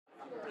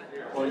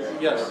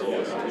Yes.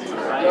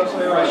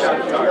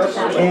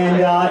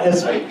 And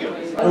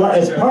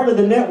as part of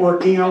the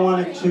networking, I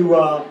wanted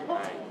to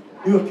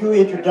do a few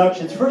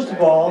introductions. First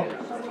of all,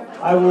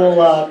 I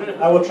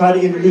will try to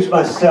introduce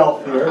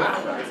myself here.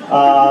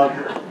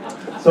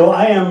 So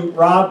I am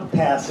Rob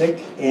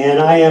Pasick, and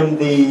I am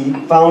the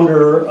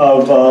founder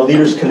of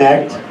Leaders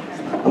Connect.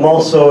 I'm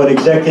also an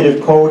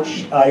executive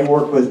coach. I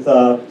work with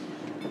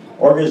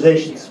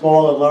organizations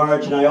small and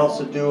large, and I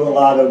also do a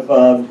lot of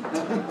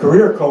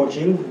career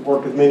coaching,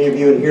 work with many of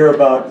you in here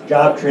about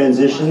job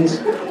transitions.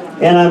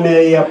 And I'm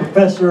a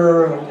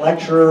professor,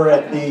 lecturer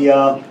at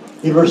the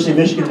University of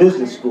Michigan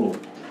Business School.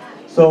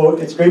 So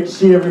it's great to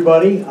see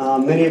everybody.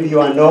 Many of you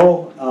I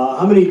know.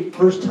 How many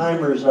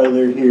first-timers are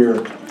there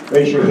here?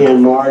 Raise your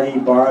hand. Marty,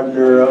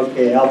 Bardner,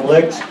 okay, Al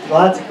Blix,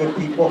 lots of good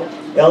people.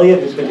 Elliot,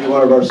 who's going to be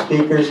one of our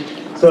speakers.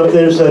 So if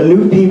there's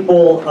new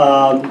people,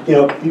 you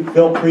know,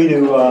 feel free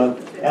to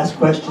ask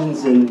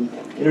questions and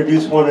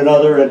introduce one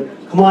another.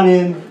 And come on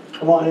in,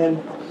 come on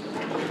in.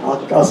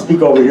 I'll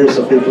speak over here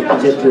so people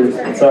can get through.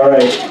 It's all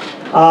right.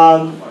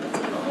 I'm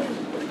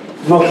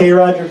okay,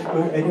 Roger?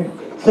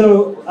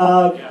 So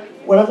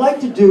what I'd like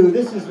to do,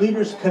 this is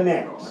Leaders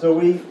Connect. So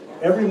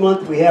every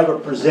month we have a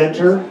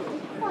presenter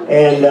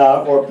and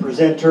or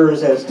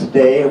presenters as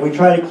today, and we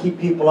try to keep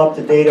people up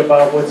to date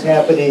about what's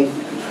happening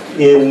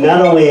in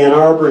not only Ann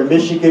Arbor and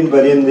Michigan,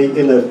 but in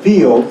the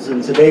fields.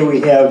 And today we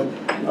have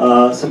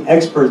some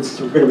experts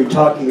who are going to be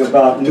talking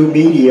about new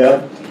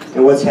media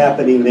and what's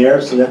happening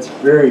there, so that's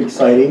very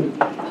exciting.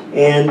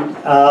 And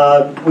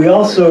we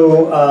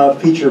also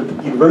feature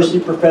university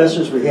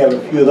professors. We have a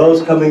few of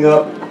those coming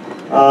up,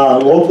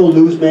 local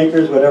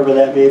newsmakers, whatever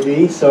that may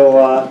be.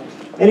 So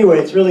anyway,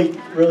 it's really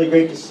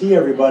great to see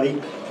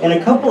everybody. And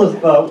a couple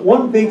of,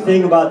 one big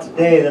thing about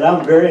today that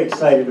I'm very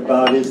excited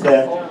about is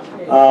that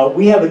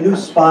we have a new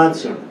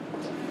sponsor.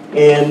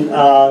 And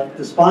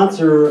the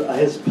sponsor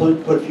has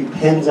put a few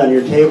pens on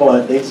your table,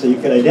 I think, so you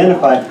can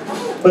identify.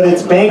 But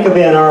it's Bank of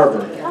Ann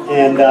Arbor.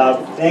 And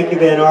Bank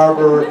of Ann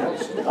Arbor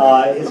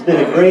has been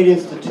a great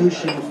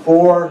institution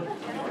for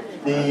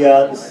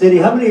the city.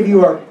 How many of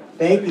you are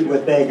banking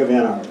with Bank of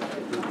Ann Arbor?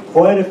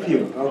 Quite a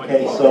few.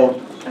 Okay,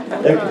 so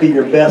that could be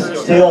your best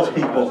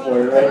salespeople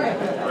for you, right?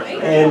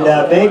 And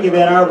Bank of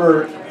Ann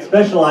Arbor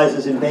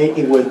specializes in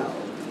banking with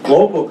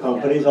local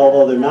companies,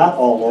 although they're not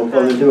all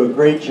local. They do a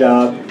great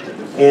job,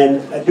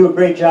 and do a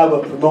great job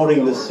of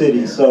promoting the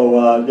city.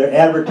 So their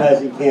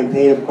advertising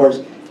campaign, of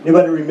course,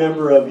 anybody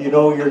remember of, you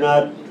know, you're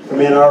not from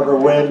Ann Arbor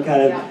when,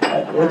 kind of,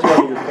 what's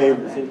one of your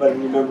favorites? Anybody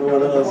remember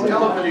one of those?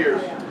 Elephant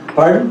ears.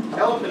 Pardon?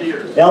 Elephant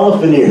ears.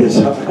 Elephant ears.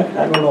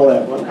 I don't know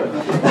that one.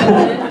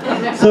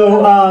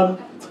 So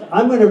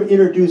I'm going to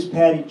introduce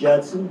Patty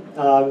Judson,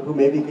 who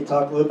maybe could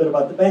talk a little bit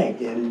about the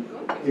bank and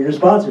your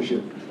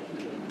sponsorship.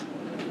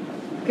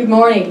 Good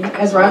morning.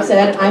 As Rob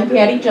said, I'm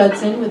Patty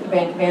Judson with the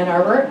Bank of Ann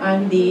Arbor.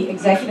 I'm the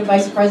Executive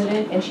Vice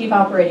President and Chief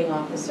Operating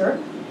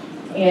Officer,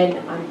 and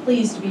I'm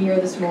pleased to be here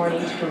this morning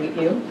to greet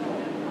you.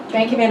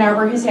 Bank of Ann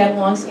Arbor has had a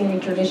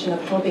long-standing tradition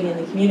of helping in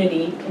the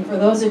community, and for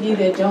those of you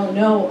that don't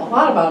know a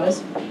lot about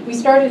us, we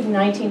started in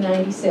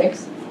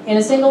 1996 in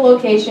a single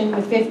location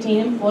with 15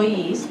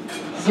 employees,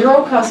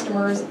 0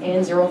 customers,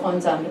 and 0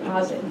 funds on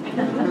deposit.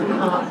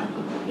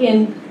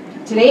 In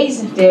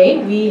today's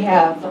day, we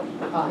have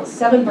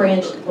 7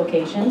 branch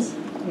locations,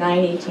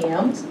 9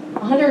 ATMs,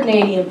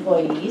 180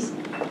 employees,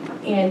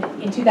 and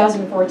in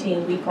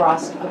 2014 we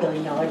crossed $1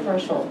 billion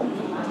threshold.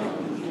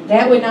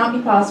 That would not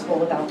be possible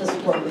without the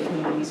support of the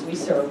communities we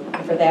serve,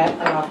 and for that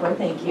I offer a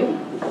thank you.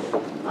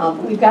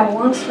 We've got a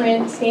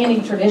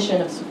long-standing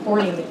tradition of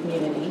supporting the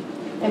community,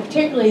 and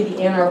particularly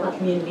the Ann Arbor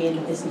community and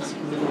the business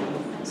community.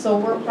 So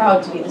we're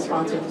proud to be the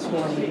sponsor this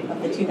morning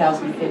of the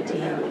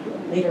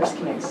 2015 Leaders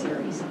Connect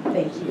series.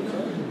 Thank you.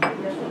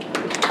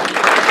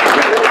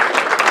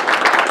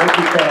 Thank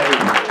you, Patty.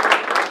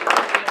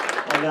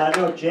 And I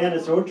know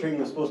Janice Otring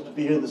was supposed to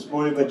be here this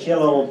morning, but she had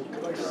a little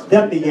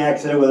stepping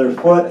accident with her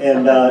foot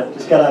and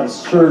just got out of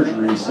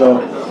surgery.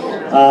 So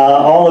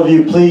all of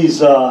you,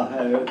 please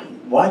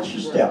watch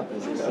your step,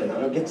 as they say. You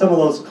know, get some of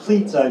those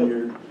cleats on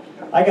your...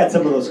 I got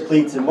some of those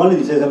cleats, and one of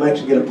these days I'm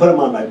actually going to put them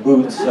on my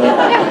boots.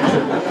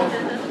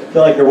 I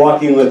feel like you're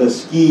walking with a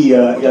ski,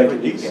 like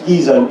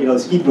skis on, you know,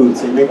 ski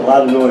boots. They make a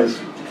lot of noise.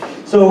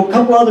 So a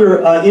couple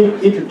other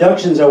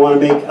introductions I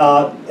want to make.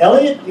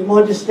 Elliot, you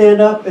want to just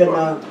stand up and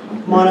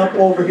come on up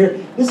over here.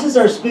 This is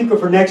our speaker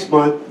for next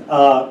month.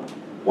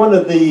 One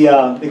of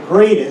the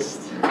greatest.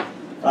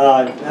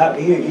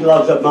 He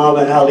loves up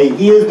Muhammad Ali.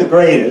 He is the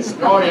greatest.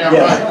 Oh yeah.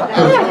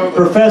 Yes.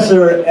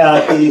 Professor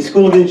at the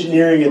School of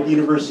Engineering at the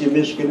University of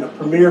Michigan, a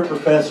premier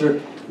professor.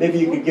 Maybe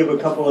you could give a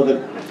couple of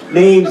the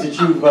names that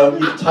you've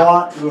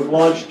taught, who have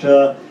launched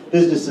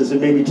businesses,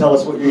 and maybe tell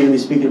us what you're going to be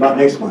speaking about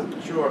next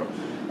month. Sure.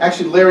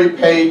 Actually, Larry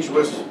Page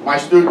was my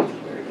student.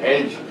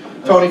 Page.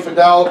 Tony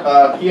Fidel,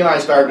 he and I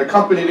started a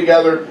company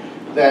together.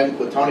 Then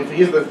with Tony,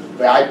 he's the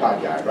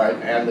iPod guy, right?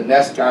 And the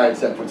Nest guy,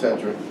 etc.,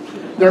 etc.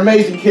 They're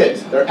amazing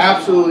kids. They're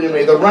absolutely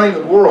amazing. They're running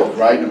the world,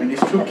 right? I mean,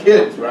 these 2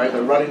 kids, right?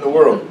 They're running the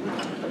world.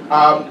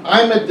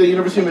 I'm at the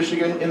University of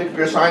Michigan in the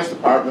computer science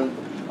department.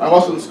 I'm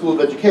also in the School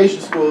of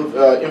Education, School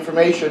of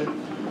Information.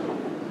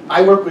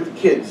 I work with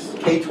kids,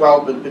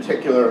 K-12 in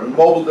particular, and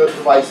mobile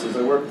devices.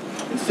 I work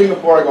in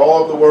Singapore, I go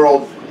all over the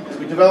world.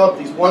 We develop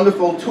these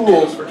wonderful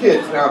tools for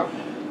kids. Now,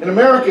 in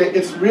America,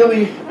 it's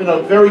really been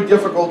a very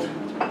difficult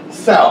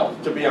sell,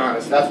 to be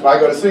honest. That's why I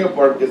go to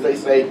Singapore, because they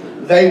say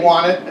they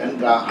want it,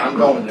 and I'm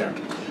going there.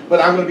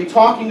 But I'm going to be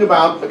talking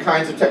about the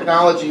kinds of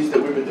technologies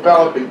that we've been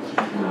developing.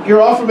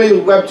 You're all familiar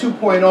with Web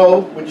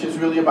 2.0, which is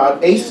really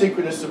about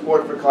asynchronous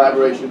support for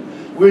collaboration.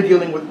 We're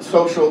dealing with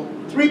Social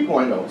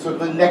 3.0, so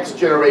the next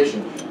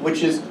generation,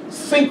 which is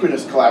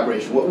synchronous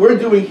collaboration. What we're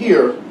doing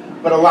here,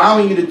 but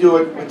allowing you to do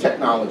it with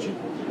technology.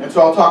 And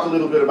so I'll talk a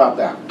little bit about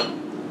that.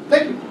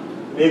 Thank you.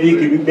 Maybe you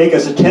could make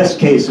us a test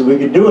case so we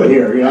could do it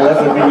here. You know,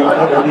 that would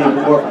be even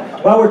more.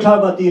 While we're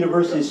talking about the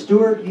university,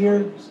 Stuart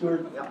here.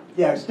 Stuart,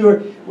 yeah,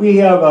 Stuart. We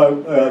have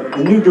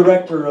the new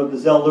director of the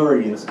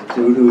Zell-Lurie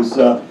Institute,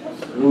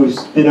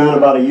 who's been on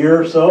about a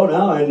year or so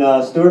now. And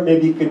Stuart,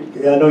 maybe you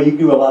could. I know you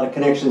do a lot of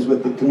connections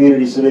with the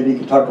community, so maybe you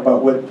could talk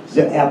about what's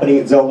happening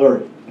at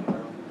Zell-Lurie.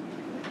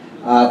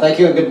 Thank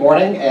you and good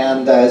morning.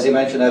 And as you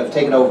mentioned, I've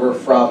taken over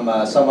from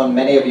someone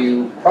many of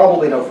you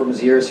probably know from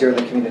his years here in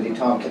the community,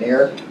 Tom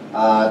Kinnear.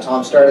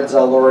 Tom started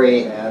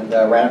Zell-Lurie and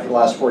ran it for the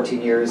last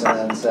 14 years and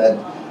then said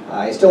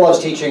he still loves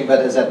teaching but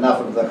has had enough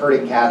of the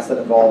herding cats that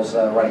involves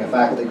running a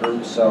faculty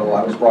group. So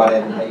I was brought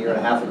in a year and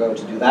a half ago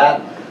to do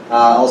that.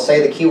 I'll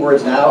say the key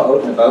words now,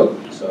 out and about,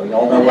 so you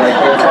all know where I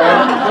came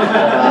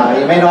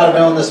from. You may not have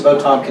known this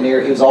about Tom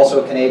Kinnear. He was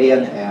also a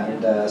Canadian,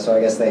 and so I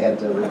guess they had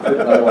to recruit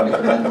another one to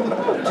come in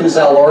to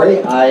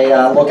Zell-Lurie.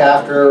 I look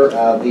after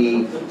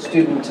the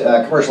Student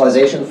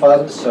Commercialization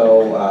Fund,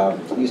 so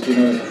used to be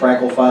known as the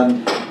Frankel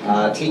Fund,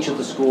 teach at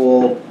the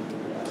school,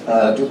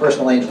 do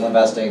personal angel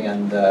investing,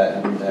 and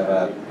have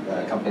a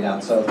company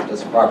down south that does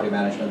some property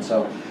management.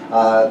 So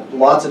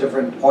lots of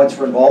different points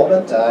for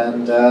involvement,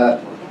 and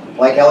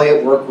like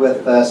Elliot, work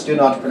with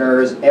student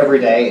entrepreneurs every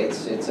day.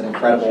 It's an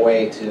incredible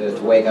way to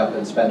wake up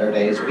and spend our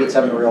days. Beats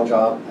having a real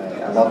job.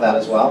 I love that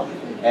as well.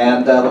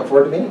 And look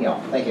forward to meeting you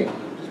all. Thank you.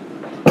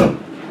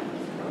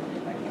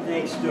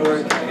 Thanks,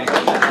 Stuart.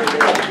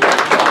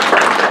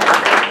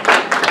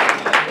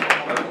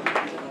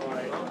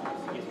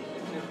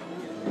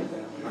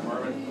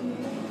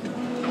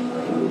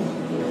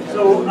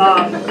 So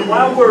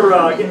while we're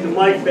getting the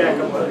mic back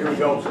up, here we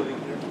go.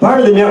 Part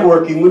of the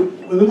networking,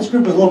 when this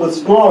group was a little bit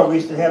smaller, we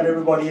used to have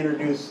everybody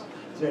introduce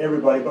to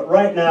everybody. But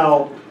right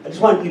now, I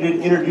just want you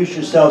to introduce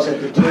yourselves at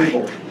the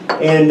table.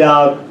 And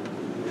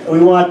we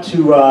want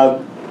to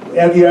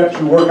have you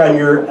actually work on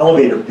your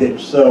elevator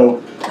pitch.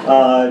 So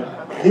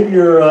give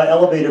your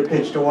elevator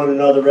pitch to one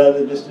another rather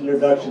than just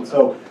introduction.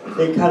 So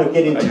they kind of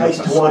get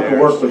enticed to want to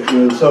work with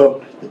you. And so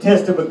the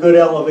test of a good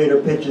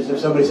elevator pitch is if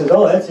somebody says,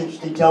 oh, that's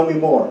interesting, tell me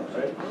more.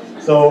 Right?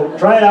 So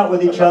try it out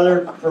with each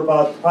other for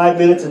about 5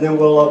 minutes, and then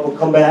we'll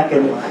come back.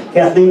 And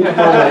Kathleen, come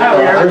on up.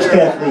 Where's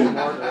Kathleen?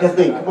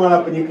 Kathleen, come on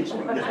up, and you can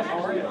speak now.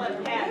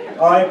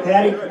 All right,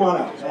 Patty, come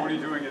on up. How are you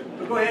doing it?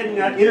 Go ahead and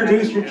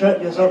introduce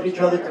yourself to each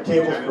other at the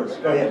tables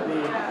first. Go ahead.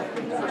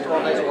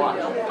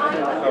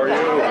 How are you?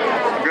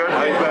 Good.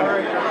 How you been?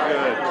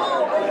 Good.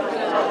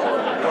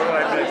 What did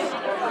I miss?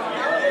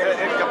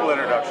 A couple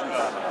introductions.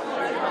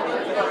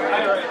 The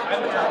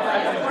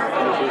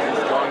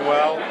business is going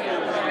well.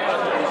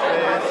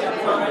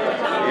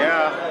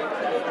 Yeah.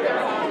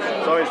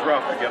 It's always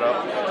rough to get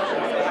up.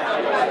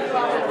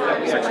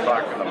 6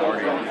 o'clock in the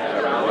morning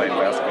after playing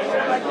basketball.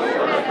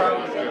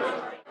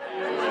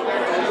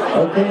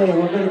 Okay,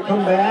 we're going to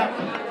come back.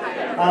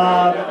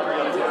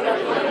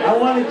 I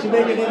wanted to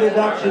make an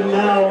introduction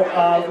now.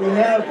 We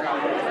have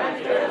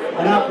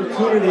an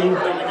opportunity.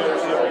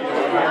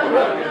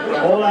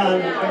 Hold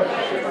on.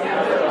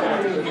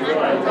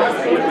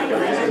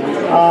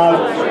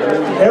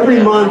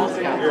 Every month,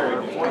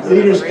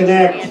 Leaders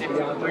Connect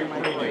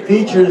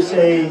features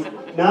a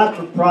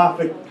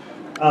not-for-profit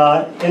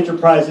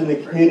enterprise in the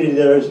community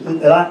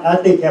that I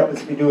think happens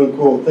to be doing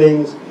cool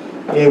things,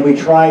 and we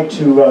try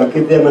to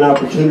give them an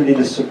opportunity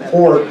to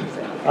support,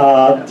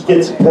 to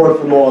get support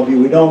from all of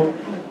you. We don't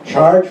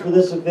charge for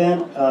this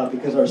event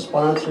because our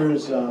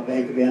sponsors,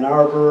 Bank of Ann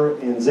Arbor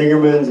and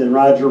Zingerman's and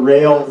Roger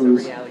Rail, who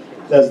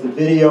does the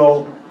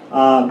video,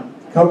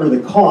 cover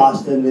the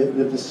cost and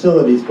the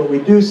facilities. But we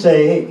do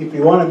say, hey, if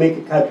you want to make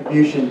a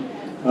contribution,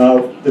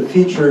 the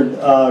featured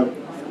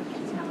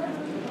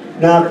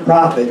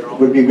nonprofit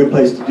would be a good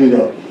place to do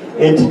that.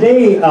 And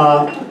today,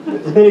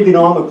 as many of you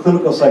know, I'm a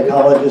clinical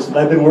psychologist, and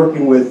I've been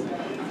working with,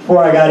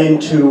 before I got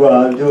into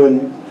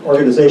doing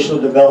organizational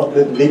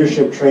development and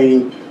leadership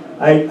training,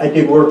 I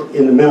did work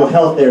in the mental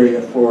health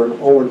area for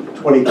over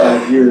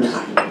 25 years.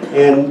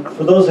 And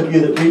for those of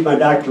you that read my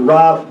Dr.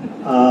 Rob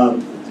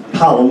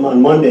column on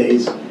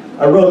Mondays,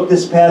 I wrote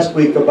this past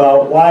week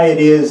about why it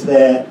is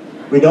that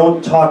we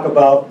don't talk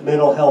about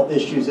mental health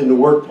issues in the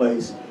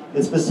workplace,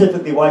 and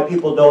specifically why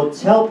people don't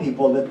tell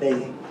people that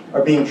they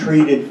are being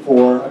treated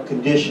for a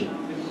condition.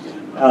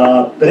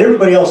 But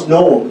everybody else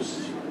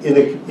knows in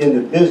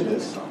the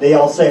business. They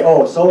all say,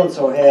 oh,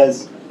 so-and-so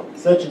has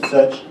such and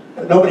such,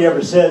 but nobody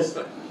ever says,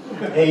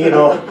 hey, you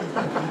know,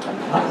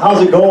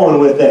 how's it going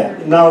with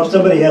that? Now, if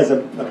somebody has a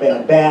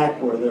bad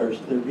back or they're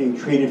being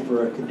treated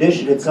for a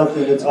condition, it's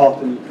something that's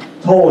often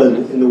told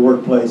in the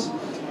workplace.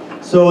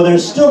 So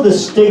there's still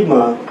this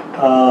stigma,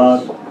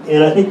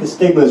 and I think the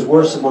stigma is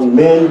worse among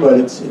men, but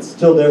it's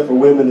still there for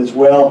women as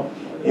well.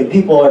 And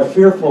people are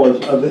fearful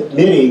of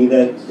admitting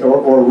that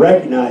or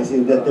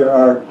recognizing that there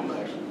are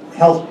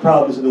health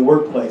problems in the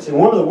workplace. And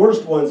one of the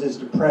worst ones is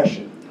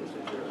depression.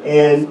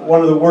 And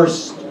one of the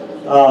worst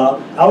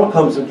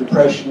outcomes of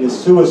depression is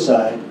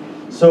suicide.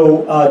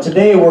 So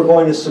today we're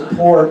going to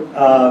support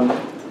a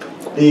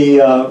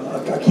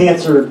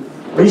cancer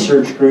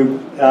research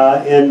group.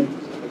 And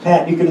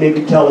Pat, you can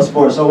maybe tell us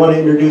more. So I want to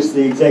introduce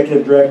the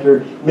executive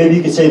director. Maybe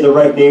you can say the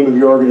right name of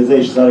your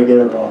organization so I don't get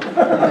it wrong.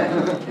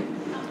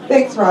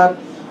 Thanks, Rob.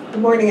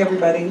 Good morning,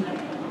 everybody.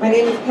 My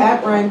name is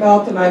Pat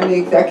Reinbelt, and I'm the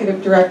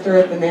executive director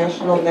at the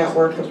National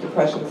Network of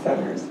Depression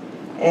Centers.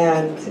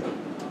 And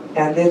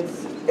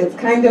it's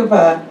kind of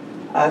a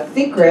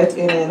secret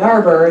in Ann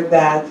Arbor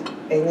that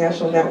a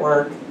national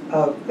network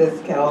of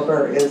this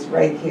caliber is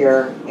right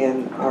here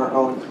in our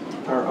own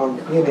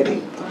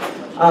community.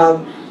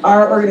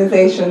 Our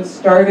organization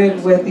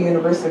started with the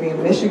University of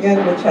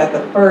Michigan, which had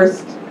the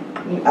first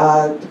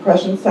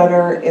depression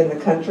center in the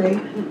country,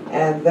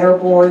 and their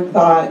board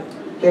thought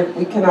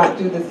we cannot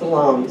do this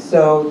alone.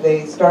 So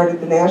they started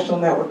the National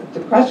Network of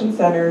Depression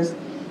Centers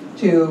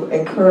to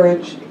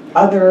encourage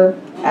other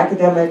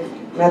academic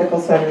medical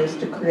centers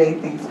to create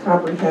these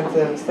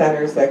comprehensive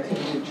centers that can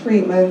do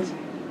treatment,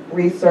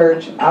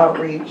 research,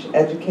 outreach,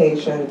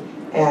 education,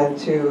 and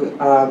to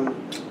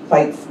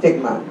fight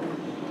stigma.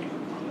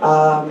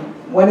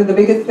 One of the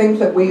biggest things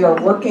that we are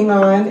working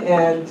on,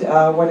 and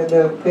one of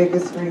the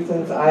biggest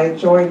reasons I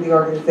joined the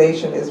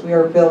organization, is we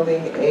are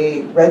building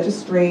a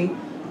registry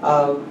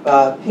of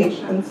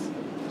patients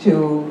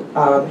to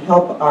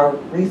help our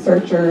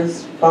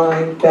researchers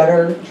find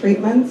better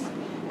treatments,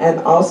 and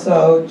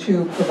also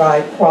to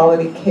provide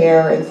quality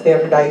care and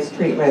standardized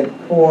treatment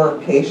for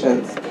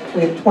patients.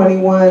 We have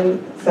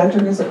 21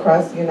 centers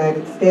across the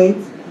United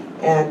States,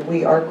 and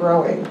we are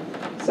growing.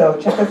 So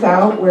check us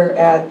out. We're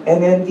at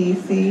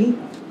nndc.org.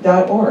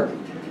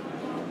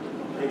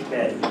 Thanks,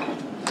 Patty.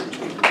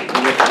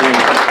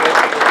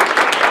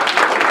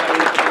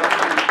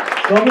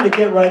 So I'm going to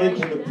get right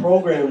into the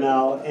program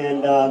now,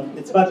 and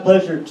it's my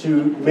pleasure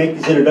to make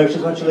these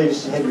introductions. Why don't you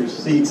ladies have your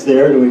seats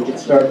there, and we can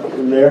start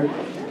from there.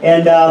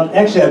 And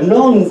actually, I've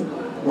known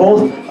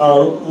both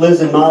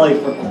Liz and Molly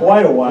for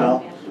quite a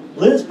while.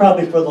 Liz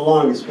probably for the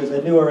longest, because I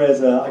knew her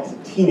as a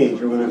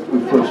teenager when we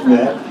first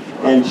met,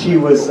 and she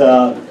was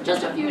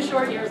just a few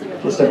short years ago.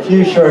 Just a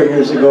few short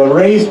years ago,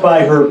 raised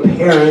by her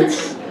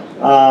parents,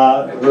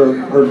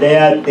 her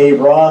dad Dave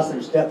Ross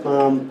and her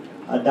stepmom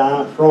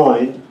Donna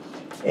Freund.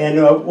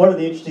 And one of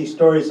the interesting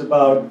stories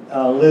about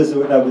Liz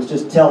that I was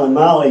just telling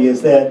Molly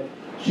is that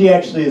she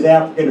actually is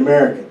African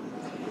American,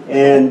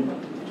 and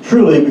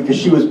truly because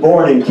she was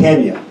born in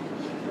Kenya,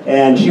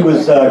 and she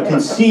was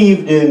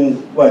conceived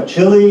in what,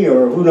 Chile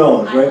or who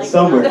knows, right,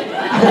 somewhere.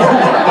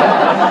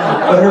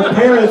 But her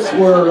parents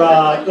were,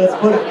 let's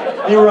put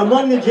it, they were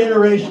among the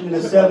generation in the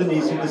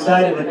 70s who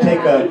decided to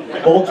take a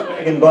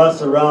Volkswagen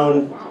bus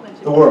around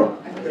the world.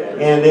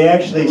 And they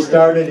actually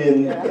started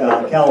in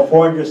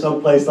California or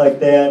someplace like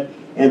that,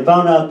 and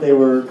found out they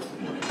were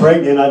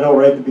pregnant, I know,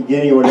 right at the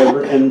beginning or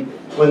whatever. And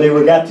when they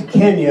got to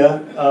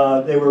Kenya,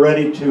 they were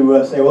ready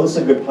to say, well, this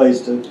is a good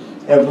place to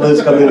have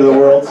Liz come into the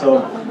world.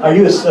 So are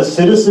you a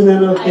citizen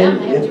then of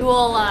Kenya?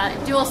 I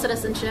am, dual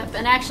citizenship.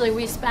 And actually,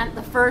 we spent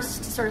the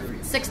first sort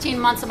of 16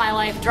 months of my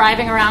life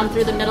driving around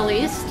through the Middle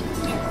East.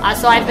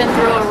 So I've been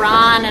through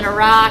Iran and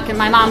Iraq, and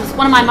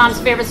one of my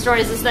mom's favorite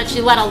stories is that she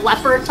let a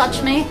leopard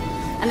touch me,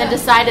 and then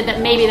decided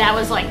that maybe that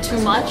was like too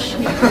much.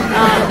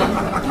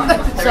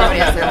 Everybody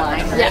has their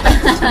line.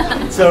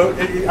 Yeah. So,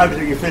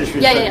 obviously you finished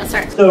your Yeah,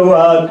 sorry. So,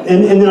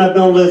 and then I've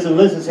known Liz, and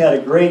Liz has had a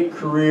great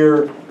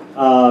career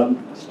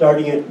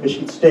starting at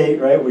Michigan State,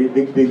 right? We're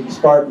a big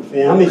Spartan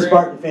fan. How many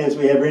Spartan fans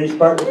do we have? Are any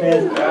Spartan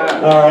fans?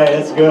 All right,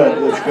 that's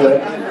good, that's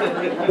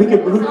good. We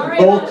could root for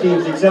both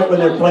teams except when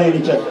they're playing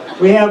each other.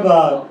 We have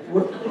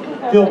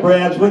Phil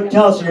Brabs.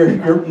 Tell us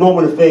your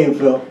moment of fame,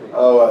 Phil.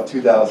 Oh,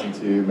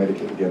 2002, made a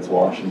kick against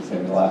Washington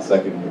in the last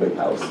second in the big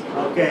house.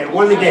 Okay,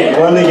 won the game.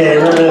 We're going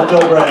to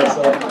Phil Bragg,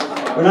 so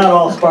we're not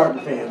all Spartan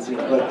fans here,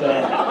 but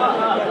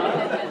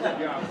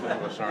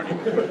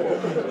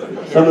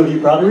some of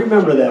you probably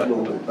remember that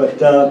moment. But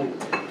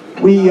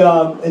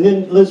and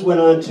then Liz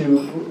went on to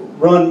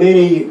run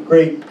many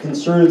great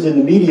concerns in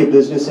the media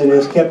business and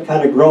has kept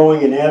kind of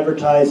growing in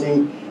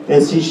advertising,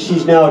 and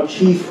she's now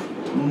Chief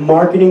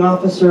Marketing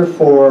Officer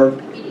for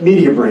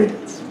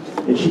Mediabrands.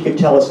 And she could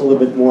tell us a little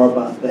bit more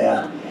about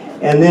that.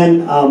 And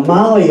then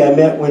Molly, I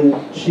met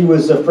when she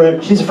was a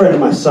friend. She's a friend of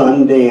my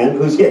son, Dan,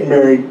 who's getting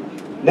married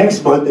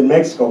next month in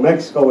Mexico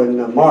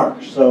in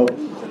March. So,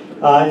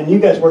 and you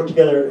guys work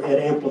together at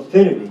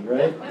Amplifinity,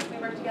 right? We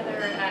worked together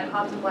at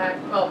Hobbs & Black.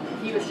 Well,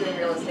 he was doing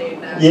real estate.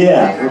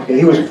 Yeah, okay.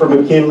 He was from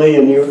McKinley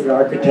and you were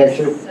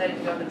architecture. I decided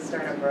to go into the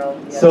startup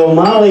So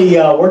Molly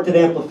worked at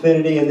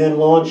Amplifinity and then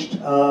launched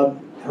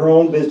her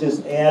own business,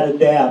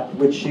 Adapt,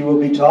 which she will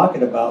be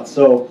talking about.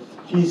 So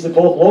she's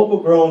both local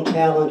grown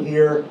talent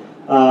here.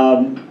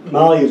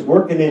 Molly is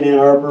working in Ann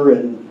Arbor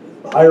and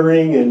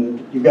hiring,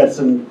 and you've got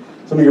some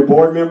of your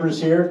board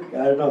members here.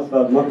 I don't know if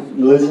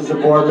Liz is a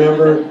board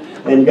member,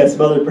 and you've got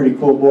some other pretty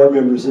cool board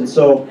members. And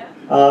so,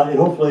 and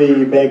hopefully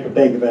you Bank of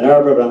Ann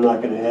Arbor, but I'm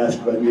not going to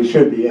ask, but you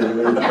should be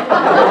anyway.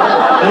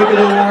 Bank of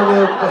Ann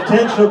Arbor,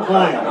 potential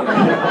client.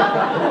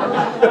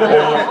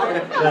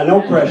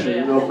 No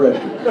pressure, no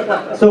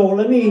pressure. So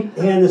let me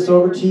hand this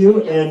over to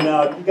you, and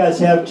you guys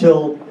have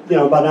till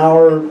about an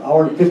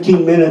hour and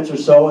 15 minutes or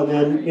so, and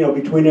then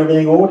between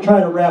everything, we'll try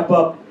to wrap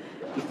up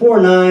before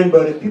 9.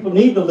 But if people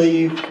need to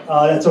leave,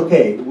 that's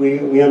okay.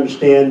 We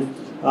understand.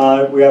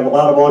 We have a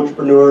lot of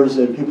entrepreneurs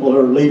and people who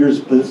are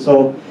leaders,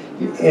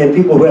 and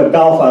people who have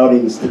golf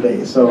outings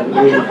today. So.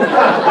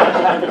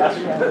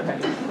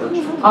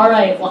 All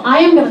right, well, I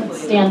am going to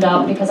stand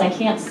up because I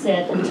can't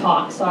sit and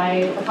talk, so I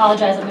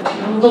apologize. I'm going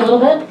to move a little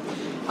bit.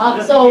 You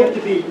have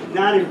to be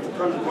not in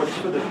front of the board, just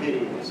for the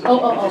video. So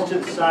just to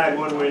the side,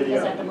 one way or the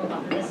other. I have to move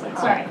on this side.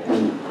 Sorry.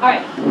 All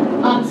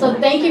right. So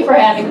thank you for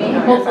having me.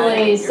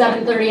 Hopefully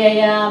 7:30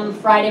 a.m.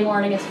 Friday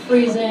morning. It's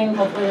freezing.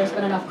 Hopefully there's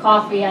been enough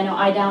coffee. I know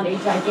I downed a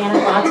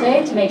gigantic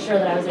latte to make sure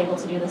that I was able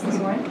to do this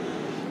morning.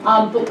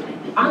 But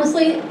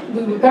honestly,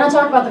 we were going to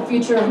talk about the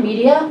future of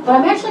media, but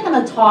I'm actually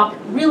going to talk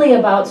really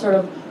about sort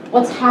of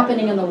what's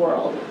happening in the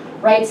world,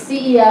 right?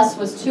 CES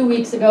was 2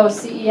 weeks ago.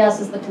 CES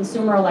is the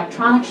Consumer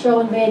Electronics Show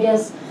in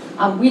Vegas.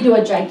 We do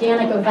a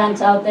gigantic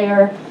event out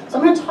there. So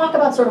I'm going to talk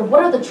about sort of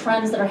what are the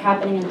trends that are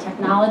happening in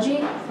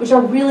technology, which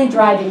are really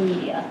driving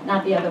media,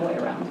 not the other way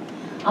around.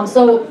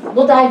 So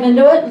we'll dive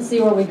into it and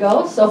see where we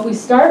go. So if we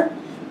start,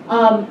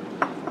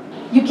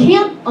 you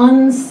can't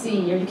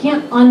unsee or you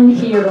can't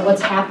unhear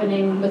what's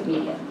happening with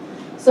media.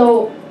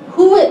 So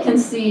who it can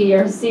see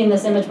or has seen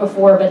this image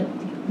before, but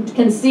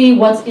can see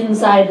what's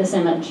inside this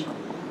image?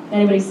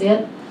 Anybody see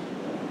it?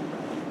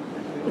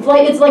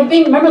 It's like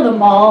being, remember the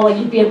mall, like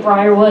you'd be at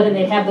Briarwood and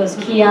they'd have those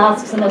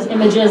kiosks and those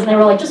images and they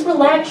were like, just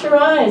relax your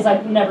eyes.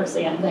 I'd never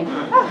see anything.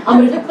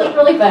 But if you click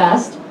really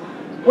fast,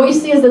 what you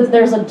see is that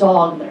there's a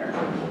dog there,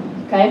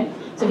 okay?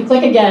 So if you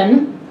click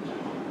again,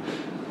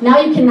 now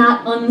you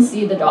cannot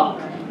unsee the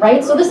dog,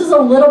 right? So this is a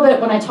little bit,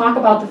 when I talk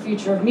about the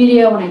future of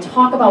media, when I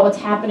talk about what's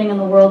happening in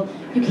the world,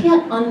 you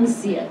can't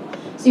unsee it.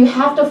 So you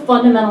have to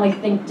fundamentally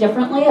think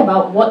differently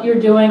about what you're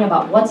doing,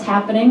 about what's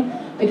happening,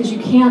 because you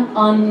can't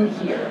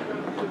unhear.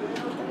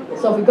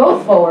 So if we go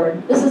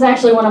forward, this is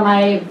actually one of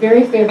my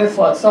very favorite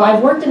quotes. So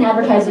I've worked in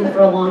advertising for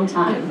a long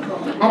time,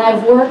 and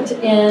I've worked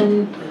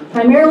in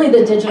primarily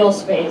the digital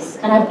space,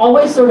 and I've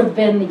always sort of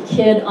been the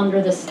kid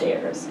under the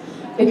stairs,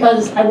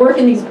 because I work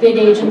in these big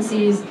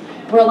agencies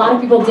where a lot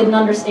of people didn't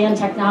understand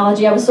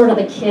technology. I was sort of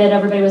the kid.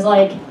 Everybody was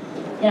like,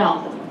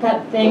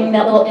 that thing,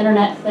 that little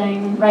internet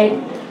thing, right?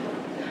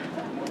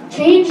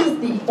 Change is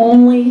the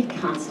only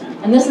constant.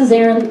 And this is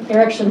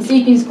Eric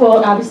Shinseiki's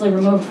quote, obviously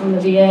removed from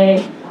the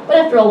VA. But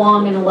after a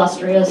long and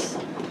illustrious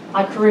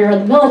career in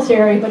the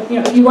military, but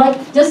if you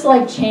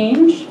dislike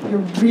change, you're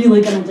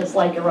really going to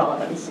dislike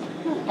irrelevance.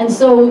 And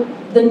so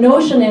the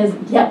notion is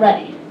get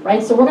ready,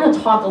 right? So we're going to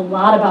talk a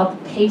lot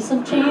about the pace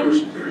of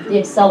change, the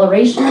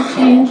acceleration of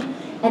change,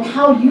 and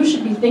how you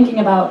should be thinking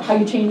about how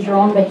you change your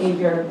own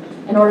behavior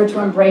in order to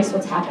embrace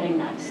what's happening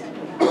next.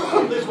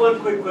 There's one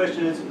quick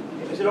question. Is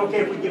it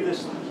okay if we give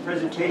this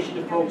presentation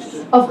to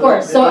folks? Of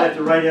course. So I have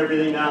to write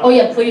everything down? Oh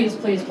yeah, please,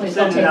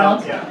 don't take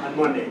notes. Yeah, on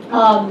Monday.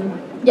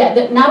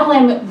 Not only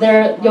am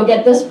there, you'll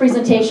get this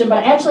presentation,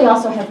 but I actually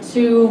also have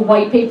 2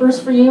 white papers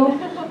for you.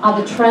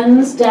 The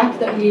trends deck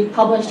that we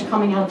published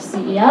coming out of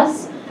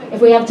CES. If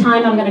we have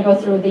time, I'm going to go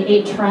through the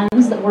 8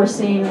 trends that we're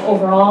seeing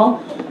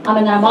overall. And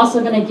then I'm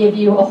also going to give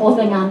you a whole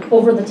thing on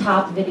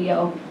over-the-top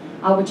video,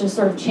 which is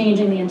sort of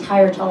changing the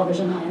entire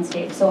television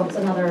landscape. So it's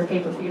another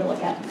paper for you to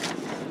look at.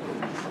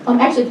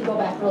 Actually, if you go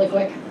back really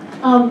quick.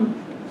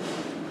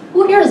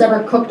 Who here has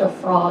ever cooked a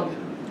frog?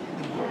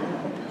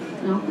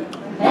 No?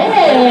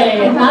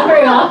 Hey! Not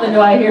very often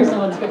do I hear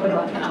someone's cooked a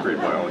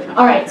frog.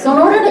 All right, so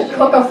in order to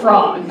cook a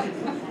frog,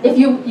 if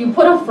you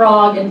put a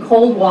frog in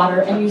cold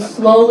water and you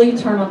slowly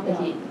turn up the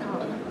heat,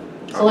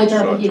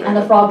 and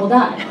the frog will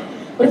die.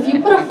 But if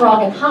you put a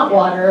frog in hot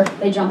water,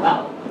 they jump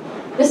out.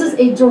 This is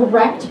a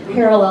direct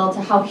parallel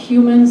to how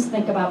humans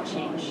think about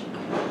change.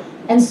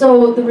 And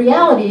so the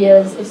reality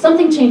is, if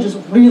something changes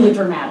really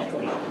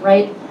dramatically,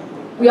 right,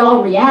 we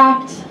all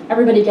react,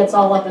 everybody gets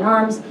all up in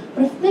arms,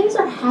 but if things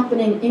are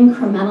happening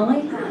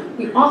incrementally,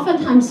 we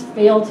oftentimes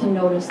fail to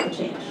notice the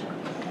change.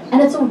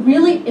 And it's a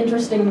really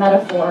interesting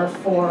metaphor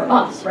for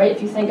us, right?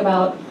 If you think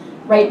about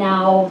right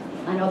now,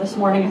 I know this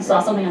morning I saw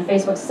something on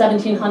Facebook,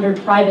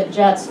 1,700 private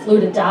jets flew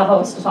to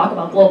Davos to talk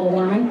about global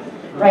warming,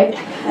 right?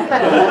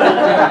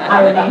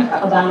 Irony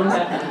abounds.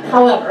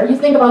 However, you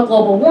think about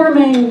global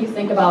warming, you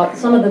think about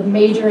some of the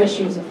major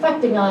issues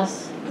affecting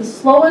us, the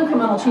slow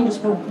incremental changes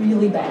we're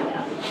really bad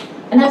at.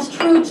 And that's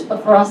true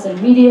for us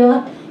in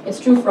media, it's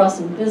true for us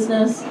in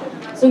business.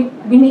 So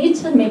we need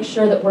to make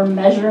sure that we're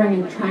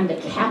measuring and trying to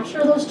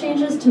capture those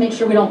changes to make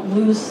sure we don't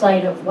lose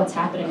sight of what's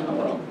happening in the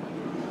world.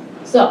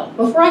 So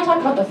before I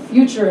talk about the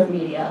future of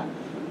media,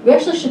 we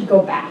actually should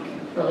go back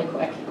really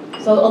quick.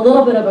 So a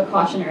little bit of a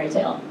cautionary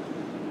tale.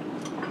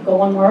 Go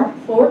one more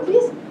forward,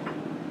 please.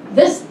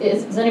 This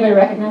is, does anybody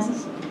recognize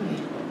this?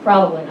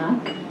 Probably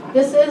not.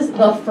 This is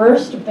the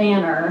first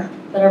banner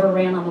that ever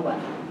ran on the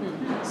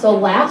web. So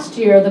last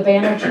year, the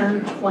banner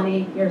turned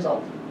 20 years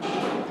old.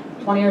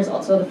 20 years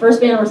old. So the first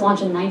banner was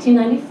launched in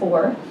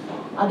 1994.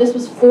 This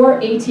was for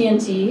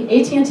AT&T.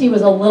 AT&T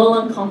was a little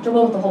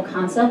uncomfortable with the whole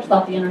concept,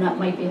 thought the internet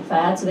might be a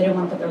fad, so they didn't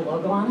want to put their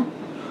logo on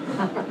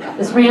it.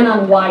 This ran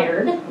on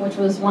Wired, which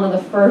was one of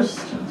the first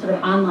sort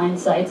of online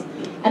sites.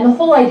 And the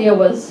whole idea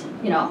was,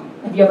 you know,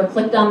 if you ever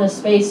clicked on this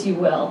space, you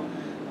will.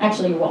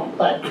 Actually, you won't,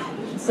 but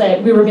say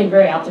we were being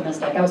very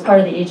optimistic. I was part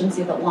of the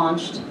agency that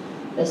launched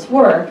this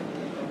work.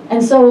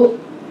 And so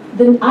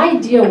the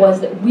idea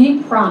was that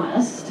we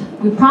promised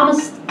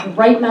the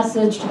right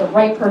message to the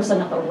right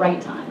person at the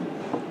right time.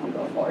 We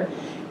go forward.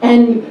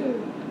 And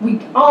we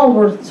all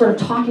were sort of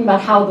talking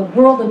about how the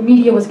world of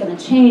media was going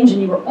to change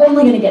and you were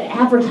only going to get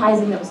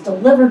advertising that was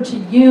delivered to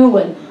you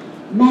and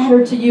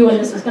mattered to you, and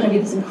this was going to be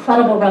this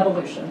incredible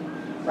revolution,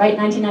 right?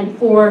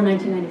 1994,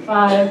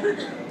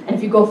 1995. And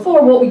if you go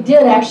forward, what we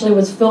did actually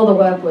was fill the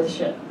web with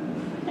shit.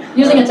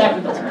 Using a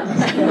technical term.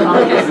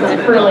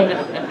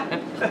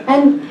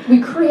 And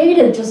we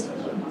created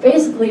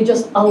basically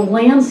a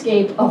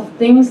landscape of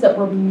things that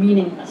were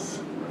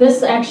meaningless.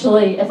 This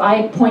actually, if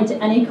I point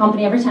to any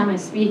company every time I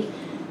speak,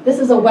 this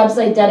is a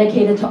website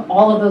dedicated to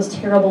all of those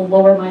terrible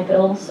lower my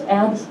bills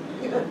ads.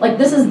 Like,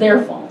 this is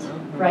their fault,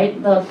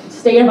 right? The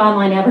state of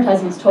online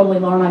advertising is totally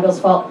lower my bills'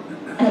 fault,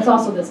 and it's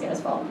also this guy's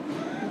fault.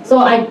 So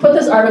I put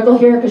this article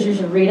here because you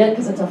should read it,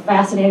 because it's a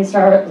fascinating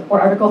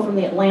article from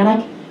The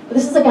Atlantic. But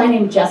this is a guy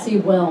named Jesse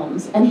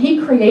Wilms, and he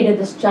created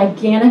this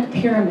gigantic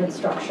pyramid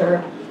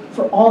structure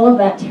for all of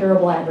that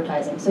terrible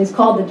advertising. So he's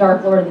called the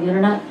Dark Lord of the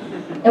Internet.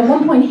 At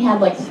one point he had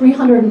like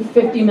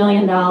 $350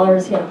 million,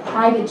 he had a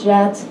private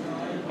jet,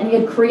 and he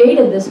had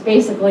created this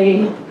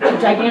basically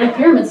gigantic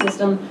pyramid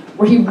system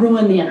where he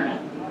ruined the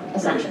internet,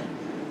 essentially.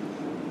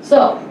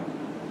 So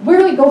where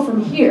do we go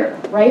from here,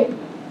 right?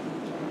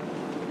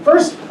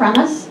 First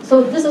premise,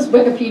 so this is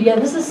Wikipedia,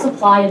 this is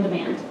supply and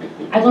demand.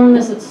 I learned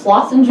this at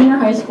Slauson Junior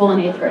High School in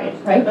 8th grade,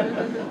 right?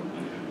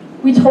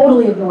 We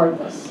totally ignored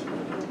this.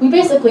 We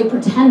basically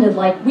pretended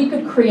like we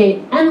could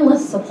create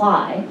endless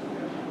supply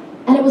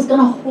and it was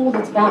gonna hold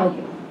its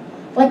value.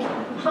 Like,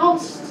 how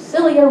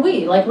silly are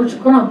we? Like, we're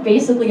gonna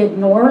basically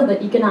ignore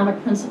the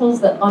economic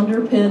principles that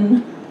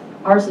underpin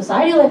our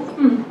society? Like,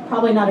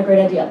 probably not a great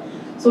idea.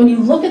 So when you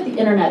look at the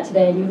internet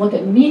today and you look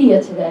at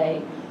media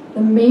today,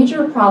 the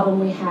major problem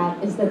we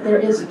have is that there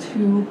is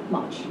too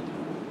much.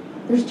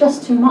 There's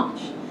just too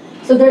much.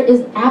 So there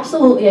is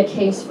absolutely a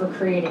case for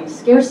creating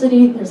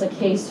scarcity, there's a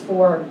case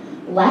for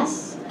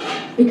less,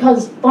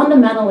 because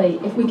fundamentally,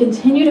 if we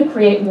continue to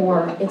create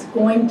more, it's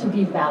going to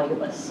be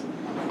valueless.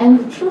 And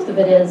the truth of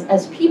it is,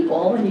 as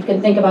people, and you can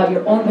think about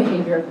your own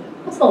behavior,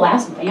 what's the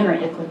last banner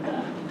you clicked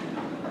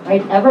on?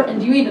 Right, ever?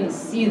 And do you even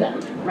see them?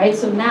 Right,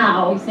 so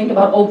now you think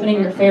about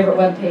opening your favorite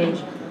web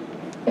page.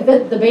 If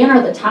the banner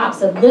at the top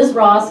said, Liz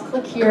Ross,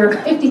 click here,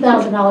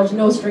 $50,000,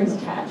 no strings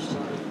attached,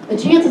 the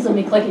chances of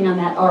me clicking on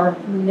that are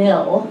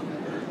nil.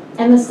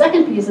 And the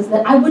second piece is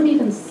that I wouldn't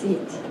even see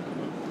it.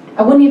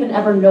 I wouldn't even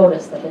ever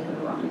notice that it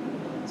had run.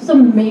 So it's a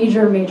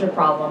major, major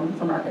problem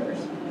for marketers.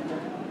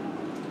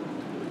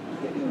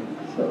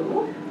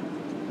 So,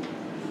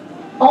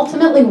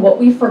 ultimately what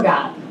we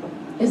forgot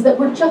is that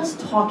we're just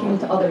talking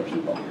to other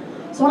people.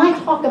 So when I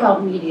talk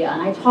about media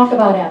and I talk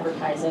about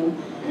advertising,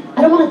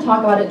 I don't want to talk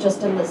about it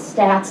just in the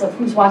stats of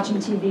who's watching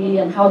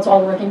TV and how it's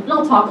all working, and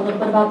I'll talk a little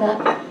bit about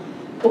that.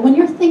 But when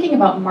you're thinking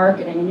about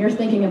marketing and you're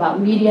thinking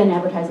about media and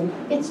advertising,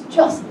 it's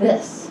just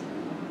this.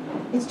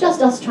 It's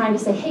just us trying to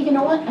say, hey, you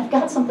know what? I've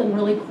got something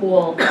really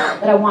cool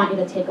that I want you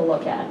to take a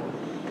look at.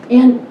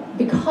 And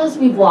because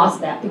we've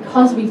lost that,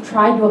 because we've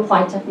tried to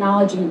apply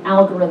technology and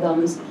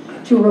algorithms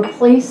to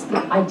replace the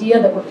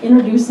idea that we're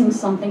introducing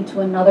something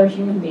to another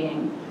human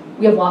being,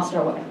 we have lost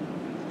our way.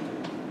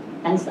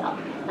 End stop.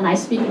 And I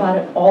speak about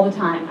it all the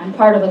time. I'm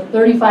part of a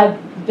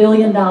 $35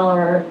 billion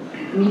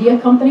media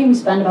company. We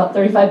spend about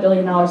 $35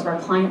 billion of our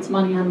clients'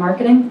 money on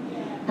marketing.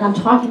 And I'm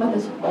talking about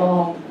this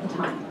all the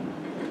time.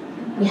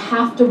 We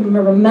have to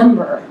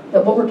remember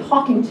that what we're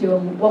talking to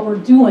and what we're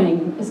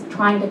doing is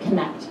trying to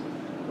connect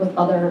with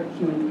other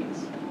human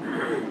beings.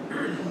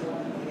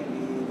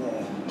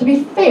 To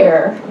be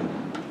fair,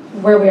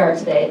 where we are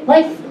today,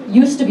 life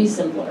used to be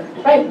simpler,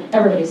 right?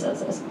 Everybody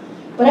says this.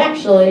 But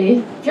actually,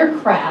 if you're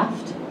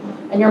Kraft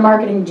and you're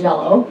marketing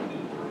Jell-O,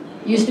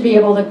 you used to be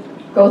able to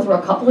go through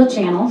a couple of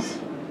channels,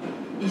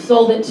 you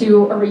sold it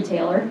to a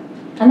retailer,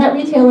 and that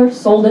retailer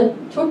sold it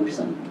to a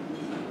person.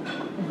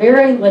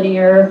 Very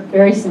linear,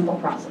 very simple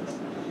process.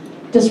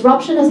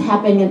 Disruption is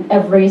happening in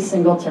every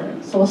single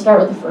turn. So we'll start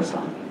with the first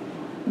one.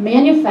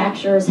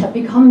 Manufacturers have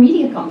become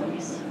media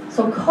companies.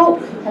 So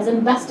Coke has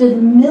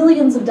invested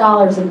millions of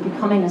dollars in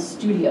becoming a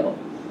studio.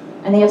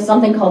 and they have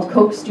something called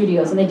Coke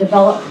Studios, and they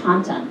develop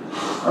content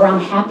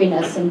around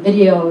happiness and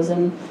videos,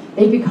 and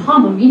they've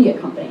become a media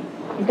company.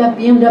 You've got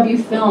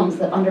BMW Films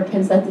that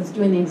underpins that's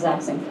doing the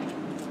exact same thing.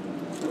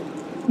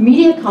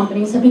 Media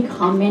companies have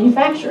become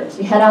manufacturers.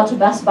 You head out to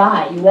Best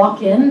Buy, you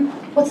walk in,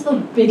 what's the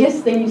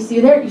biggest thing you see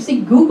there? You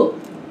see Google.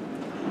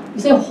 You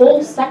see a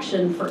whole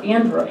section for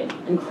Android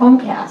and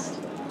Chromecast.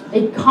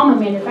 They become a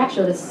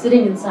manufacturer that's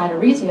sitting inside a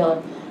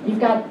retailer. You've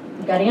got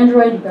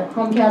Android, you've got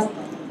Chromecast.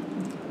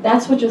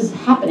 That's what is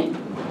happening.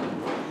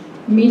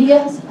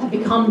 Medias have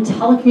become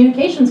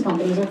telecommunications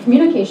companies or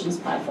communications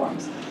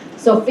platforms.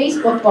 So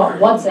Facebook bought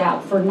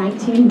WhatsApp for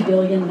 $19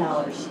 billion.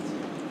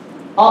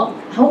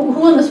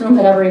 Who in this room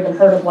had ever even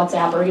heard of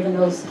WhatsApp or even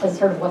has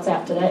heard of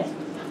WhatsApp today?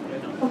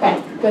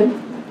 Okay, good.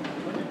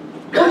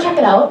 Go check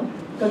it out.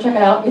 Go check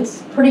it out.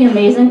 It's pretty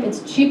amazing.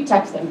 It's cheap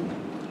texting.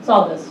 It's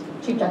all this,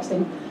 cheap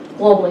texting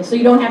globally. So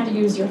you don't have to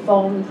use your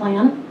phone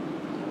plan.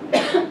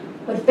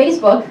 But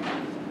Facebook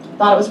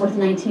thought it was worth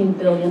 $19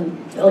 billion.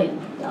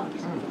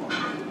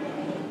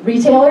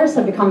 Retailers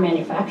have become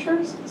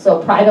manufacturers,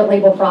 so private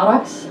label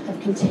products have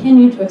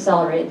continued to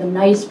accelerate. The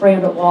Nice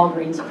brand at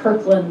Walgreens,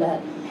 Kirkland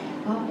at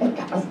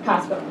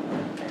Costco.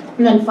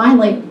 And then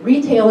finally,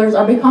 retailers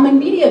are becoming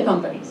media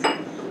companies.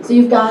 So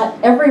you've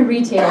got every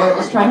retailer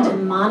is trying to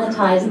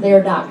monetize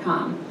their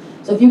 .com.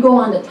 So if you go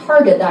on to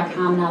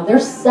Target.com now, they're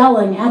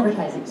selling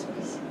advertising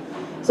space.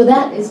 So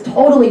that is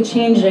totally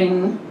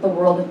changing the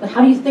world. But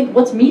how do you think,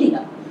 what's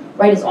media?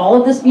 Right, is all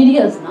of this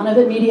media? Is none of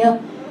it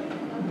media?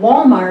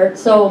 Walmart,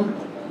 so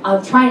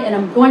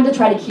I'm going to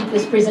try to keep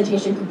this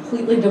presentation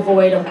completely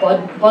devoid of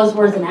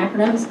buzzwords and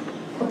acronyms,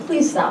 but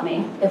please stop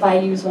me if I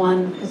use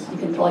one, because you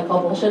can totally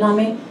call bullshit on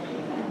me.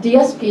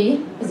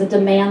 DSP is a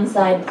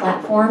demand-side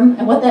platform,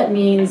 and what that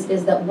means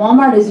is that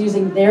Walmart is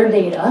using their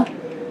data,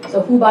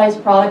 so who buys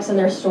products in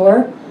their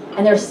store,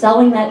 and they're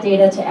selling that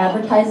data to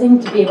advertising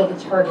to be able to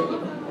target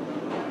you.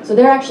 So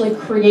they're actually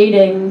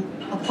creating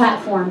a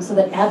platform so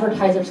that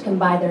advertisers can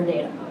buy their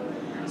data.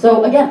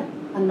 So again,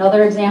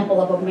 another example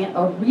of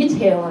a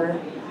retailer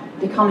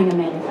becoming a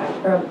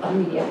manufacturer, a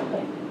media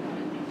company.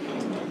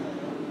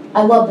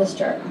 I love this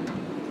chart.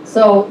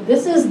 So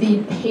this is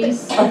the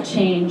pace of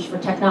change for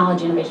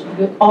technology innovation.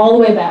 You go all the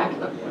way back,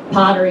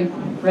 pottery,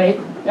 right?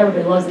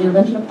 Everybody loves the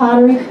invention of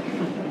pottery.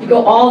 You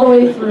go all the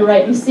way through,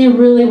 right? You see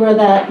really where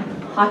that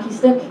hockey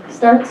stick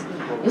starts.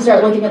 You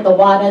start looking at the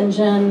Watt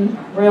engine,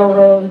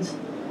 railroads,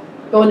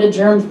 go into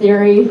germ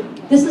theory.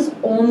 This is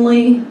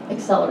only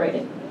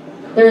accelerating.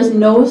 There is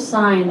no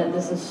sign that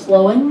this is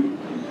slowing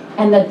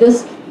and that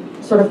this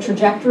sort of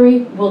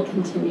trajectory will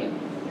continue.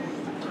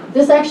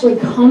 This actually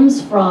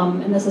comes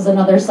from, and this is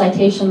another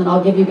citation that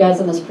I'll give you guys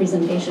in this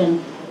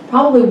presentation,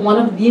 probably one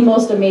of the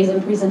most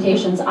amazing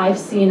presentations I've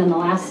seen in the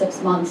last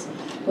 6 months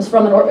was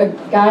from a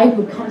guy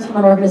who comes from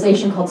an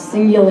organization called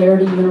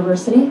Singularity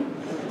University.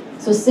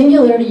 So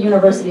Singularity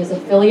University is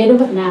affiliated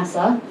with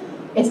NASA.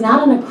 It's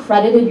not an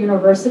accredited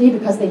university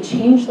because they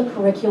change the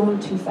curriculum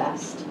too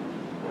fast.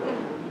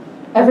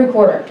 Every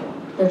quarter,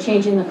 they're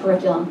changing the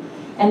curriculum.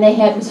 And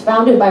it was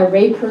founded by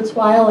Ray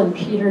Kurzweil and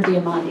Peter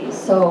Diamandis.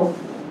 So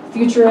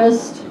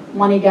futurist,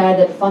 money guy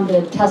that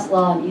funded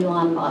Tesla and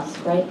Elon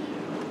Musk, right?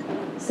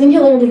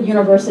 Singularity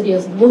University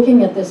is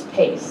looking at this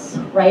pace,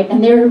 right?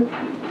 And they're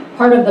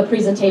part of the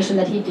presentation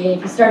that he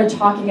gave. He started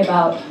talking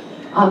about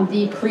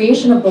the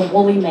creation of the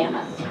woolly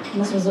mammoth.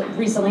 And this was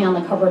recently on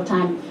the cover of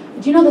Time.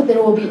 Did you know that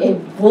there will be a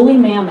woolly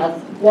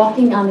mammoth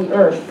walking on the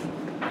earth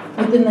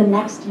within the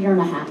next year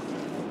and a half?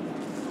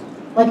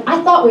 Like,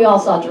 I thought we all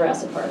saw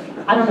Jurassic Park.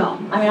 I don't know.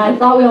 I mean, I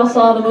thought we all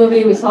saw the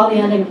movie, we saw the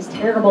ending, it was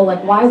terrible.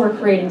 Like, why we're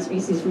creating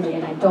species from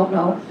DNA, I don't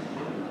know.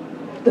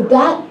 But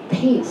that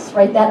pace,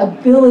 right, that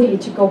ability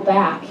to go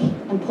back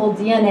and pull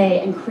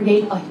DNA and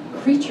create a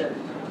creature,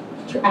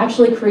 to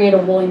actually create a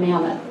woolly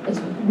mammoth, is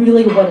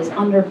really what is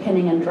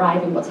underpinning and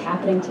driving what's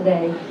happening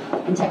today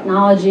in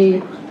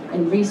technology,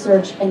 in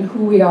research, and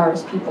who we are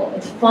as people.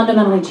 It's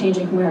fundamentally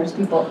changing who we are as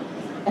people.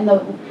 And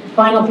the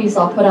final piece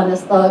I'll put on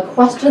this, the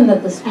question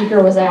that the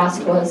speaker was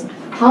asked was,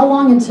 how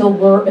long until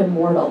we're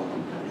immortal?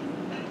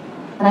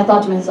 And I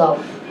thought to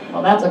myself,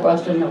 well, that's a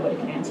question nobody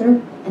can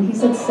answer. And he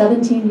said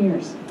 17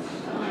 years.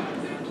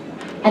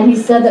 And he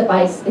said that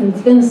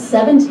within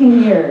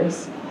 17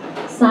 years,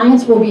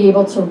 science will be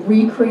able to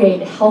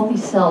recreate healthy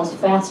cells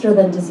faster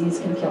than disease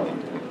can kill them.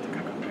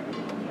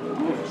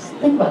 Just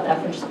think about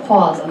that for just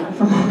pause on that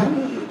for a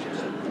moment.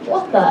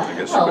 What the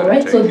hell,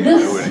 right? So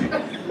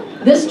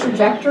this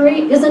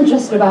trajectory isn't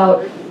just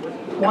about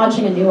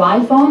launching a new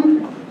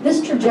iPhone.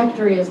 This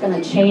trajectory is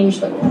going to change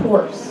the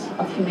course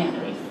of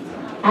humanity.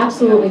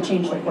 Absolutely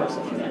change the course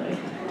of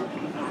humanity.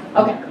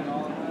 Okay.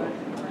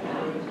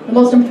 The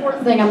most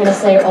important thing I'm going to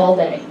say all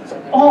day,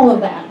 so all of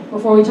that,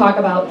 before we talk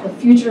about the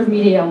future of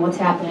media and what's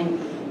happening,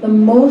 the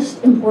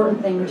most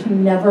important thing to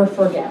never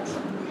forget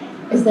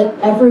is that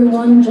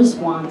everyone just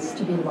wants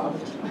to be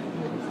loved.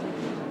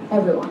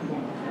 Everyone.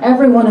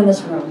 Everyone in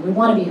this room. We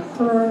want to be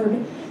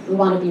heard. We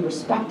want to be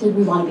respected.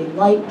 We want to be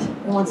liked.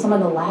 We want someone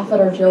to laugh at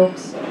our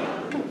jokes.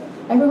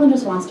 Everyone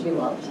just wants to be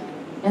loved.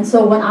 And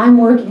so when I'm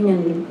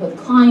working with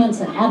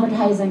clients and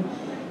advertising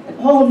and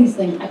all of these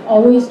things, I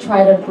always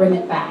try to bring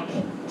it back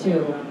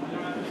to,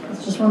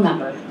 let's just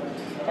remember,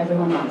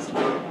 everyone wants to be.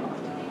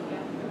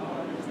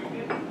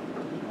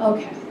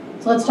 Okay,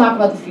 so let's talk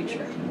about the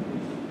future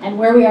and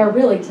where we are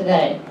really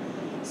today.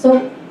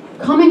 So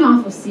coming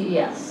off of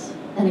CES,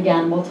 and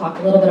again, we'll talk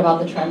a little bit about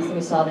the trends that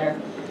we saw there.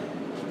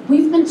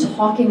 We've been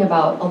talking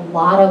about a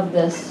lot of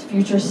this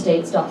future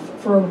state stuff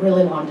for a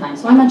really long time.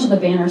 So I mentioned the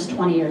banner's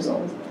 20 years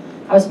old.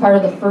 I was part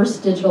of the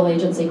first digital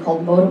agency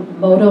called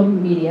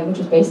Modem Media, which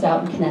was based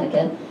out in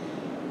Connecticut.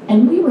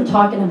 And we were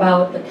talking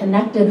about the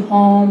connected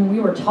home.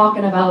 We were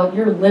talking about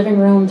your living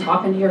room,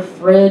 talking to your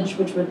fridge,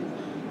 which would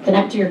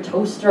connect to your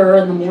toaster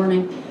in the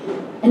morning.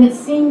 And it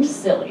seemed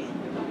silly.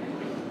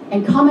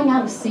 And coming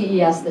out of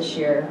CES this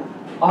year,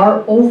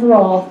 our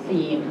overall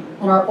theme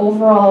and our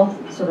overall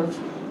sort of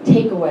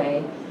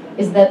takeaway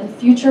is that the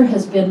future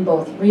has been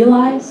both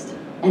realized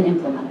and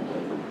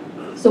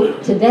implemented. So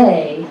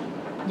today,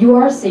 you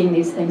are seeing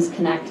these things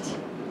connect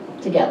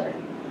together.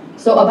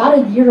 So about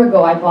a year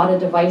ago, I bought a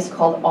device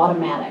called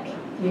Automatic.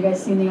 Have you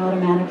guys seen the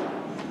Automatic?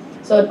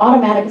 So an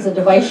Automatic is a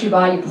device you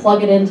buy, you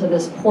plug it into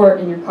this port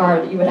in your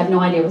car that you would have no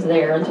idea was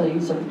there until you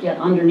sort of get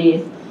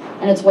underneath.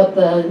 And it's what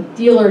the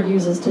dealer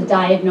uses to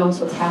diagnose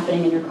what's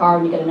happening in your car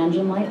when you get an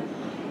engine light.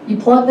 You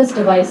plug this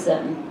device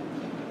in,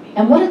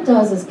 and what it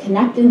does is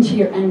connect into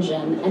your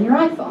engine and your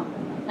iPhone.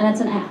 And it's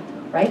an app,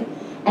 right?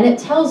 And it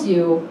tells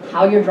you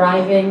how you're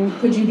driving,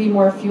 could you be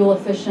more fuel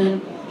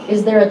efficient,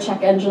 is there a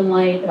check engine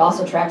light? It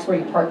also tracks where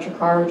you parked your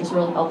car, which is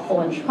really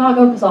helpful in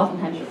Chicago because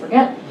oftentimes you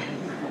forget.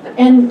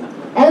 And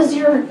as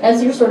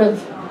you're sort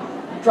of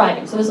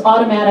driving, so this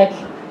Automatic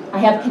I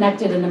have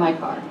connected into my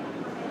car.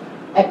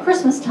 At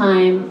Christmas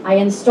time, I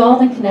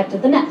installed and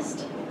connected the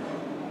Nest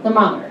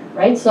thermometer,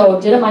 right? So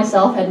did it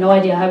myself, had no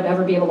idea I would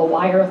ever be able to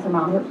wire a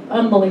thermometer,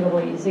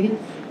 unbelievably easy.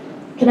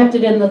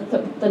 Connected in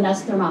the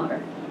Nest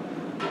thermometer.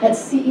 At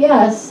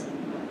CES,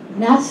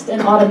 Nest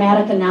and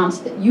Automatic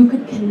announced that you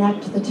could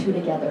connect the two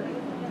together.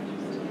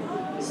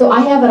 So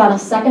I have it on a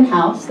second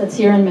house that's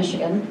here in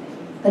Michigan,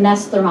 the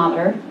Nest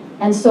thermometer,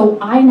 and so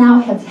I now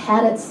have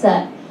had it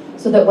set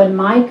so that when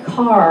my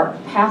car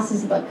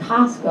passes the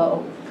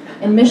Costco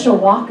in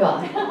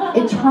Mishawaka,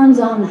 it turns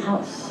on the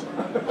house.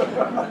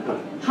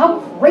 How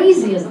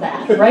crazy is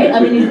that, right? I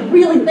mean, you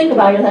really think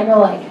about it, I go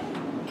like,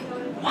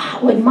 wow,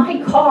 like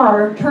my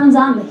car turns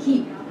on the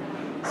heat.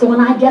 So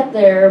when I get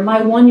there, my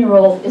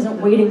 1-year-old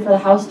isn't waiting for the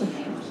house to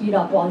heat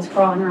up while he's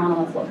crawling around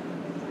on the floor.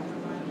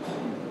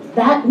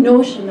 That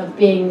notion of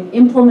being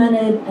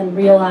implemented and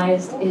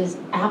realized is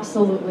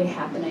absolutely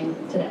happening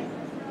today.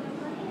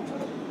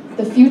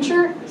 The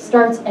future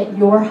starts at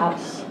your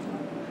house.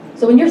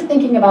 So when you're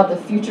thinking about the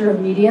future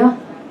of media,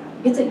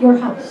 it's at your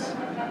house.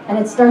 And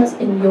it starts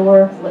in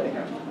your living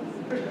room.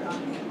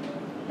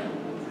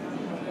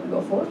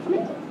 Go forward for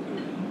me.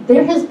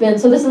 There has been,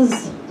 so this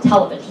is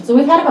television. So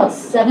we've had about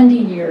 70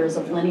 years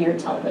of linear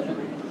television.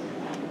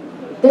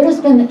 There has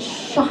been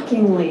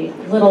shockingly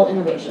little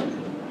innovation.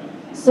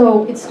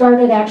 So it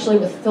started actually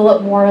with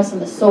Philip Morris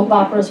and the soap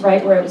operas,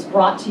 right, where it was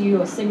brought to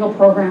you, a single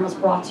program was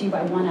brought to you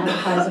by one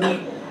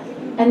advertisement.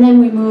 And then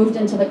we moved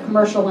into the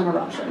commercial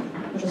interruption,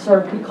 which is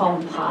sort of, we call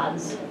them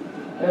pods.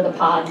 They're the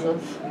pods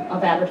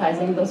of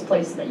advertising, those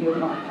places that you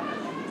ignore.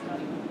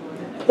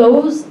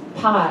 Those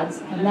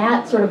pods and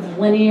that sort of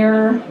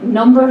linear,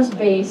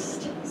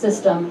 numbers-based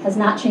system has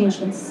not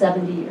changed in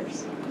 70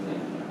 years.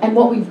 And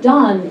what we've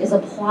done is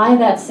apply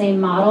that same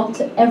model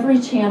to every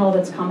channel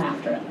that's come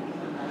after it.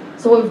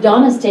 So what we've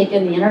done is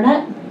taken the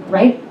internet,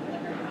 right?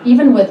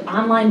 Even with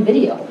online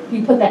video,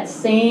 we put those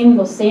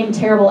same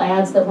terrible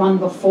ads that run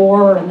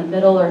before or in the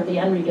middle or at the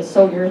end where you get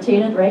so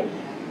irritated, right?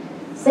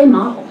 Same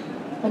model.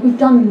 Like we've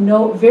done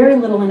very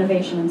little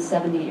innovation in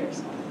 70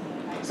 years.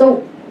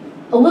 So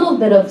a little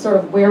bit of sort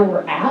of where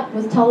we're at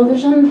with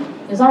television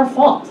is our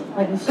fault.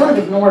 Like we've sort of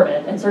ignored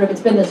it and sort of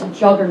it's been this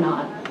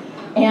juggernaut.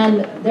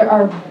 And there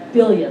are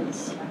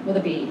billions, with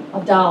a B,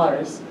 of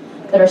dollars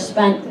that are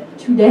spent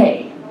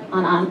today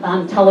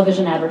on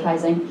television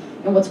advertising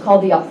in what's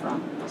called the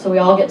upfront. So we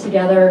all get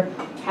together,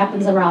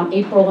 happens around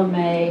April and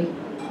May.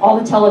 All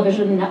the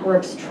television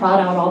networks trot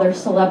out all their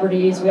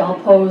celebrities. We all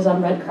pose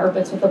on red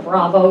carpets with the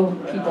Bravo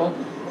people.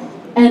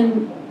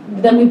 And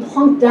then we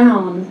plunk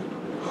down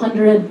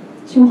 $100,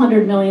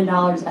 $200 million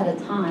at a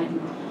time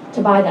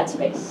to buy that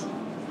space.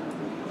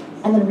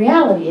 And the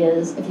reality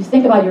is, if you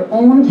think about your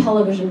own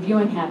television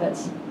viewing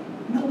habits,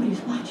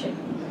 nobody's watching.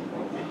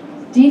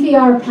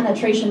 DVR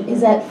penetration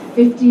is at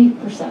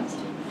 50%.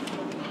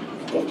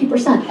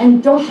 50%.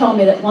 And don't tell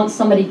me that once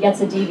somebody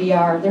gets a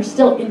DVR, they're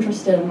still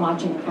interested in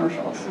watching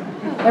commercials.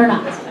 They're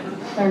not.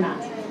 They're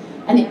not.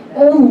 And the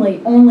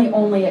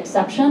only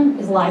exception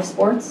is live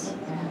sports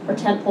or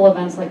tentpole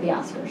events like the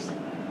Oscars.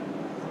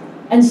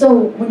 And so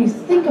when you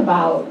think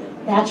about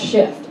that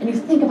shift, and you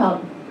think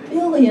about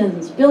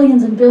billions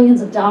and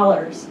billions of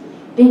dollars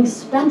being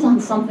spent on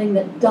something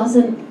that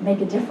doesn't make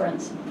a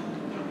difference,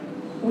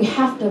 we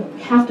have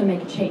to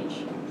make a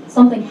change.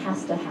 Something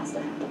has to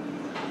happen.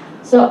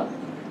 So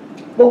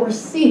what we're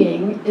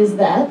seeing is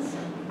that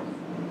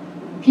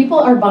people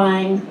are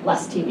buying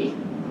less TV.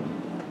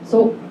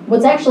 So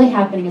what's actually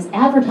happening is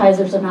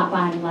advertisers are not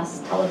buying less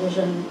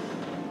television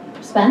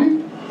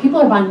spend, people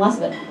are buying less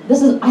of it.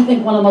 This is, I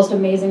think, one of the most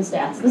amazing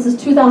stats. This is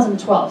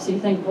 2012, so you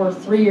think we're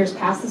 3 years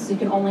past this, so you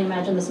can only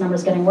imagine this number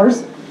is getting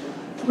worse.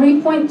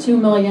 3.2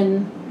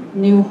 million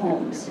new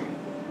homes.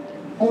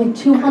 Only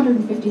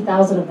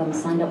 250,000 of them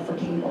signed up for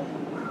cable.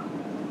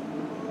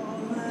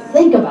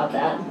 Think about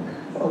that.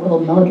 A little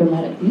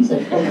melodramatic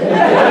music right there.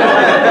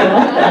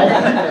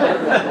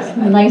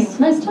 Nice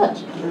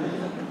touch.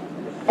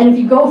 And if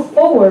you go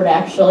forward,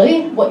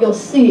 actually, what you'll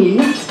see,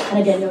 and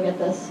again, you'll get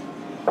this,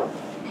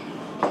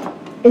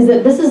 is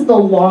that this is the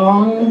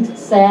long,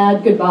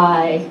 sad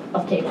goodbye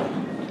of cable.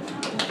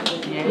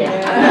 Yeah.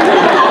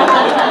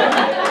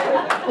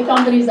 The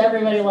companies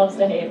everybody loves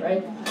to hate,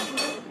 right?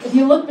 If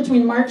you look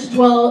between March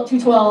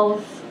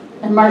 2012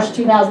 and March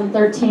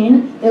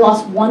 2013, they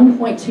lost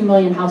 1.2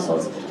 million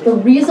households. The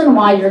reason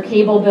why your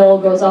cable bill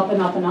goes up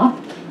and up and up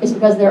is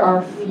because there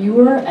are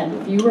fewer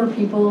and fewer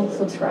people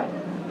subscribing.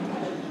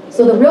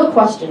 So the real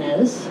question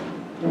is,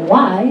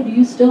 why do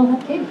you still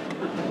have cable?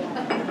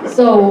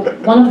 So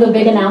one of the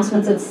big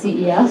announcements at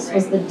CES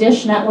was the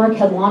Dish Network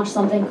had launched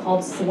something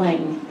called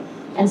Sling.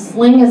 And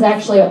Sling is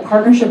actually a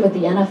partnership with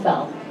the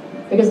NFL.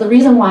 Because the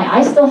reason why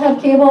I still have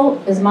cable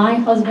is my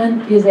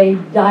husband is a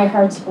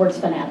diehard sports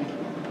fanatic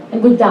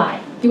and would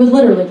die. He would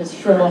literally just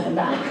shrivel up and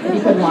die if he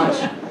couldn't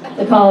watch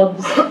the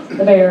Cubs,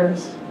 the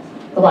Bears,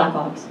 the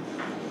Blackhawks.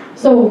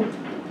 So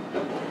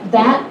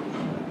that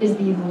is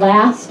the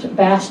last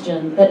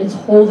bastion that is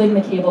holding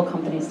the cable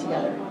companies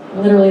together.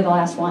 Literally the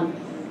last one.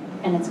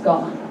 And it's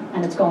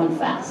going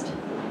fast.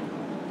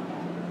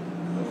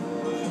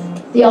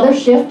 The other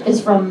shift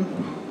is from,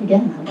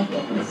 again, I love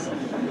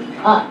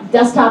this,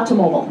 desktop to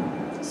mobile.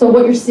 So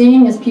what you're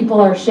seeing is people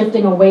are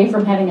shifting away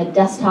from having a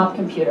desktop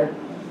computer.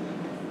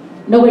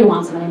 Nobody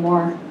wants them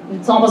anymore.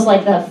 It's almost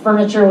like the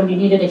furniture when you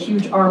needed a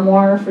huge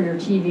armoire for your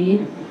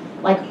TV.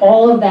 Like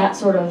all of that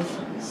sort of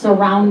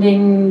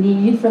surrounding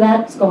need for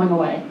that is going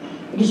away.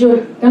 Because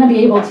you're going to be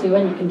able to,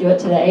 and you can do it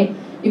today,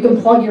 you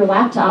can plug your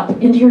laptop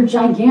into your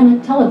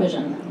gigantic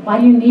television. Why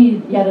do you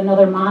need yet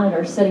another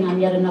monitor sitting on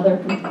yet another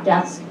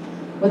desk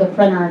with a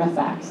printer and a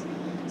fax?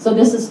 So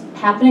this is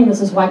happening.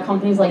 This is why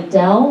companies like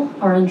Dell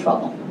are in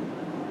trouble.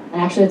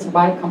 And actually it's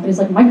why companies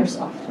like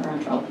Microsoft are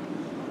in trouble.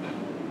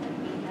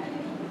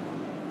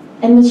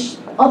 And the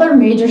other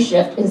major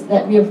shift is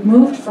that we have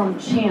moved from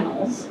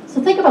channels.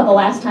 So think about the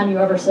last time you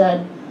ever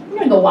said, I'm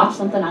going to go watch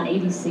something on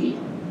ABC.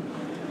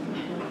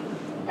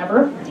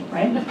 Ever,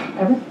 right?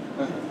 Ever?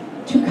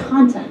 To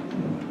content.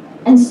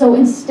 And so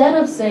instead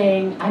of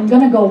saying, I'm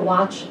going to go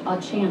watch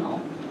a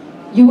channel,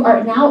 you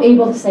are now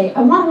able to say,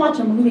 I want to watch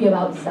a movie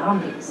about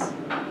zombies.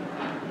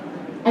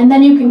 And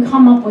then you can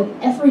come up with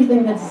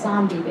everything that's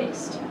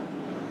zombie-based.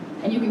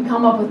 And you can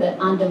come up with it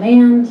on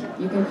demand,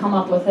 you can come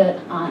up with it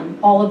on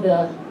all of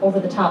the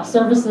over-the-top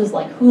services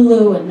like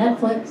Hulu and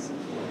Netflix.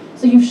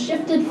 So you've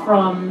shifted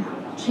from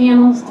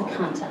channels to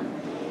content.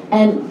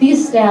 And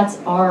these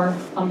stats are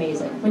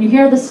amazing. When you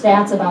hear the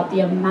stats about the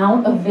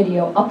amount of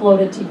video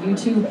uploaded to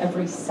YouTube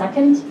every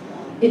second,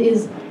 it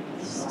is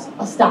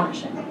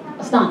astonishing,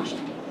 astonishing.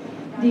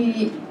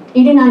 The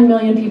 89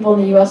 million people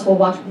in the US will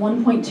watch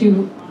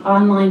 1.2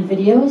 online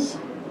videos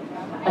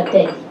a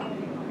day.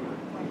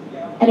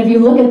 And if you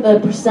look at the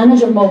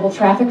percentage of mobile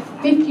traffic,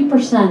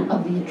 50%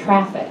 of the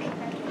traffic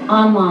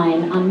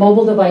online on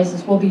mobile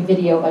devices will be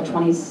video by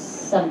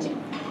 2017.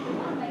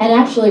 And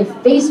actually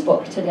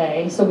Facebook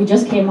today, so we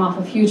just came off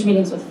of huge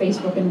meetings with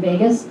Facebook in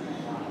Vegas,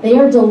 they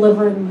are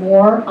delivering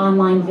more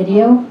online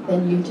video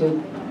than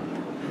YouTube.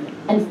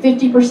 And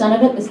 50%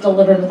 of it is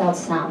delivered without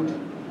sound.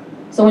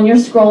 So when you're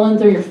scrolling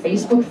through your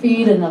Facebook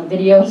feed and the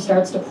video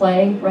starts to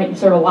play, right, you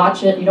sort of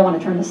watch it, you don't want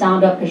to turn the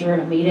sound up because you're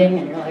in a meeting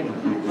and you're like,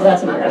 well,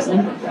 that's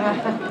embarrassing.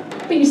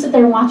 But you sit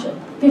there and watch it.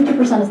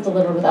 50% is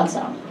delivered without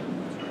sound.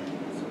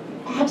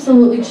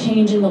 Absolutely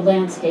changing the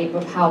landscape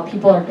of how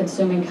people are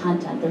consuming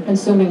content. They're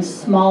consuming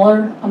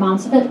smaller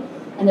amounts of it,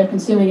 and they're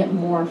consuming it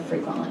more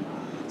frequently.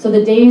 So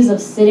the days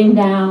of sitting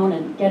down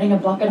and getting a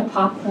bucket of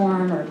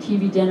popcorn or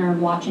TV dinner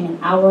and watching an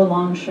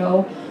hour-long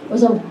show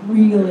was a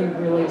really,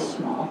 really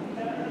small.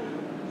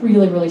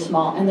 Really, really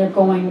small, and they're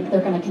going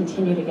to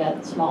continue to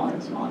get smaller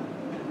and smaller.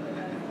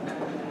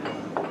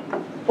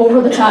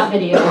 Over-the-top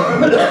video,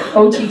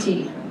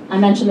 OTT. I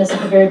mentioned this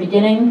at the very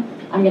beginning.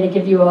 I'm going to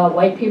give you a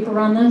white paper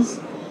on this.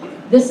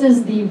 This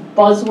is the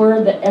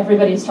buzzword that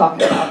everybody's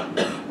talking about.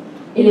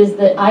 It is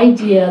the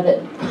idea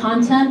that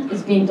content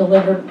is being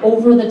delivered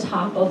over the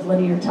top of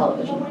linear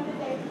television.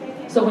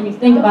 So when you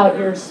think about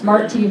your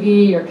smart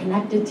TV, your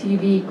connected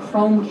TV,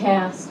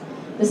 Chromecast,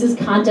 this is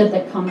content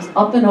that comes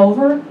up and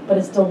over, but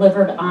it's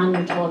delivered on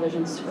your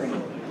television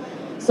screen.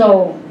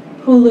 So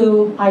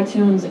Hulu,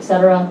 iTunes,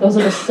 etc., those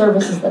are the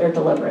services that are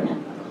delivering it.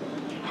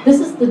 This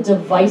is the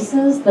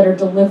devices that are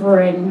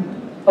delivering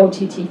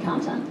OTT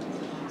content.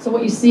 So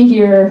what you see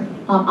here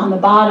on the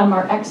bottom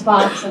are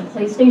Xbox and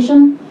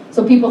PlayStation.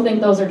 So people think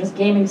those are just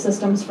gaming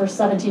systems for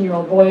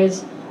 17-year-old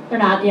boys. They're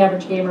not. The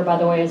average gamer, by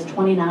the way, is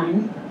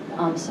 29.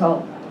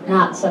 So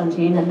not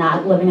 17 and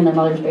not living in their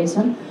mother's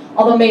basement.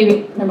 Although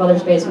maybe their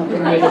mother's basement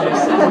would maybe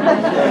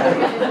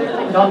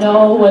I don't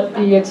know what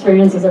the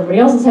experiences everybody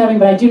else is having,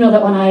 but I do know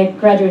that when I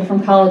graduated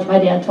from college, my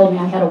dad told me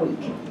I had a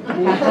week. I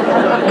do know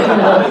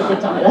that he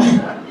did tell me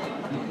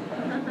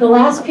that. The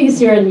last piece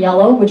here in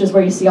yellow, which is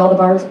where you see all the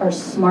bars, are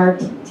smart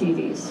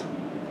TVs.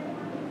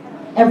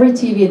 Every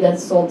TV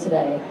that's sold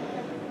today,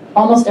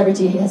 almost every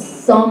TV has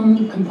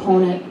some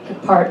component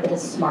part that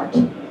is smart.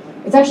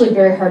 It's actually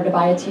very hard to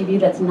buy a TV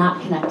that's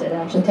not connected. It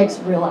actually takes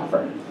real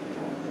effort.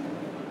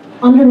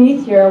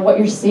 Underneath here, what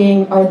you're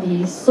seeing are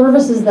the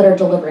services that are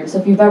delivering. So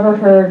if you've ever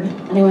heard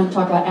anyone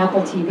talk about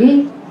Apple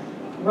TV,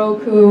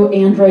 Roku,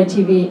 Android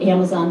TV,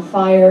 Amazon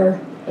Fire,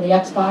 or the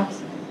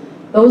Xbox,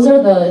 those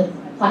are the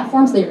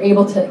platforms that you're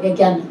able to,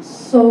 again,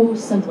 so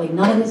simply,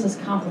 none of this is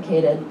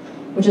complicated,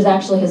 which is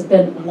actually has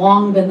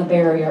long been the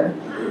barrier,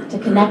 to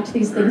connect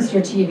these things to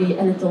your TV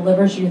and it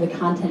delivers you the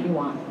content you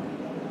want.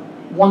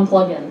 One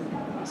plug-in.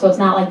 So it's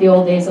not like the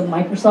old days of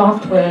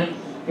Microsoft where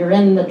you're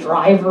in the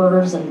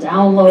drivers and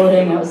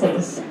downloading. It was like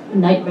this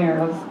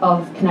nightmare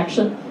of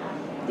connection.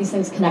 These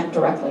things connect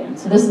directly in.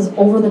 So this is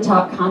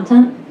over-the-top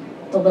content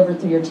delivered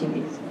through your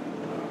TVs.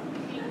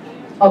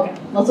 Okay,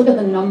 let's look at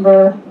the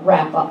number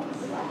wrap-up.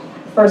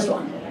 First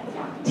one,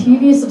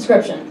 TV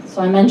subscription.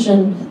 So I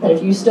mentioned that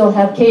if you still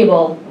have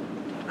cable,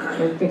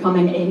 you're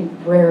becoming a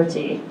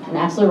rarity, an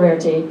absolute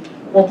rarity.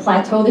 We'll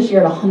plateau this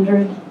year at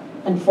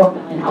 104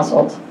 million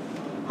households.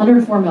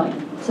 104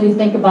 million. So you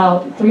think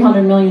about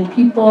 300 million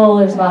people,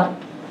 there's about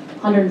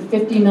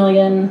 150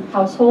 million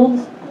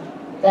households.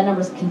 That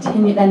number's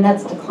continued, and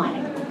that's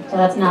declining. So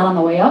that's not on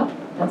the way up,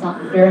 that's not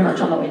very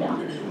much on the way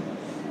down.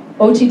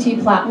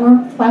 OTT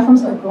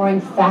platforms are growing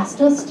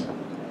fastest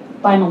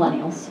by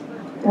millennials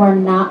who are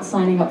not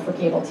signing up for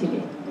cable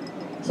TV.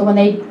 So when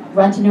they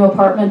rent a new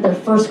apartment, their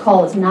first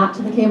call is not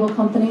to the cable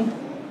company,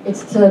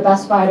 it's to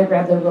Best Buy to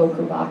grab their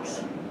Roku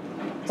box.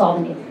 That's all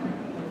they need.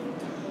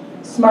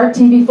 Smart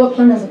TV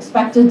footprint is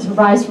expected to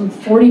rise from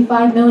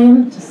 45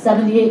 million to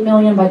 78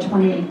 million by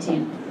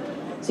 2018.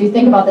 So you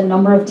think about the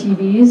number of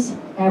TVs,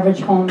 average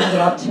home is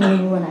about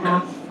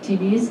 2.5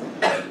 TVs.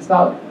 It's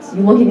about, so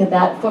you're looking at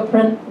that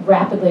footprint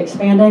rapidly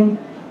expanding.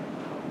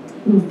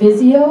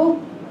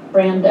 Vizio,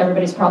 brand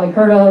everybody's probably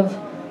heard of,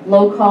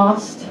 low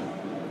cost,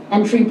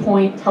 entry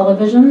point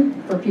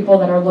television for people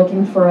that are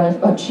looking for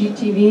a cheap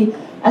TV,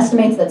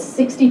 estimates that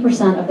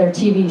 60% of their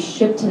TVs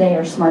shipped today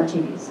are smart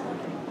TVs.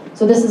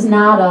 So this is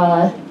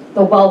not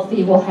the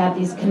wealthy will have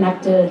these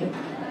connected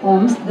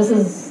homes. This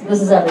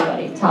is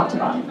everybody, top to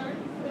bottom.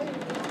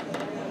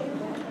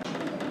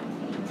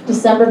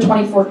 December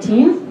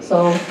 2014,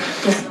 so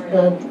just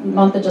the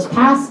month that just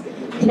passed,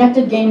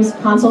 connected games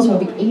consoles will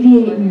be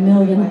 88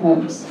 million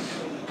homes.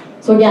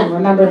 So again,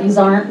 remember these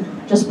aren't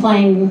just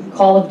playing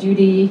Call of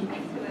Duty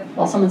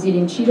while someone's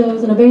eating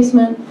Cheetos in a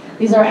basement.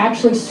 These are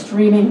actually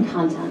streaming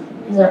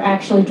content. These are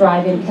actually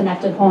driving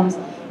connected homes.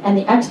 And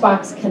the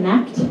Xbox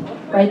Connect,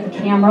 right, the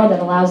camera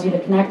that allows you to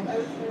connect,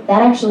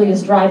 that actually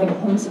is driving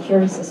home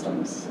security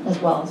systems as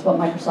well. It's what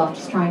Microsoft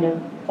is trying to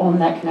own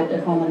that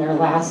connected home in their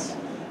last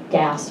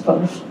gasp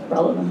of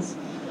relevance.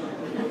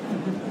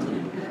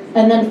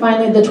 And then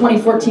finally, the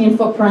 2014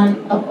 footprint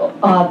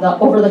of the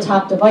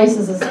over-the-top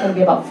devices is going to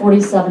be about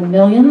 47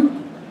 million,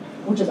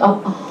 which is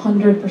up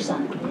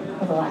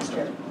 100% over last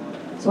year.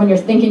 So when you're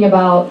thinking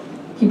about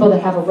people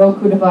that have a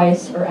Roku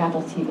device or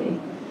Apple TV.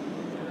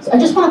 So I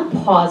just want to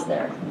pause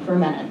there for a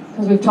minute,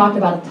 because we've talked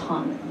about a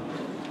ton.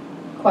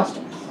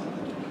 Questions?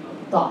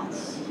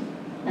 Thoughts?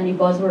 Any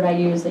buzzword I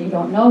use that you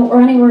don't know,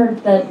 or any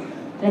word that,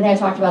 anything I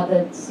talked about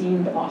that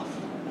seemed off?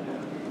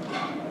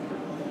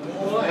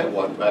 Well, I have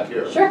one back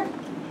here. Sure.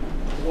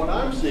 What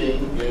I'm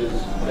seeing is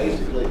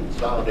basically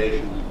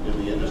consolidation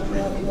in the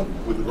industry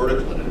with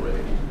vertical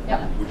integration, Yep.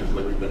 which is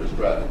what we've been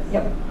describing,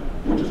 Yep.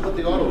 which is what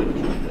the auto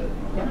industry did.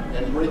 Yep.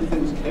 And great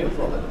things came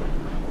from it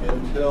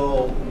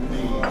until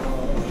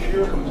the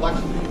sheer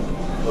complexity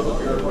of the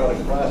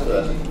bureaucratic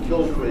process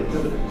killed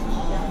creativity,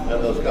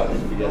 and those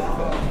companies began to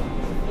fail.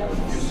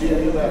 Do you see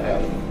any of that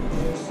happening?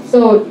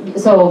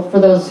 So for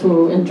those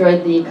who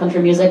enjoyed the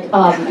country music,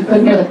 you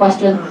couldn't hear the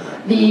question.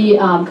 The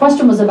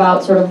question was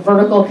about sort of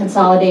vertical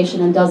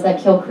consolidation and does that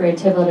kill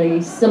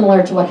creativity,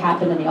 similar to what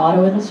happened in the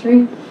auto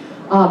industry.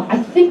 I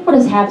think what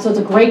has happened, so it's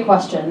a great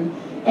question,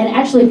 and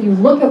actually if you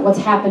look at what's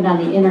happened on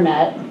the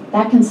internet,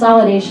 that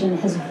consolidation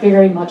has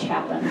very much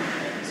happened.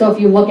 So if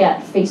you look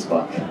at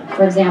Facebook,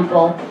 for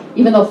example,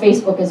 even though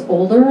Facebook is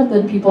older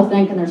than people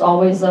think, and there's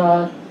always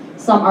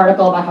some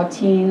article about how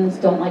teens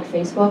don't like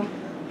Facebook,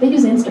 they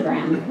use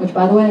Instagram, which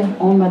by the way,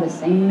 owned by the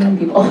same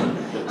people.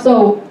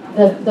 So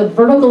the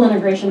vertical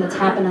integration that's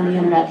happened on the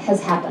internet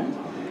has happened.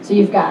 So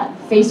you've got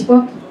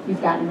Facebook,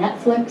 you've got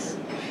Netflix,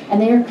 and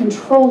they are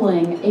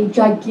controlling a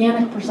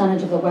gigantic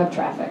percentage of the web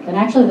traffic. And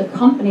actually the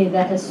company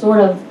that has sort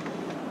of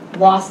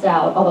lost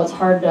out, although it's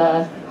hard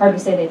to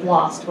say they've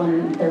lost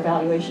when their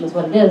valuation is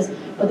what it is,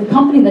 but the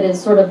company that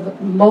is sort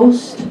of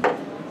most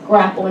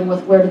grappling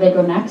with where do they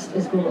go next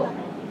is Google.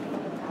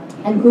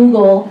 And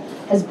Google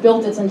has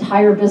built its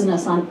entire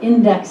business on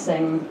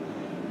indexing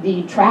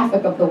the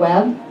traffic of the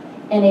web,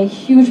 and a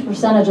huge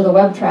percentage of the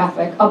web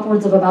traffic,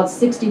 upwards of about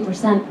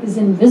 60%, is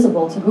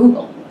invisible to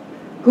Google.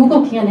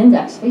 Google can't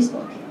index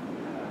Facebook.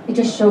 It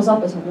just shows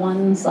up as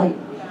one site.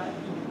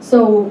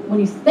 So when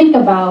you think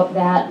about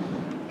that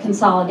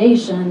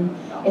consolidation,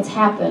 it's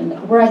happened.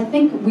 Where I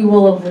think we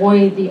will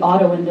avoid the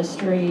auto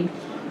industry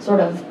sort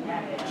of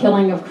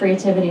killing of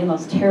creativity in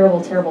those terrible,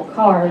 terrible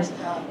cars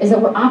is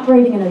that we're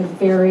operating in a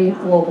very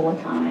global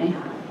economy.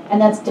 And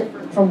that's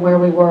different from where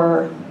we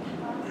were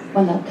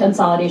when the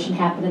consolidation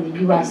happened in the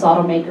US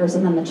automakers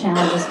and then the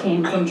challenges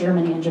came from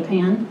Germany and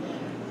Japan.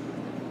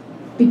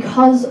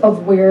 Because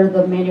of where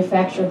the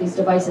manufacture of these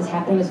devices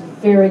happening is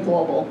very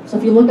global. So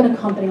if you look at a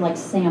company like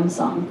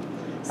Samsung,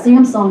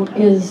 Samsung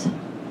is,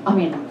 I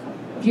mean,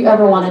 if you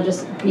ever want to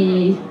just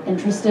be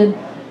interested,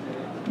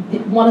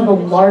 one of the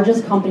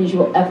largest companies you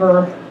will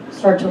ever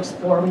start to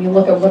explore when you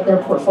look at what their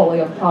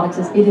portfolio of products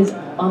is. It is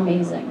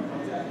amazing.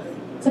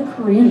 It's a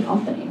Korean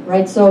company,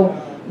 right? So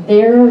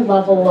their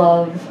level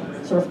of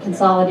sort of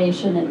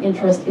consolidation and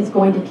interest is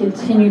going to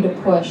continue to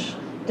push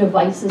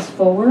devices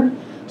forward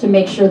to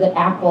make sure that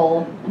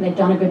Apple, and they've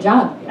done a good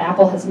job,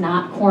 Apple has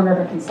not cornered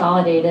or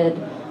consolidated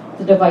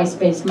the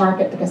device-based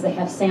market because they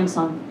have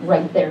Samsung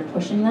right there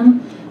pushing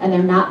them, and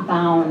they're not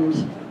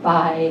bound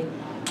by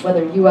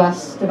whether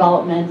US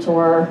development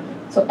or,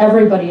 so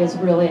everybody is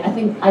really, I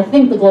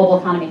think the global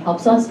economy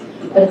helps us,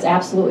 but it's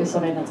absolutely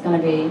something that's going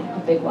to be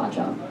a big watch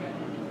out.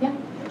 Yeah?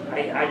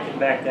 I can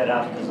back that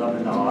up because I'm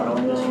in the auto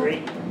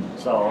industry.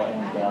 So,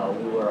 and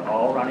we were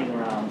all running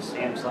around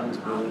Samsung's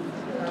booth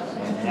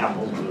and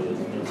Apple's booth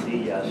at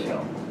CES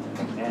show.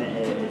 And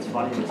it's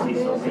funny to see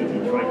so many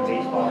Detroit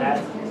baseball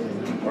hats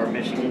or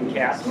Michigan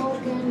caps.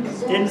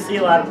 Didn't see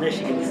a lot of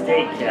Michigan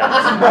State caps.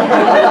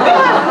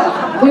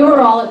 We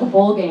were all at the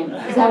bowl game.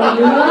 Is that what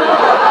you were?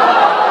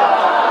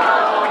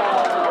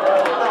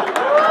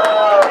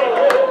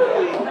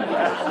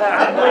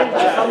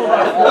 Some of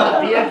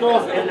our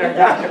vehicles and their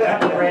Dr.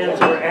 Pepper brands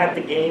were at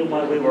the game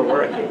when we were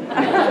working.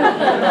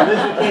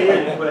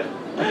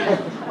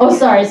 Oh,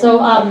 sorry.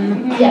 So,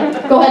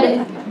 yeah, go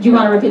ahead. Do you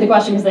want to repeat the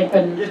question because they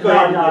couldn't? Just go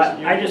ahead. No,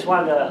 I just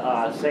wanted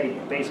to say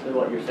basically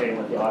what you're saying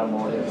with the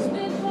automotive.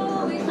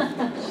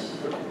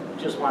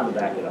 Just wanted to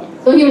back it up.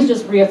 So he was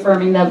just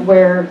reaffirming that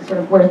where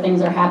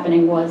things are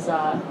happening was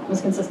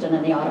consistent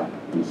in the auto.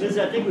 Since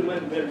I think we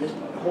might better just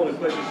hold a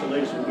question so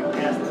later so we can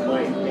pass the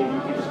mic. Maybe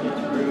you can just get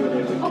through and then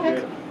we can.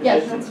 Okay.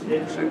 Yes.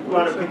 If we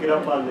want to pick it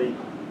up on the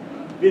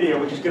video,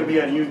 which is going to be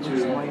on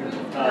YouTube.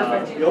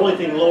 The only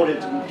thing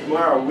loaded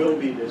tomorrow will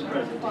be this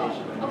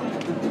presentation.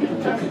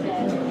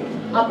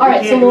 All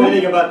right. We can't do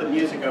anything about the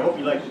music. I hope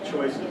you like the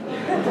choices.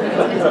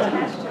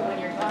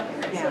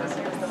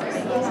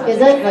 Is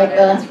it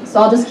like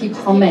so I'll just keep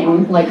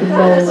humming like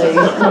slowly.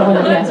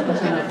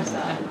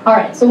 All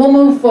right, so we'll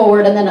move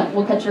forward and then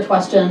we'll catch your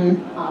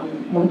question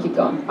when we keep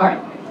going. All right.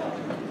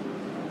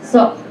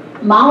 So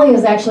Molly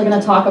is actually going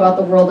to talk about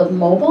the world of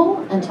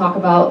mobile and talk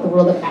about the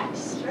world of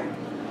apps.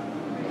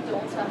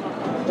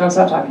 Don't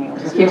stop talking.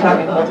 Just keep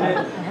talking the whole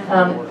time.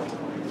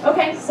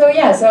 Okay, so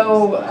yeah,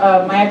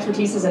 my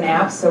expertise is in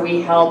apps, so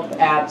we help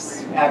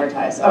apps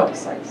advertise. Oh,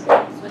 sorry.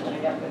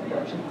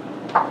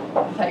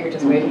 I thought you were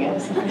just waving at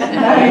us.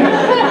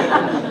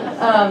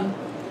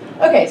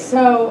 Okay,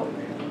 so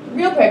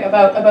real quick,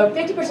 about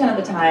 50% of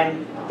the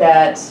time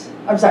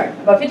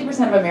about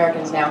 50% of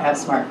Americans now have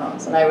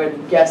smartphones, and I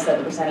would guess that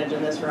the percentage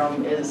in this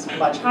room is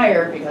much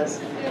higher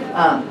because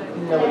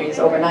nobody's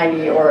over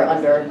 90 or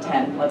under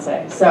 10, let's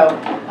say. So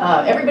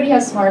everybody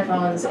has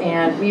smartphones,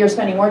 and we are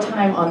spending more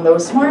time on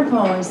those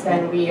smartphones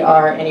than we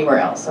are anywhere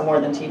else, so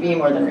more than TV,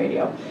 more than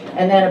radio.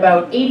 And then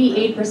about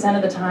 88%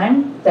 of the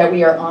time that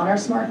we are on our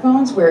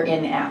smartphones, we're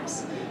in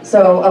apps.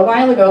 So a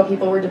while ago,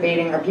 people were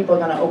debating, are people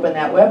going to open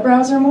that web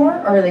browser more,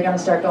 or are they going to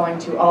start going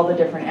to all the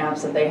different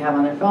apps that they have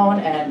on their phone,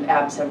 and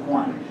apps have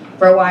won.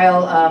 For a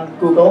while,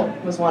 Google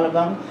was one of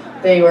them.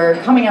 They were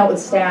coming out with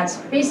stats,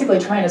 basically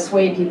trying to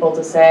sway people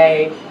to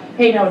say,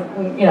 hey, no,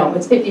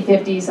 it's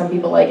 50-50, some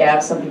people like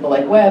apps, some people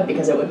like web,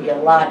 because it would be a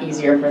lot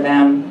easier for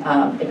them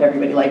if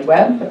everybody liked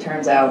web, but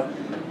turns out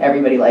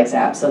everybody likes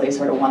apps, so they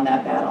sort of won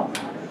that battle.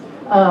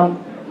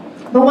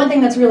 But one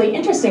thing that's really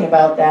interesting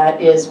about that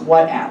is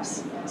what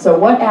apps. So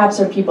what apps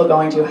are people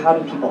going to? How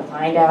do people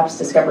find apps?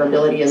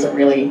 Discoverability is a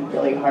really,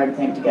 really hard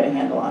thing to get a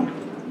handle on.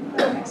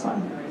 Next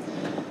one.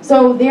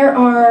 So there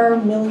are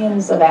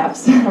millions of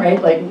apps, right?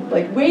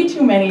 Like way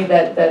too many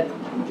that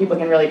people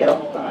can really get a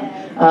hold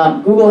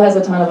on. Google has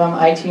a ton of them.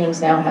 iTunes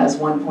now has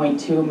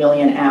 1.2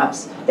 million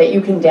apps that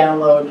you can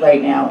download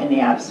right now in the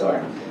App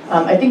Store.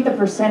 I think the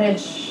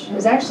percentage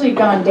has actually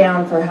gone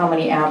down for how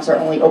many apps are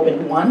only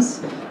opened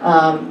once.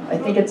 I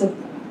think it's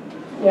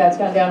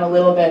gone down a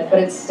little bit, but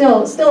it's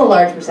still a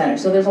large percentage.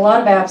 So there's a lot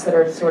of apps that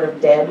are sort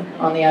of dead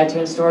on the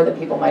iTunes Store that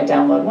people might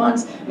download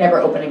once, never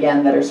open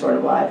again, that are sort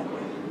of live.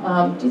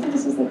 Do you think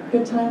this is a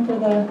good time for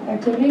the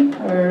activity,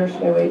 or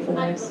should I wait for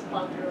the next?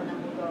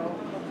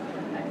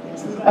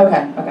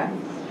 Okay.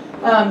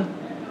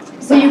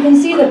 So you can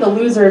see that the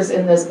losers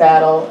in this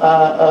battle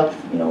of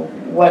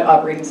what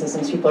operating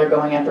systems people are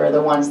going after are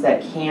the ones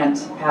that can't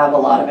have a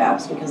lot of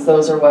apps, because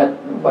those are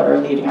what are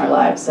leading our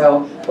lives.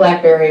 So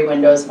BlackBerry,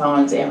 Windows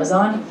phones,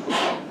 Amazon,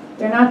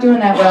 they're not doing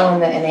that well in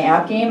the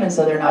app game, and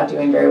so they're not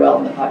doing very well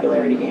in the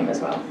popularity game as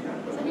well.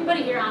 Is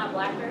anybody here on a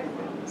BlackBerry?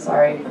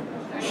 Sorry.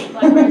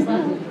 BlackBerry's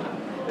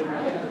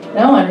left?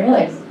 No one,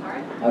 really?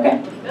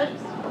 Okay. Good.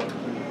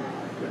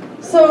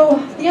 So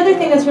the other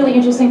thing that's really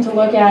interesting to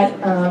look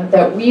at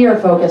that we are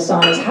focused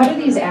on is how do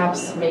these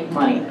apps make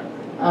money?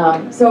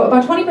 So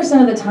about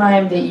 20% of the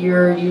time that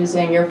you're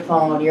using your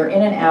phone, you're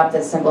in an app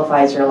that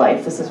simplifies your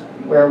life. This is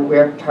where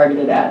we're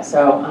targeted at.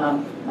 So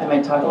I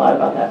might talk a lot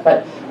about that.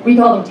 But we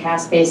call them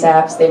task-based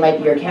apps. They might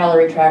be your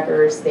calorie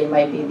trackers. They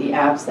might be the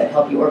apps that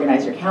help you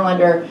organize your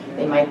calendar.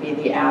 They might be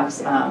the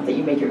apps that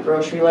you make your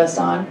grocery list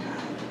on.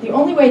 The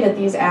only way that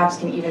these apps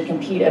can even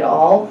compete at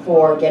all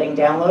for getting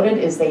downloaded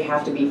is they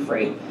have to be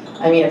free.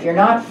 I mean, if you're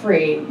not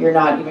free, you're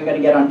not even going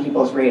to get on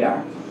people's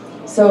radar.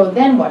 So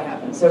then what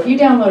happens? So if you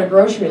download a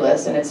grocery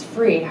list and it's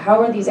free, how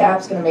are these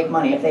apps going to make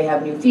money? If they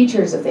have new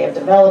features, if they have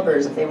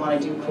developers, if they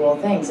want to do cool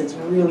things, it's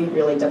really,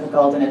 really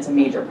difficult, and it's a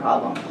major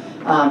problem.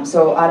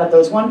 So out of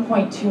those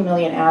 1.2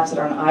 million apps that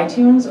are on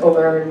iTunes,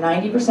 over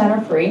 90%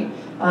 are free.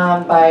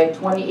 By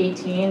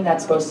 2018,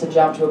 that's supposed to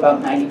jump to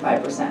about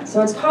 95%.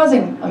 So it's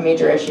causing a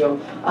major issue,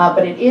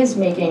 but it is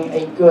making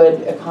a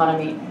good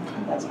economy.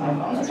 That's my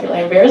phone, that's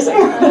really embarrassing.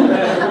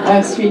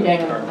 I'm speaking,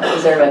 I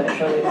deserve it, I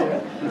totally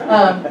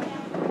deserve it.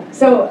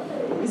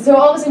 So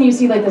all of a sudden you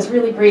see like this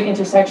really great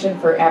intersection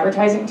for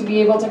advertising to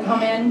be able to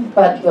come in,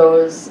 but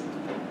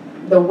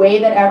the way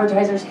that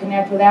advertisers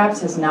connect with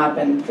apps has not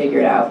been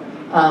figured out.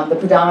 The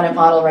predominant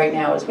model right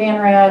now is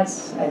banner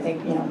ads. I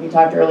think we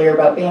talked earlier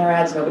about banner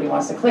ads. Nobody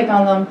wants to click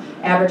on them.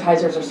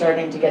 Advertisers are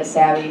starting to get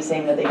savvy,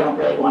 saying that they don't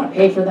really want to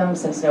pay for them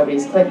since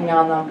nobody's clicking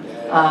on them.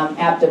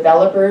 App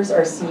developers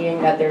are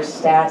seeing that there's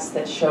stats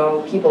that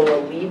show people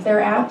will leave their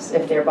apps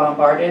if they're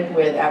bombarded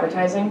with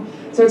advertising.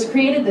 So it's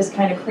created this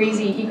kind of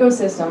crazy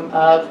ecosystem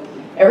of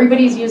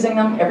everybody's using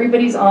them,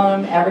 everybody's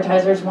on them,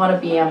 advertisers want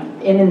to be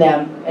in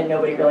them, and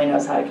nobody really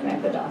knows how to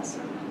connect the dots.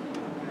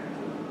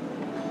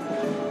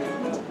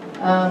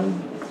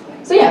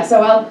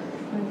 So I'll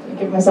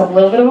give myself a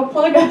little bit of a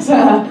plug.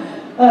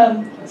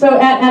 So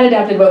at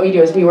Adapted, what we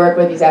do is we work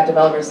with these app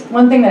developers.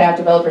 One thing that app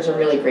developers are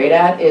really great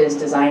at is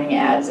designing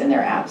ads in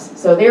their apps.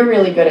 So they're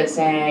really good at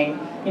saying,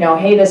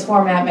 hey, this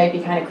format might be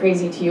kind of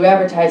crazy to you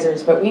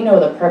advertisers, but we know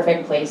the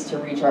perfect place to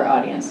reach our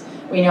audience.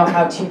 We know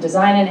how to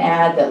design an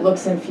ad that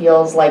looks and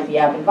feels like the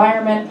app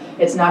environment.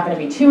 It's not going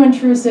to be too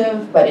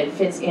intrusive, but it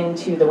fits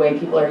into the way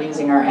people are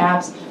using our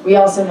apps. We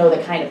also know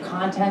the kind of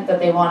content that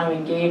they want to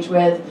engage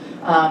with.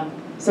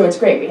 So it's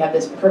great. We have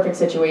this perfect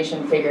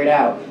situation figured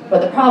out. But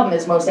the problem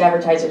is most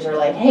advertisers are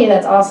like, hey,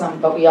 that's awesome,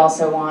 but we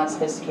also want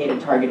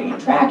sophisticated targeting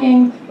and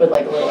tracking with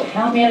like a little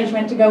account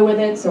management to go with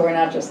it, so we're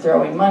not just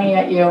throwing money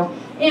at you.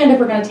 And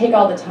if we're going to take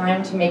all the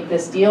time to make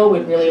this deal,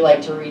 we'd really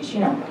like to reach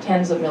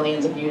tens of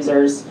millions of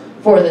users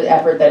for the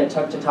effort that it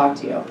took to talk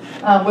to you,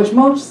 which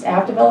most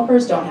app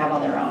developers don't have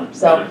on their own.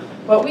 So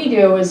what we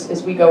do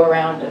is we go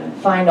around and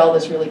find all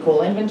this really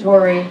cool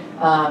inventory.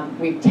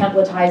 We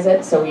templatize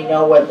it so we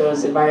know what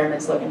those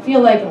environments look and feel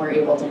like, and we're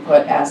able to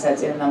put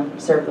assets in them,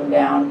 serve them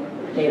down,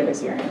 native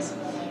experience.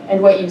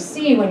 And what you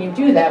see when you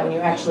do that, when you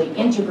actually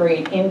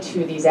integrate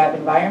into these app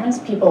environments,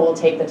 people will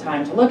take the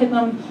time to look at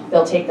them.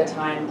 They'll take the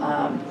time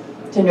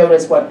to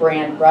notice what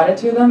brand brought it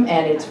to them,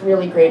 and it's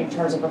really great in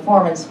terms of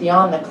performance.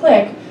 Beyond the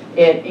click,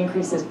 it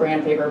increases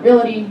brand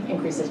favorability,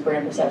 increases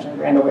brand perception,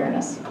 brand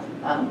awareness.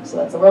 So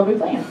that's the world we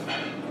play in.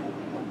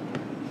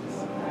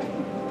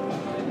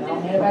 I'll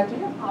hand it back to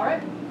you.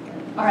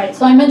 All right,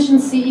 so I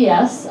mentioned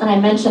CES, and I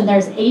mentioned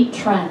there's 8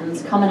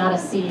 trends coming out of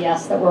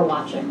CES that we're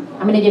watching.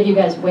 I'm going to give you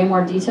guys way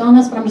more detail on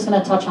this, but I'm just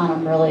going to touch on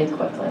them really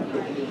quickly.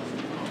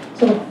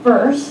 So the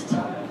first,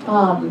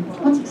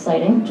 what's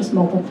exciting? Just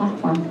mobile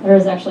platform. There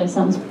is actually a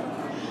sentence.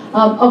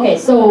 Okay,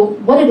 so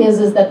what it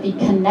is that the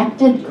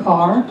connected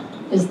car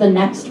is the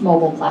next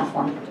mobile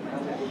platform.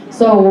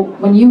 So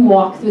when you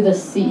walk through the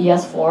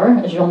CES floor,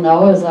 as you'll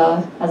know as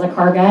a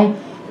car guy,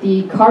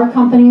 the car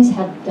companies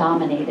have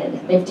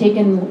dominated. They've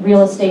taken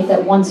real estate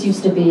that once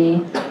used to be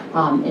in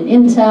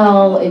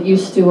Intel. It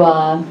used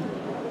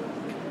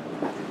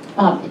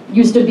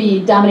to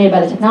be dominated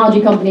by the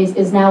technology companies,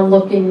 is now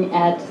looking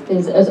at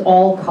is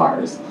all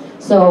cars.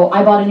 So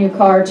I bought a new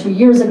car 2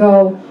 years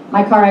ago.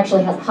 My car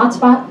actually has a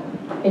hotspot.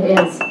 It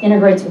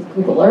integrates with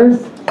Google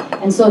Earth.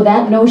 And so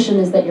that notion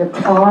is that your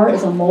car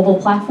as a mobile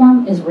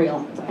platform is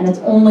real, and it's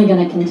only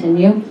going to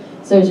continue.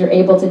 So as you're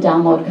able to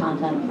download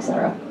content,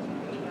 etc.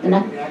 And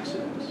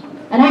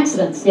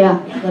accidents, yeah,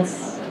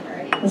 that's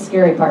the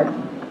scary part.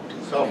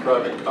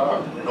 Self-driving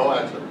car, no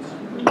accidents.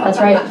 That's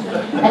right.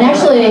 And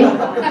actually,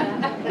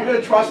 you're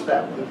going to trust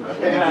that.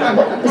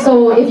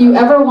 so if you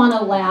ever want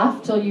to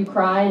laugh till you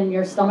cry and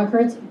your stomach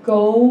hurts,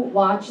 go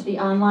watch the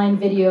online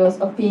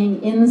videos of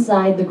being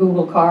inside the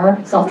Google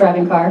car,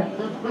 self-driving car.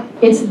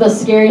 It's the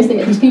scariest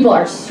thing. These people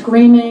are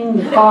screaming,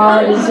 the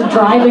car is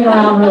driving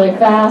around really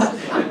fast.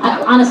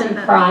 I honestly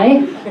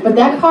cry. But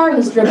that car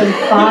has driven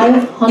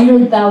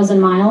 500,000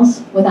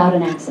 miles without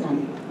an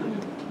accident.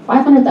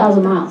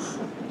 500,000 miles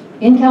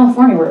in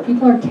California, where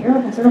people are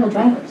terrible, terrible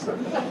drivers.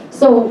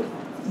 So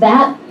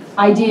that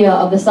idea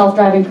of the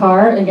self-driving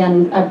car,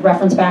 again, I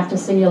reference back to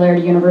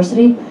Singularity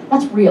University,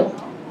 that's real.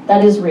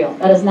 That is real.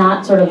 That is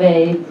not sort of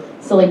a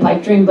silly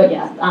pipe dream, but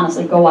yeah,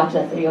 honestly, go watch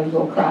that video, you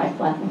will cry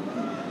laughing.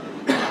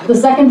 The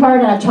second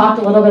part, and I've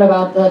talked a little bit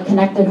about the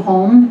connected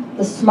home,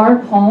 the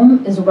smart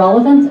home is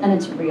relevant and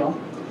it's real.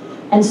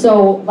 And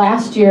so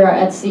last year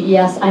at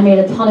CES, I made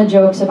a ton of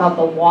jokes about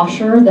the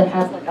washer that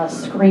has like a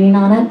screen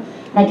on it.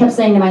 And I kept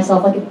saying to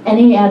myself, like, if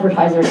any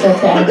advertiser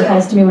starts to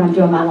advertise to me when I'm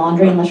doing my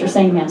laundry, unless you're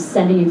saying to me I'm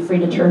sending you free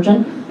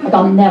detergent, like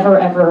I'll never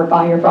ever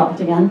buy your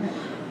product again.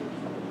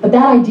 But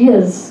that idea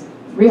is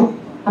real.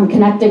 I'm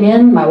connecting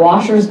in, my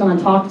washer is going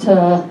to talk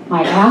to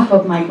my app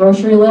of my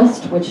grocery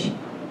list, which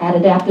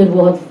AdAdapted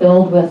will have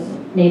filled with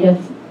native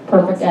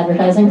perfect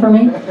advertising for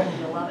me.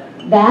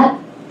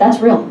 That's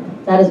real.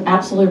 That is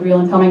absolutely real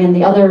and coming. And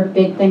the other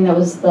big thing that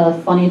was the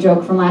funny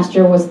joke from last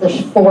year was the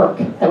fork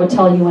that would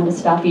tell you when to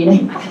stop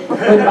eating. It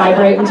would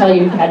vibrate and tell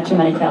you had too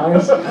many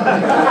calories.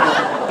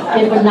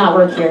 It would not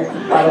work here,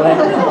 by the way,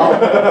 at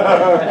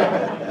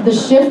all. The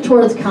shift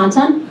towards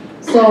content,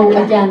 so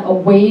again,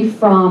 away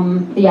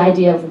from the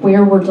idea of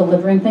where we're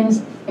delivering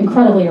things,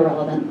 incredibly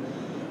irrelevant.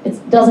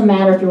 It doesn't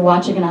matter if you're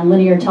watching it on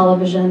linear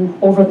television,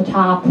 over the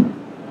top,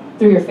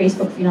 through your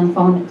Facebook feed on the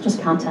phone, it's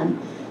just content.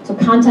 So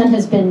content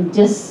has been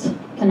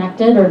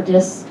disconnected or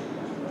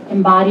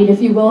disembodied,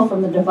 if you will,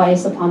 from the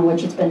device upon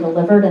which it's been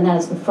delivered, and that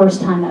is the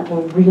first time that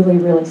we're really,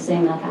 really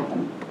seeing that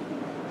happen.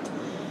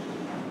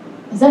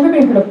 Has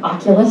everybody heard of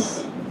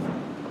Oculus?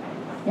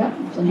 Yep,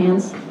 some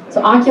hands.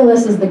 So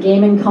Oculus is the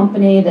gaming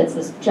company that's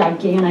this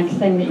gigantic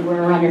thing that you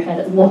wear around your head.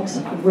 It looks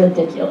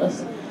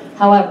ridiculous.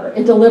 However,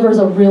 it delivers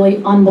a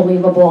really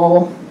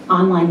unbelievable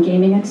online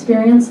gaming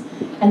experience,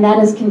 and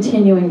that is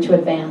continuing to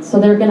advance. So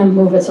they're going to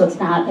move it so it's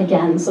not,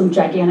 again, some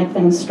gigantic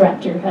thing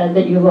strapped to your head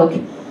that you look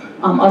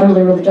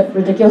utterly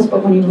ridiculous,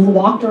 but when you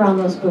walked around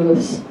those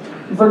booths,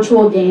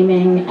 virtual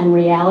gaming and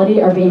reality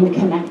are being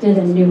connected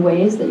in new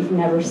ways that you've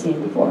never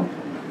seen before.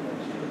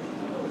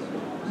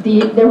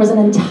 There was an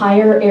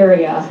entire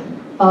area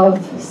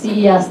of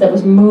CES that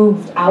was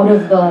moved out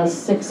of the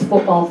 6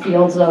 football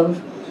fields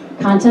of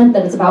content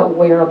that is about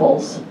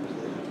wearables.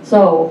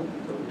 So,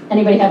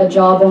 anybody have a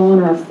Jawbone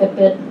or a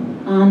Fitbit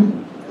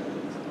on?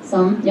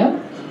 Some,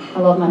 yep. I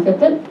love my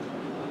Fitbit.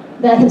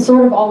 That had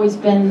sort of always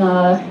been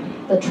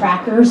the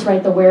trackers,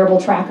 right? The wearable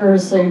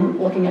trackers, so you're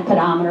looking at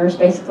pedometers,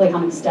 basically how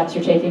many steps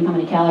you're taking, how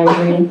many calories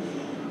you're eating.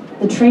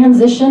 The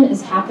transition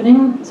is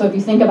happening. So if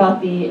you think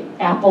about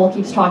Apple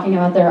keeps talking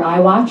about their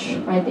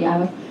iWatch, right? The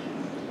iWatch.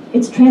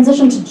 It's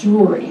transitioned to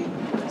jewelry.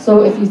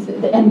 So if you,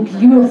 and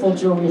beautiful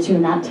jewelry too,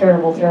 not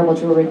terrible, terrible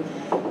jewelry.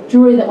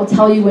 Jewelry that will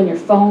tell you when your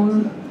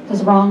phone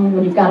is wrong,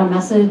 when you've got a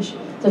message.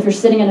 So if you're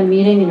sitting in a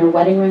meeting and your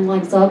wedding ring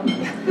lights up, you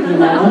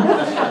know,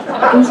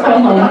 please go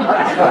home,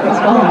 please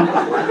go home.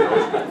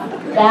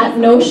 That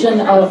notion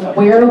of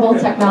wearable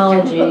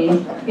technology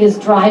is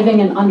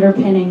driving and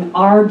underpinning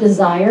our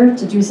desire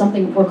to do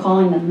something we're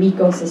calling the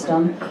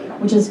ecosystem,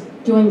 which is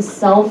doing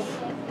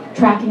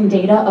self-tracking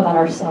data about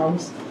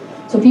ourselves.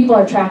 So people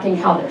are tracking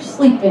how they're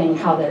sleeping,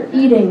 how they're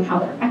eating, how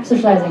they're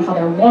exercising, how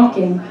they're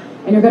walking,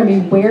 and you're going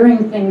to be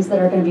wearing things that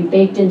are going to be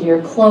baked into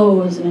your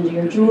clothes and into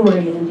your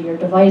jewelry and into your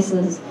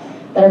devices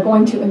that are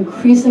going to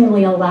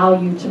increasingly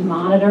allow you to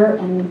monitor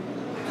and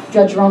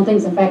judge your own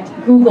things. In fact,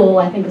 Google,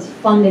 I think, is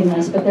funding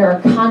this, but there are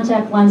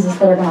contact lenses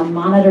that are going to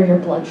monitor your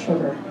blood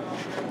sugar.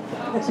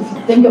 So if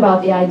you think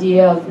about the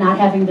idea of not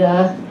having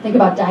to think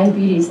about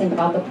diabetes, think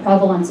about the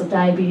prevalence of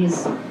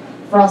diabetes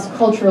for us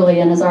culturally,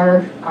 and as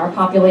our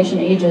population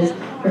ages,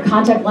 your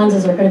contact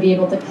lenses are going to be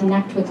able to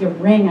connect with your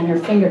ring on your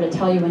finger to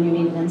tell you when you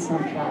need an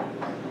insulin shot.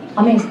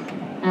 Amazing.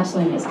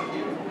 Absolutely amazing.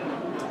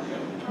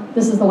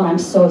 This is the one I'm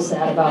so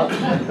sad about.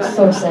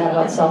 So sad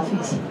about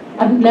selfies.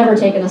 I've never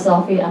taken a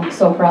selfie, I'm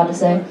so proud to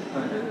say.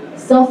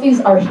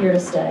 Selfies are here to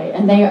stay,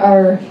 and they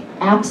are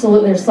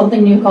absolutely, there's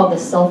something new called the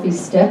selfie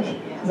stick.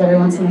 Has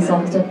everyone seen the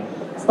selfie stick?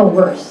 It's the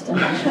worst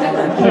invention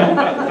ever. I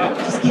can't,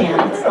 just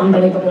can't. It's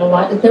unbelievable.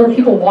 There were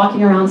people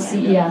walking around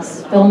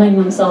CES, filming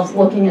themselves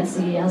looking at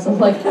CES. I was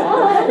like,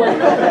 ah, like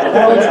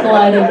worlds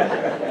colliding.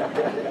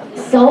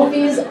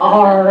 Selfies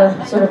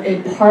are sort of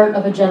a part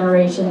of a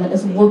generation that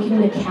is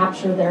looking to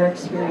capture their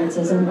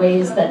experiences in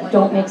ways that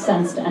don't make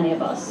sense to any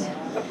of us.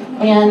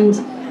 And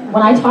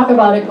when I talk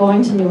about it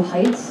going to new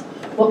heights,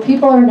 what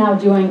people are now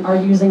doing are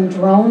using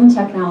drone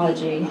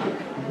technology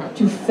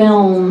to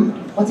film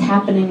what's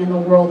happening in the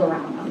world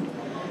around them.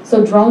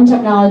 So drone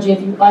technology,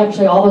 if you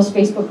actually, all those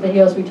Facebook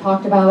videos we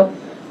talked about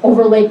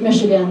over Lake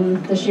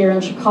Michigan this year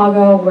in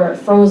Chicago where it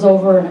froze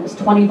over and it was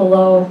 20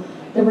 below,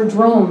 there were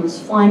drones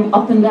flying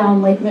up and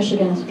down Lake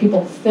Michigan as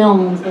people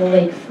filmed the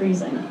lake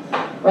freezing,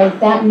 right?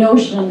 That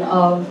notion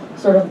of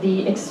sort of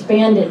the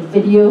expanded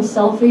video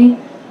selfie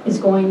is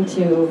going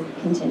to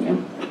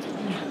continue.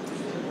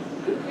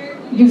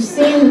 You've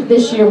seen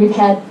this year we've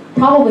had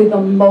probably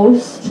the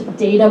most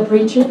data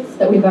breaches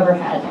that we've ever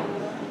had.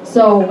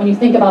 So when you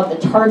think about the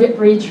Target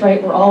breach,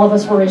 right, where all of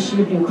us were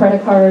issued new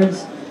credit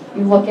cards,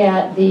 you look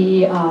at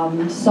the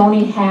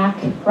Sony hack,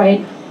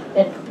 right,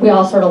 that we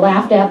all sort of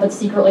laughed at but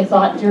secretly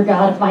thought, dear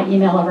God, if my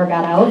email ever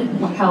got out,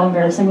 like how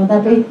embarrassing would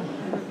that be?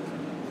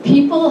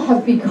 People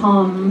have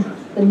become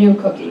the new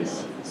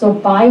cookies. So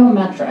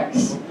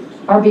biometrics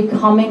are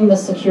becoming the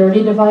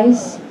security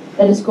device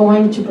that is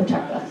going to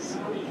protect us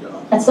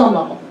at some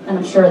level. And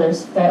I'm sure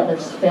there's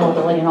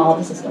failability in all of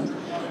the systems.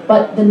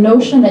 But the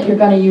notion that you're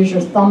going to use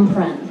your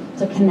thumbprint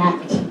to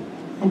connect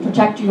and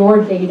protect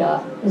your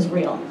data is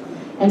real.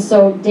 And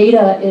so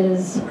data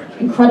is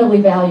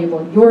incredibly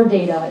valuable. Your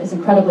data is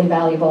incredibly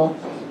valuable.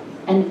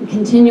 And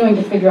continuing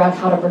to figure out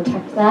how to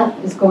protect that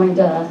is going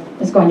to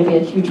be a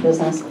huge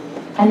business.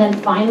 And then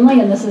finally,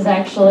 and this is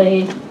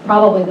actually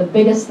probably the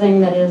biggest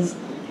thing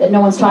that no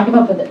one's talking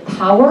about, but that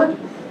power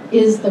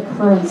is the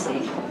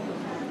currency.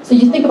 So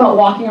you think about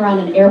walking around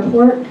an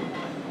airport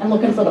and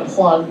looking for the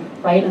plug,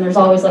 right? And there's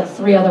always like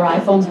 3 other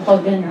iPhones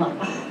plugged in. You're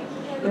like,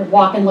 you're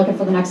walking looking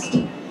for the next.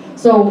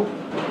 So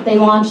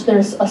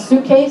there's a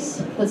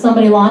suitcase that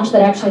somebody launched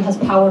that actually has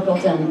power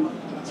built in.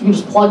 So you can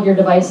just plug your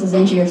devices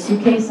into your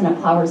suitcase and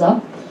it powers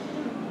up.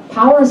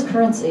 Power is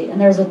currency, and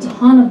there's a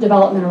ton of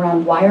development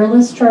around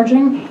wireless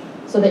charging,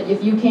 so that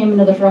if you came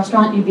into this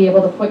restaurant, you'd be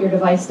able to put your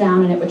device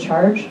down and it would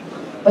charge.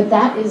 But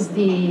that is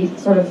the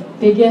sort of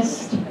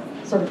biggest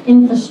sort of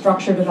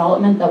infrastructure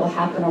development that will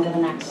happen over the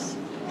next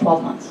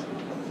 12 months.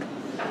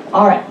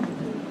 All right,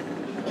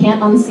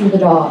 can't unsee the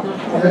dog.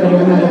 Everybody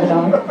remember the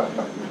dog?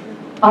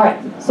 All right,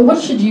 so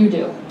what should you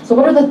do? So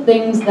what are the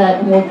things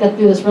that, and we'll get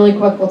through this really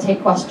quick, we'll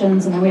take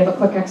questions, and then we have a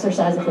quick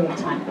exercise if we have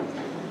time.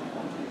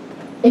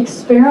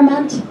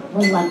 Experiment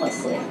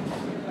relentlessly.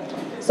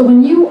 So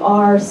when you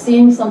are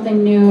seeing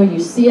something new, you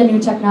see a new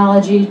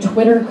technology,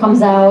 Twitter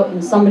comes out,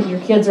 and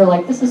your kids are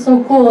like, this is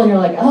so cool, and you're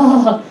like,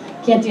 oh,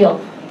 can't deal.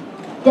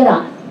 Get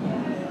on it.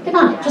 Get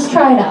on it. Just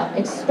try it out.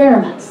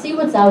 Experiment. See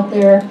what's out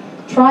there.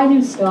 Try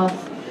new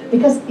stuff,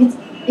 because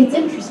it's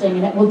interesting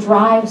and it will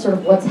drive sort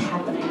of what's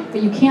happening.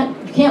 But you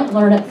can't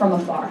learn it from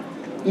afar.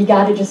 You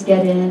got to just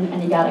get in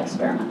and you got to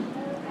experiment.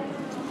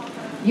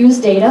 Use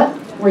data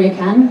where you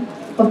can,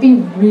 but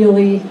be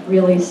really,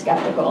 really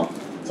skeptical.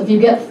 So if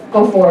you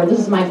go forward, this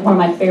is one of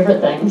my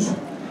favorite things.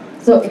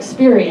 So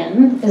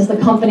Experian is the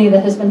company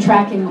that has been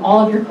tracking all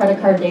of your credit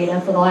card data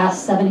for the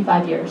last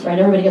 75 years, right?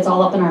 Everybody gets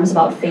all up in arms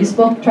about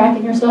Facebook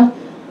tracking your stuff.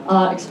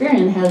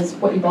 Experian has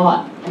what you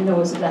bought and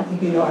knows exactly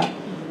who you are.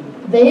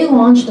 They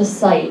launched a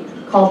site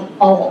called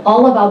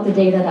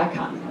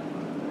allaboutthedata.com.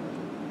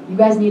 You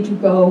guys need to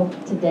go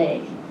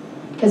today,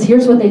 because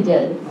here's what they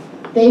did.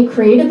 They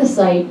created the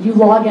site, you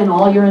log in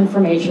all your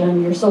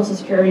information, your social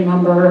security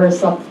number,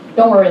 stuff.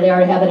 Don't worry, they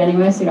already have it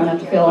anyway, so you don't have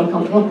to feel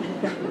uncomfortable.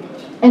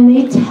 And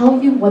they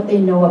tell you what they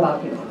know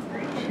about you.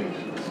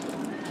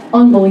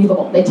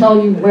 Unbelievable. They tell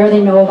you where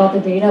they know about the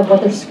data,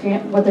 what they're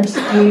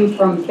screening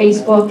from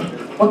Facebook,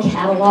 what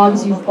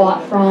catalogs you've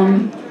bought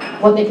from,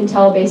 what they can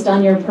tell based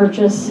on your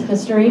purchase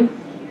history.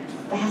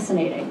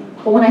 Fascinating.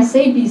 But when I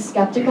say be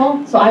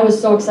skeptical, so I was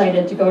so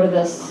excited to go to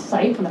this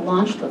site when it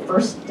launched the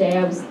first day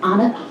I was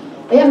on it.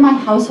 They have my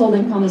household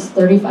income is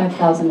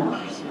 $35,000.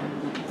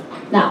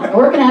 Now, I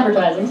work in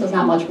advertising, so it's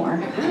not much more.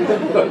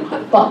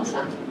 But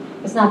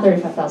it's not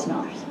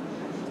 $35,000.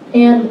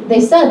 And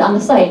they said on the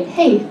site,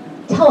 hey,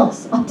 tell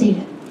us, update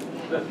it.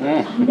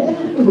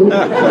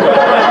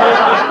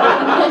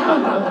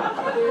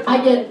 I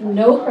get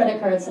no credit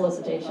card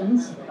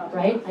solicitations,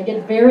 right? I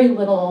get very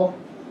little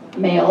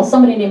mail.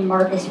 Somebody named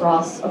Marcus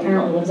Ross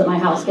apparently lives at my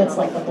house, gets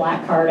like the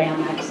black card,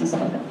 Amex, and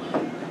stuff like that.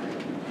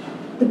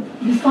 But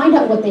you find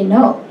out what they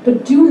know,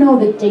 but do know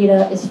that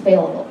data is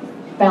fallible.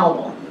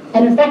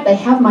 And in fact, they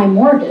have my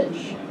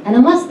mortgage, and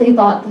unless they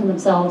thought to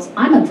themselves,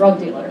 I'm a drug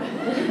dealer,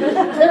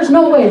 there's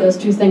no way those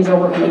two things are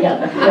working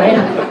together,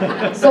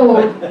 right?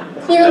 So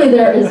clearly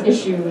there is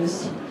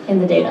issues in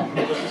the data.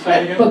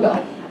 But go.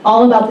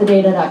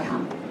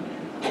 Allaboutthedata.com.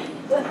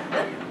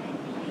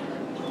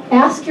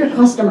 Ask your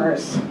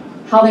customers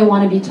how they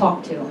want to be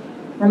talked to.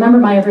 Remember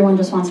my everyone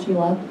just wants to be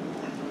loved?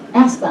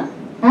 Ask them.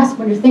 Ask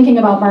when you're thinking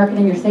about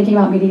marketing, you're thinking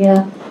about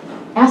media,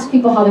 ask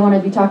people how they want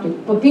to be talked to.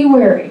 But be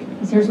wary,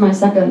 because here's my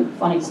second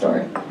funny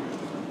story.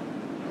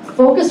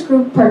 Focus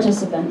group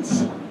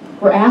participants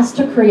were asked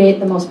to create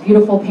the most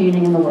beautiful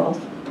painting in the world.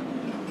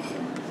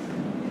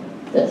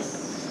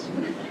 This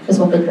is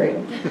what they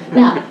created.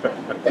 Now,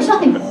 there's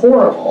nothing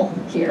horrible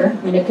here.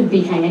 I mean, it could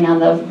be hanging on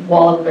the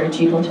wall of a very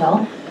cheap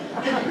hotel.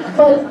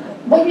 But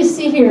what you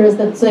see here is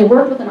that, so they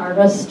worked with an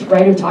artist,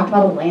 right, who talked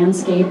about a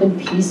landscape and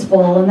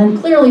peaceful, and then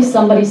clearly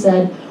somebody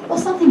said, well,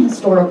 something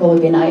historical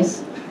would be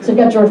nice. So you've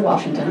got George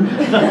Washington.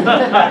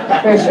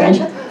 Very strange.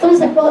 Somebody's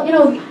like, well, you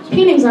know,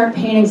 paintings aren't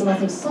paintings unless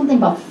there's something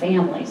about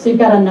family. So you've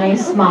got a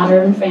nice,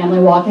 modern family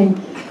walking.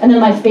 And then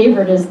my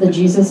favorite is the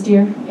Jesus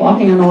deer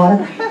walking on the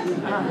water.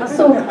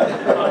 So,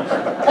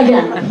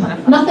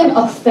 again, nothing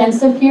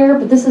offensive here,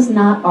 but this is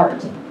not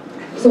art.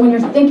 So when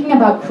you're thinking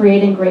about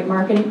creating great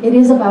marketing, it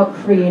is about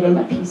creating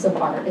a piece of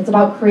art. It's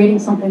about creating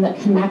something that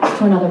connects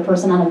to another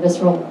person on a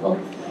visceral level.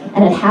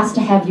 and it has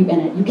to have you in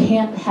it. You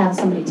can't have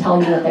somebody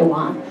tell you what they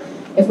want.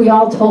 If we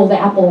all told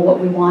Apple what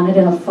we wanted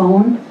in a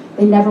phone,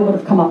 they never would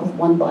have come up with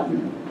one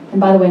button. And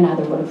by the way,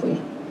 neither would have we.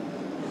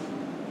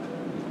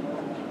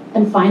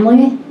 And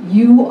finally,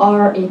 you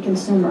are a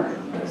consumer.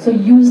 So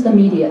use the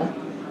media.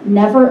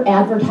 Never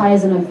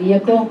advertise in a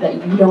vehicle that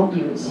you don't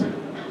use.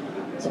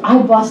 So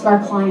I bust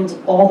our clients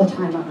all the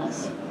time on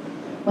this.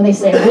 When they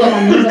say, look,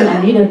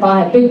 I need to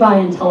buy a big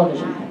buy-in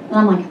television. And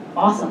I'm like,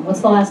 awesome,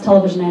 what's the last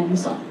television ad you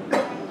saw?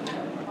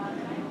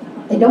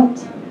 They don't.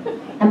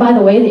 And by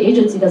the way, the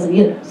agency doesn't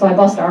either. So I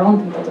bust our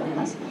own people doing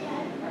this.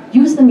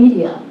 Use the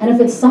media. And if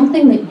it's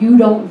something that you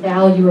don't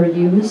value or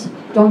use,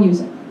 don't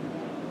use it.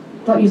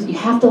 Don't use it. You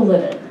have to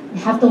live it.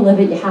 You have to live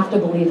it. You have to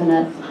believe in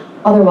it.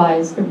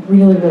 Otherwise, it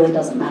really, really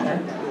doesn't matter.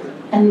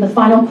 And the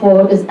final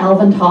quote is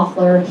Alvin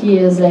Toffler. He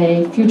is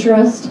a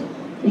futurist.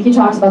 He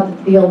talks about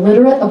that the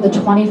illiterate of the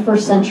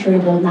 21st century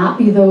will not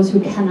be those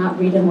who cannot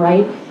read and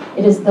write.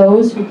 It is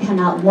those who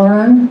cannot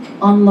learn,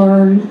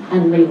 unlearn,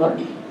 and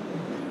relearn.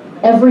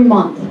 Every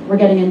month, we're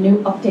getting a new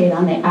update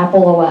on the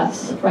Apple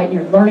OS, right? And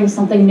you're learning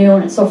something new,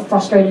 and it's so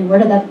frustrating. Where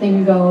did that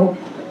thing go?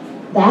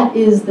 That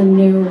is the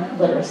new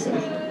literacy.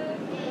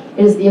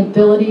 It is the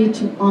ability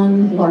to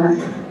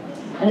unlearn,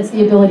 and it's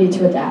the ability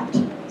to adapt.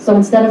 So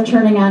instead of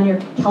turning on your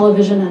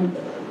television and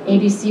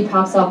ABC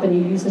pops up and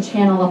you use the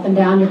channel up and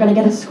down, you're going to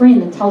get a screen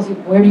that tells you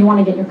where do you want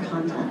to get your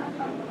content.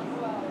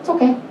 It's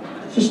okay.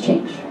 It's just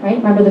change, right?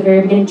 Remember the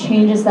very beginning,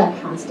 change is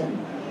that constant.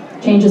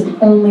 Change is the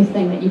only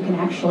thing that you can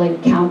actually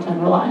count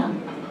and rely on.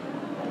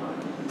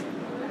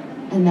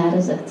 And that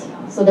is it.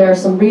 So there are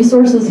some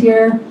resources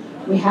here.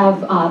 We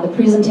have the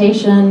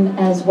presentation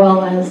as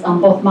well as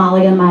both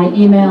Molly and my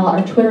email,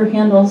 our Twitter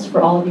handles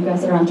for all of you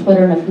guys that are on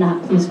Twitter, and if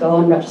not, please go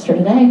and register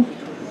today.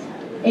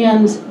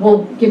 And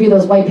we'll give you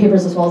those white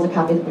papers as well as a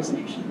copy of the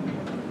presentation.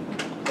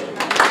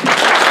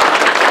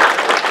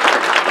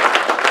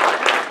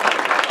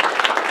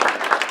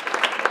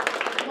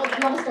 Well, do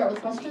you want to start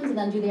with questions and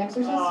then do the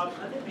exercise? I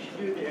think we should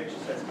do the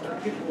exercise.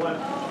 People want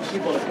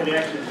people to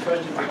connect and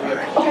questions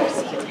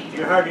with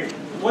you. Harder.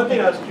 One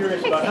thing I was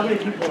curious about, how many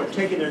people are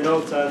taking their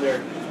notes on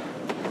their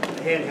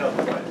handheld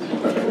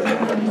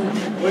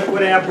device?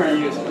 What app are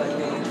you using?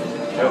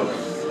 Notes.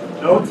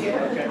 Notes?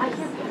 Okay.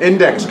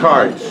 Index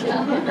cards.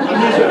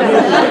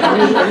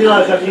 I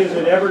realize I'm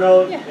using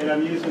Evernote and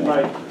I'm using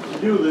my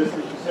to-do list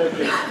that you sent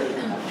me.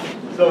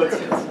 So it's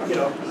you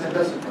know,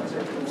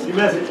 you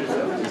message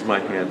yourself. This is my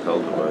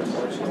handheld device.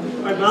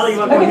 All right, Molly, you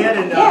want to go ahead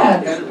and...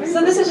 Yeah,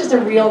 so this is just a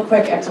real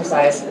quick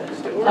exercise.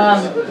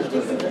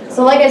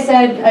 So like I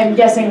said, I'm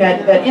guessing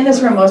that in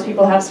this room most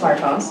people have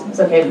smartphones. It's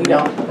okay if you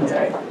don't. That's all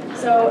right.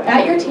 So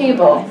at your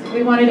table,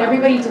 we wanted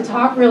everybody to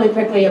talk really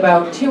quickly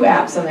about two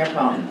apps on their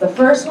phone. The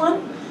first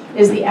one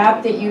is the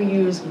app that you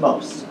use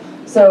most.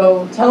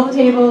 So tell the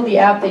table the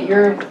app that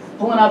you're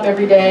pulling up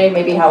every day,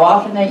 maybe how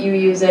often that you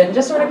use it, and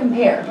just sort of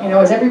compare. You know,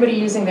 is everybody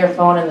using their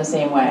phone in the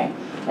same way?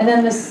 And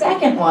then the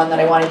second one that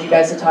I wanted you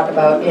guys to talk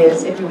about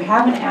is if you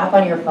have an app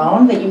on your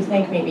phone that you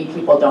think maybe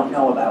people don't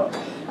know about.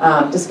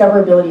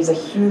 Discoverability is a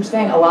huge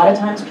thing. A lot of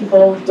times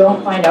people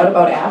don't find out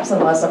about apps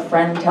unless a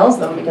friend tells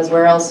them, because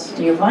where else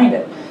do you find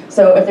it?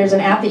 So if there's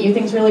an app that you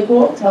think is really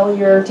cool, tell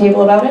your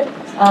table about it.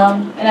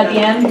 And at the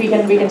end, we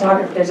can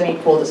talk if there's any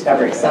cool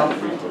discoveries. So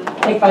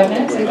take 5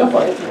 minutes and go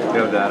for it.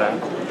 You have that app?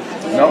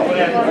 No. What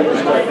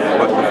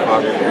the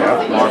fuck?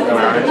 Yeah, Mark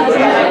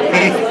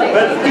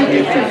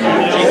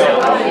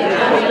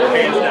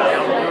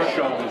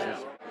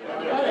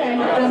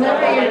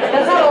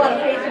That's not a lot of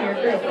faith in your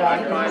group, Rob.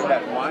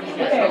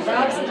 Okay,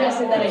 Rob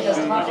suggested that I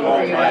just talk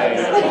over you guys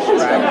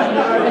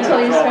until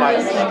you start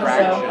listening,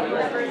 so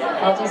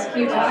I'll just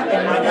keep talking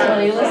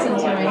until you listen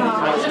to me.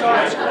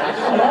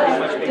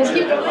 Just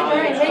keep going. All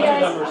right, hey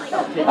guys.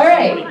 All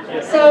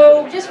right,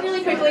 so just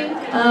really quickly,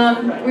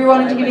 we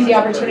wanted to give you the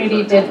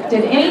opportunity. Did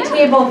any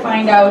table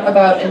find out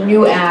about a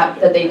new app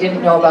that they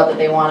didn't know about that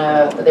they want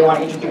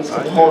to introduce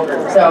to the whole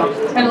group? So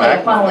it's kind of like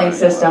a funneling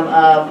system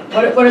of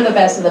what are the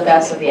best of the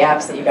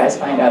apps that you guys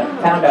found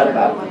out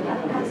about.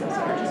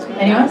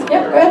 Anyone? Yep, go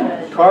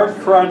ahead. Card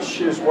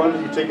Crunch is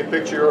one. You take a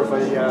picture of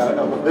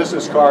a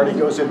business card. It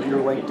goes into your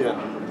LinkedIn.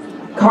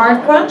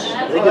 Card Crunch?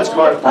 I think it's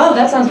Card. Oh,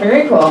 that sounds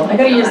very cool. I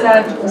gotta use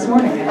that this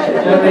morning.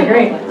 That would be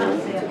great.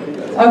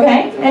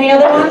 Okay. Any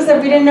other ones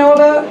that we didn't know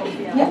about?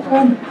 Yeah, go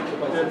ahead.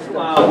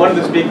 One of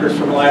the speakers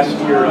from last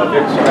year,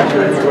 Vic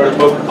Stretcher, wrote a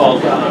book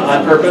called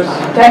On Purpose.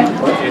 Okay.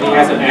 And he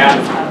has an app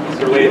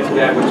related to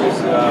that, which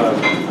is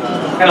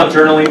kind of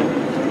journaling.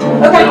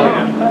 Okay.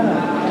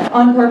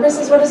 On Purpose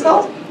is what it's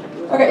called?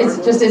 Okay. Is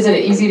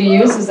it easy to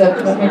use? Is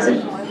that what makes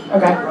it?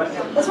 Okay.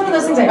 That's one of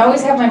those things. I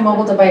always have my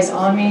mobile device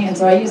on me, and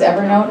so I use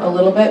Evernote a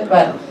little bit,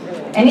 but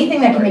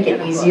anything that can make it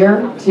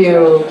easier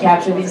to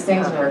capture these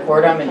things and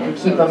record them and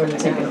keep them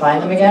and so you can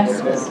find them again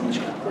is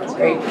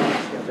great.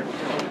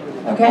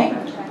 Okay.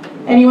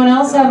 Anyone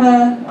else have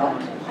a...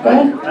 Oh, go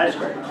ahead. That's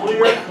great.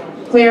 Clear?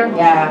 Clear?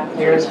 Yeah,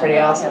 Clear is pretty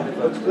awesome.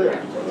 That's Clear.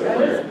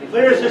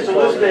 Clear is just a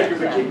list maker,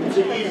 but it's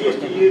the easiest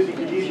to use. You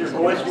can use your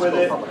voice with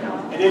it,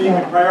 and then you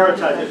can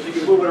prioritize it. So you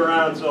can move it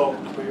around. So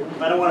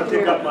if I don't want to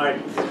pick up my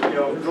you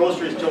know,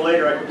 groceries till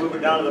later, I could move it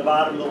down to the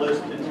bottom of the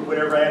list and do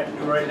whatever I have to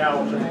do right now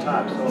up to the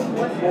top. So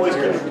I'm always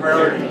getting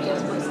priorities.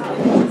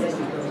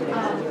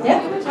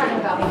 Yeah. We were talking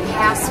about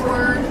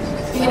password.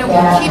 You know, we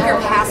keep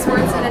your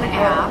passwords in an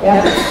app,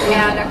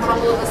 and a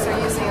couple of us are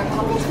using a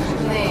couple different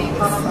things.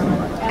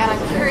 And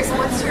I'm curious,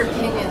 what's your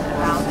opinion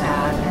about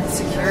that and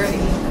security?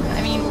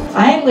 I mean,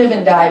 I live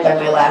and die by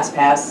my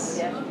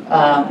LastPass.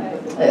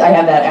 I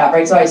have that app,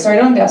 right? So I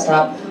started on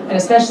desktop, and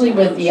especially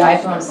with the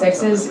iPhone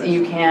 6s,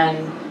 you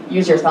can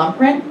use your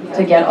thumbprint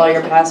to get all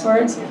your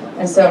passwords.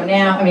 And so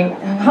now, I mean,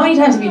 how many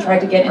times have you tried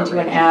to get into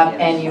an app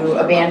and you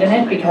abandon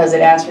it because it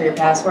asks for your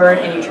password,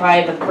 and you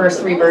try the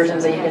first 3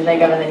 versions that you can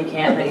think of, and then you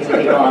can't, and then you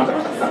leave it alone.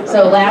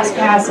 So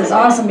LastPass is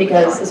awesome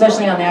because,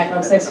 especially on the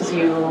iPhone 6, because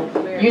you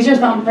use your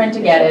thumbprint to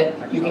get it,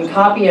 you can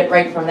copy it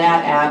right from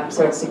that app,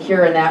 so it's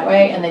secure in that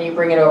way, and then you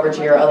bring it over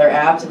to your other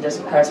apps and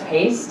just press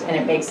paste, and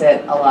it makes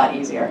it a lot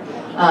easier.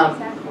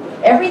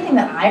 Everything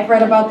that I've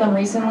read about them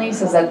recently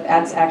says that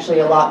that's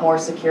actually a lot more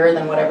secure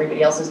than what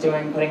everybody else is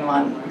doing, putting them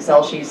on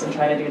Excel sheets and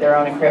trying to do their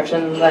own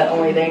encryption that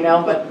only they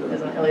know, but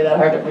isn't really that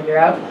hard to figure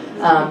out.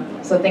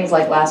 So things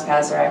like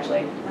LastPass are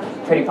actually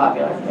pretty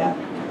popular, yeah.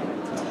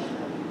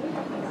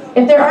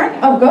 If there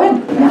aren't, oh, go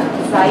ahead. Yeah.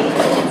 Site,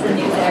 it's a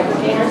news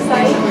aggregator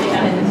site where you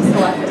can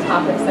select the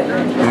topics that you're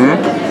interested in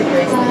and it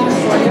creates the news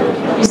for you.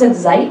 You said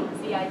Zite?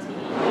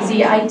 Z-I-T-E.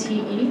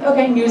 Z-I-T-E,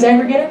 okay, news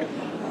aggregator.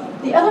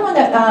 The other one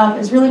that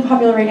is really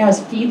popular right now is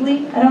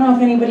Feedly. I don't know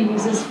if anybody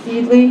uses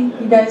Feedly.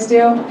 You guys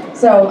do?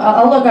 So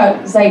I'll look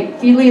up Zite.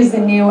 Feedly is the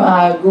new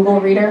Google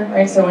reader,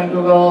 right? So when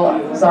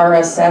Google's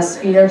RSS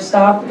feeder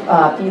stopped,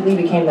 Feedly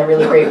became the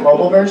really great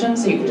mobile version.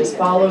 So you can just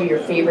follow your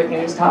favorite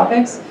news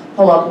topics,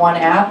 pull up one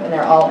app, and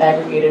they're all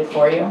aggregated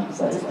for you.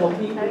 So that's cool.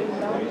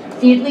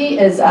 Feedly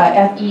is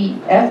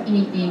F-E-E-D-L-Y.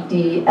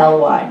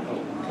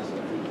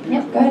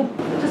 Yep, go ahead.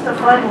 Just a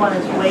fun one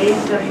is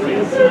Waze,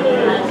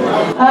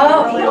 W-A-Z-E.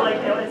 Oh. Really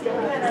like that.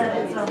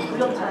 It's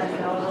real time, you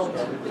know,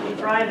 it'll be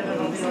driving and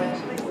it'll be like,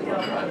 you know,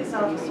 police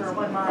officer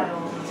 1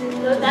 mile.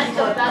 That's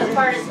the best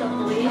part is the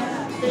police.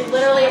 They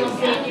literally will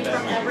save you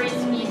from every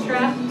speed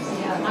trap. You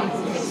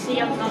can see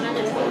them coming.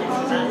 It's the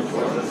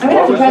best. I'm gonna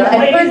have to try that.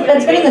 I've heard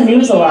that's been in the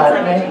news a lot.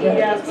 Right?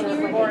 Yeah, it's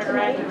more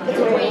interactive. It's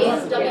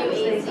Waze,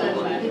 W-A-Z.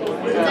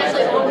 It's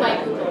actually owned by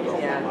Google.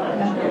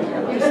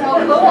 You're so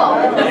cool.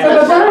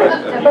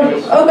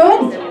 Oh, go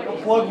ahead.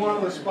 Plug one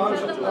of the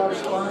sponsors, our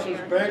sponsors,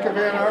 Bank of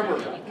Ann Arbor.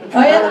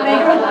 Oh yeah, the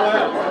Bank of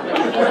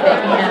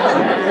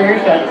Very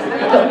good.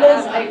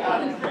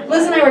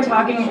 Liz and I were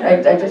talking,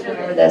 I just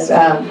remembered this,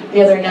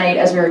 the other night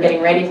as we were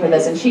getting ready for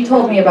this, and she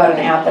told me about an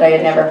app that I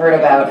had never heard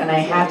about, and I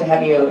have to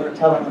have you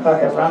tell them about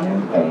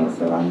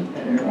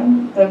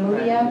the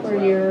movie app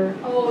where you're...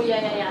 Oh,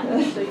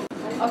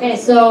 yeah. Okay,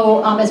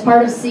 so as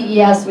part of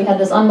CES, we had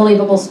this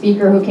unbelievable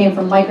speaker who came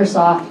from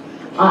Microsoft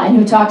and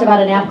who talked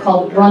about an app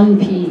called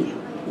RunPee,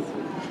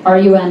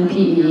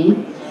 R-U-N-P-E.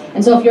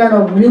 And so if you're in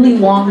a really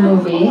long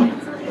movie,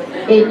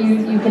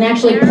 you can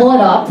actually pull it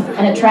up,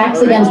 and it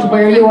tracks against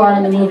where you are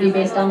in the movie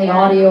based on the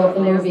audio of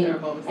the movie,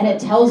 and it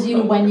tells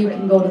you when you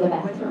can go to the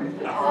bathroom.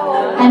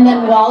 And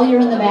then while you're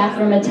in the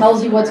bathroom, it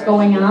tells you what's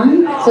going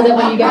on, so that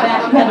when you get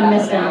back, you haven't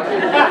missed anything.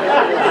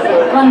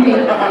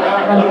 RunPee.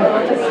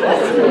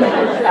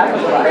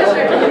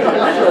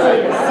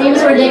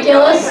 Seems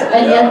ridiculous,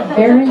 and yet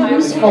very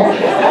useful.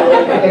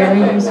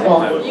 Very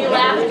useful. You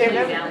laughed.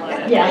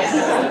 Yes.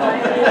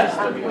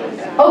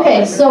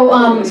 Okay, so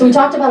we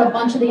talked about a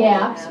bunch of the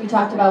apps. We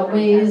talked about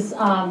Waze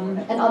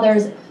and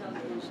others.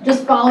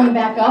 Just following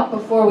back up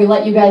before we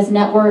let you guys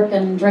network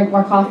and drink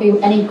more coffee.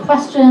 Any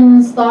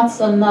questions, thoughts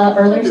on the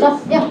earlier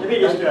stuff? Yeah. Let me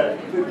just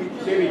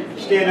maybe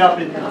stand up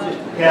and just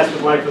pass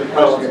the mic to the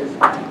question.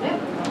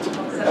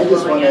 I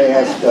just want to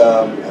ask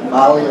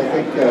Molly, I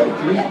think,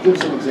 can you give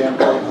some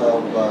example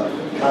of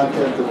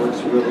content that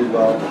works really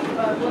well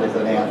with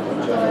an app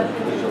and try to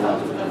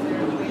visualize?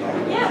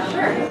 Yeah,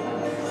 sure.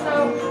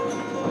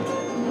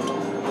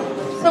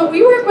 So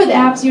we work with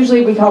apps,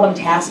 usually we call them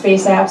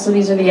task-based apps, so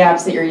these are the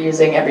apps that you're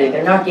using every day.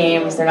 They're not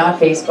games, they're not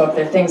Facebook,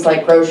 they're things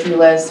like grocery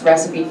lists,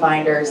 recipe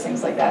finders,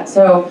 things like that.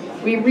 So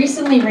we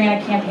recently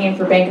ran a campaign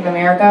for Bank of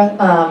America.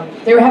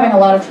 They were having a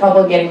lot of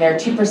trouble getting their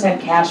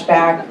 2% cash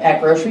back at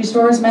grocery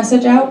stores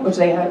message out, which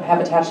they have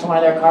attached to one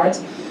of their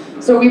cards.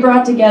 So we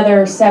brought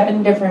together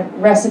 7 different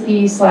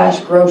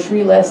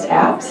recipe/grocery list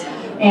apps,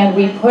 and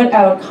we put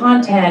out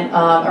content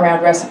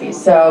around recipes.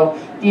 So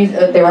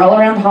they were all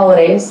around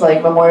holidays,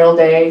 like Memorial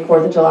Day,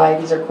 4th of July.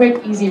 These are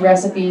quick, easy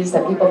recipes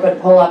that people could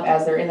pull up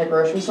as they're in the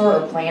grocery store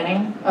or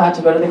planning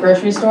to go to the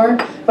grocery store.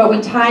 But we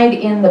tied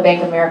in the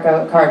Bank of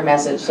America card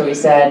message. So we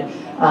said,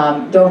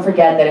 don't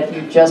forget that if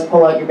you just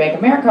pull out your Bank of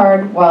America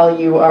card while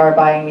you are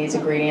buying these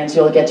ingredients,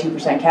 you'll get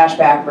 2% cash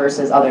back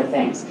versus other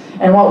things.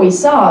 And what we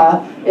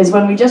saw is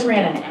when we just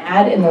ran an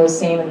ad in those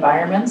same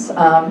environments,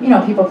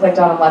 people clicked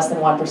on them less than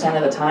 1%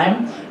 of the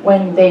time.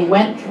 When they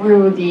went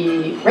through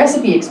the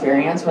recipe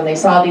experience, when they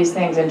saw these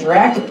things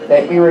interacted with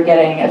it, we were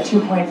getting a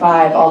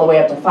 2.5 all the way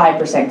up to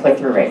 5%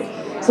 click-through rate.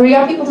 So we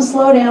got people to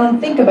slow down,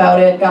 think about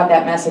it, got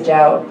that message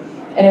out.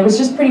 And it was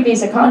just pretty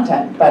basic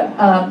content, but,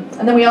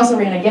 and then we also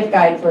ran a gift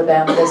guide for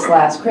them this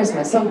last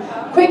Christmas. So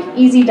quick,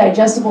 easy,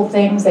 digestible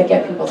things that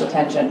get people's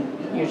attention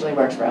usually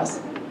works for us.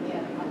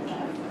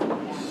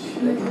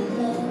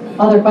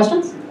 Other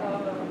questions?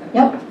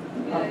 Yep.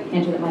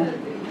 Hand you the mic.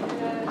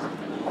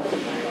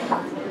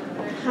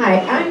 Hi,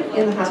 I'm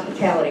in the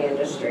hospitality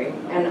industry,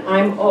 and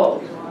I'm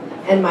old,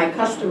 and my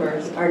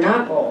customers are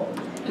not old.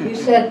 You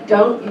said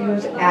don't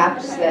use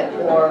apps that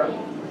or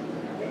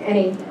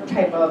any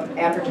type of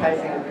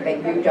advertising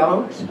that you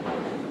don't.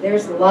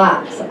 There's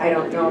lots I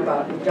don't know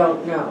about and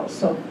don't know.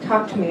 So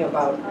talk to me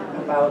about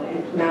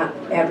not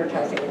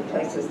advertising in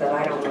places that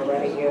I don't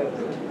already use.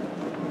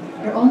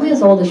 You're only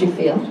as old as you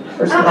feel,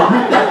 first of all.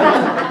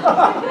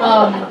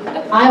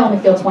 I only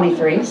feel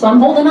 23, so I'm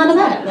holding on to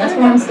that. That's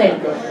where I'm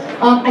staying.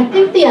 I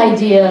think the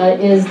idea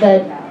is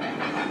that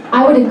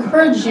I would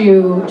encourage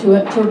you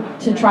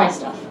to try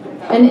stuff.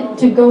 And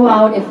to go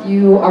out if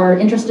you are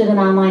interested in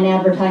online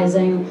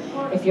advertising,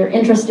 if you're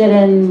interested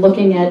in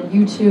looking at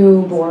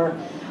YouTube or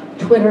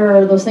Twitter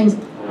or those things.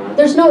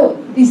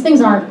 These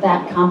things aren't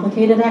that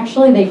complicated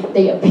actually.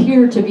 They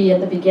appear to be at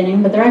the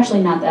beginning, but they're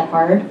actually not that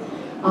hard.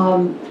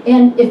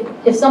 And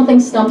if something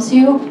stumps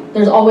you,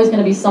 there's always going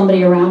to be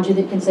somebody around you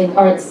that can say,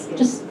 all right,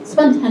 just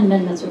spend 10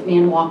 minutes with me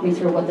and walk me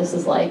through what this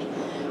is like.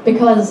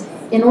 Because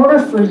in order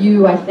for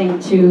you, I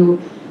think, to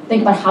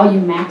think about how you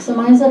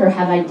maximize it or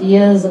have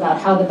ideas about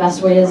how the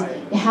best way is,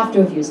 you have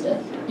to have used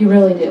it. You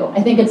really do.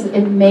 I think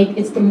it makes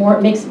it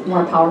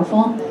more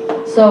powerful.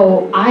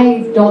 So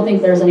I don't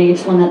think there's an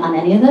age limit on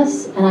any of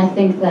this, and I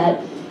think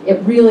that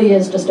it really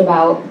is just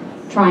about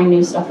trying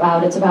new stuff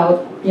out. It's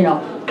about, you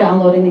know,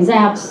 downloading these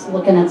apps,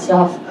 looking at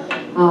stuff.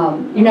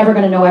 You're never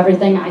going to know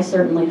everything. I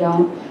certainly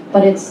don't,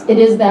 but it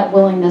is that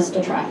willingness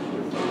to try.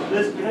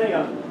 Liz, can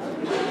I,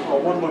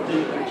 one more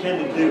thing I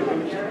tend to do. Let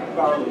me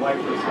borrow the mic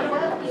for a second.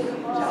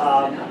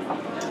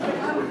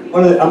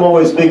 I'm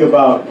always big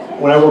about,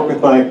 when I work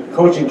with my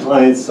coaching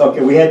clients,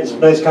 okay, we had this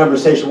nice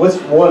conversation. What's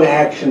one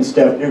action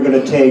step you're going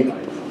to take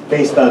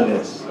based on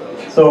this?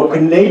 So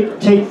can they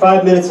take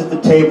 5 minutes at the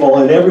table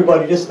and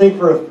everybody just think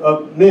for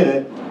a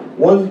minute,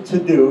 one to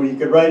do. You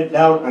could write it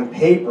down on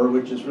paper,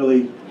 which is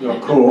really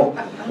cool,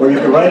 or you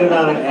could write it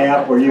on an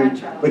app, but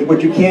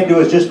what you can't do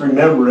is just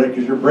remember it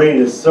because your brain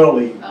is so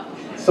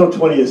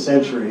 20th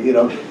century, you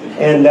know.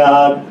 And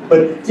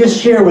but just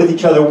share with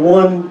each other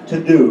one to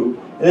do.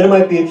 And then it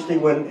might be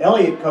interesting when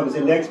Elliot comes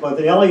in next month,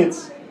 and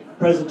Elliot's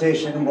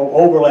presentation will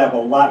overlap a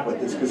lot with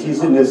this because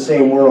he's in this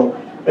same world.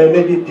 And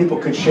maybe people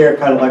could share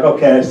kind of like,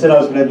 okay, I said I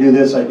was going to do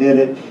this, I did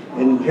it,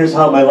 and here's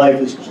how my life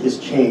is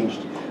changed.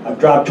 I've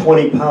dropped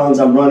 20 pounds,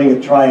 I'm running a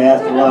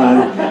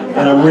triathlon,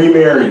 and I'm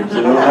remarried,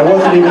 you know. I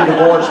wasn't even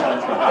divorced.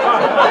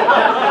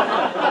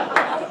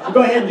 So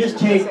go ahead and just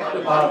take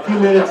a few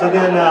minutes and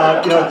then,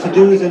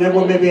 to-dos, and then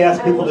we'll maybe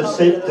ask people to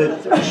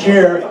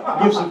share,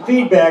 give some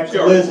feedback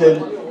to Liz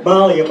and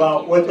Molly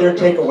about what their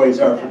takeaways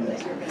are from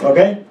this,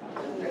 okay?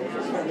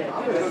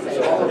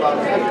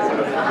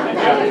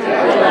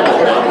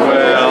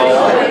 Well,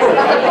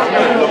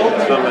 I looked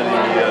at some of the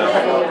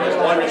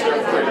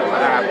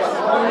apps.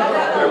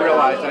 I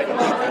realized I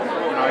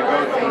go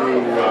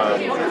through,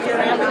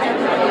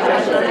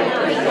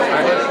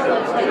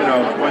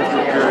 went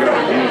through a period of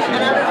using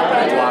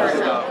a lot of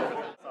stuff.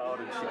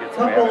 A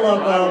couple of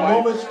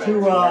moments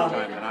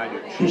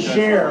to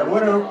share.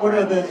 What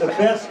are the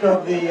best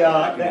of the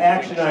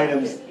action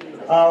items?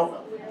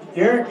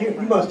 Derek,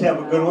 you must have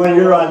a good one.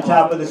 You're on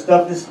top of this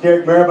stuff. This is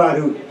Derek Maribon,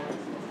 who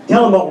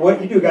tell them about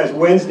what you do, guys.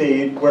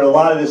 Wednesday, where a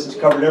lot of this is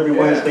covered every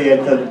Wednesday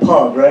at the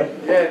pub, right?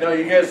 Yeah, no,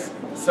 you guys.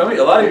 A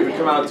lot of you would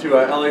come out to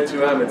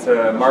LA2M. It's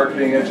a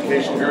marketing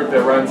education group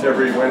that runs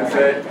every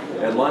Wednesday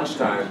at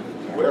lunchtime,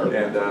 and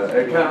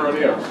at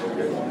Convergence.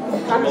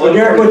 So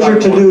Derek, what's your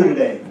to-do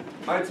today?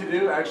 My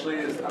to-do actually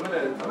is I'm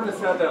gonna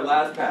set up that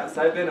last pass.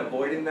 I've been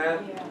avoiding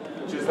that.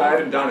 Just I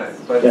haven't done it,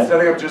 but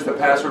setting up just a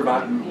password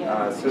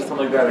system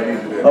like that, I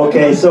need to do.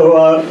 Okay,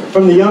 so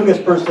from the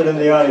youngest person in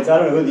the audience, I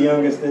don't know who the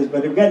youngest is,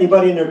 but have you got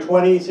anybody in their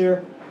 20s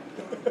here?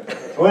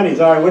 20s,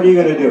 all right, what are you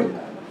going to do?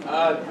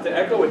 To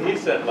echo what he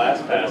said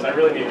last pass, I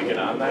really need to get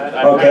on that.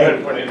 I've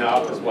been putting it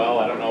off as well.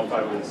 I don't know if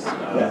I was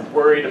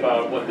worried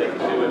about what they could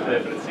do with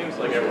it, but it seems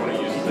like everyone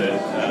who uses it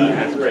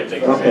has great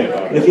things to say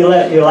about it. And if you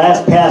let your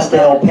last pass to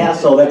El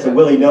Paso, that's a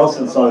Willie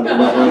Nelson song you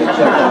might want to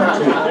check out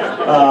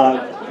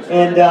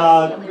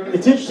too.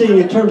 It's interesting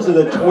in terms of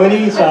the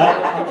 20s,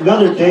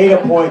 another data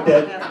point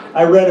that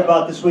I read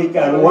about this week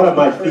on one of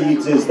my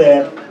feeds is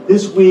that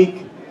this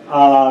week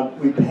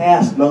we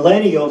passed,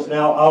 millennials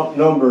now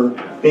outnumber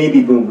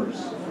baby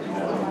boomers.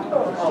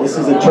 This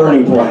is a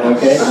turning point,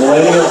 okay?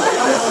 Millennials?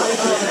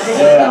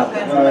 Yeah,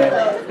 all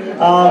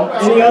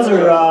right. Any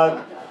other,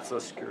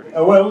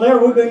 well,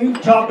 Larry, you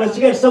talk, let's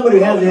get somebody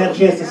who hasn't had a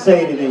chance to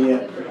say anything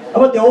yet. How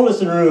about the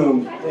oldest in the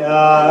room? I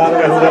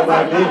don't know who that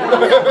might be.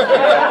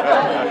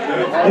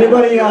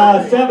 Anybody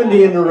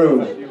 70 in the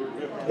room?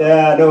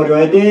 Yeah,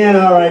 nobody. Dan,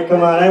 all right,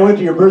 come on. I went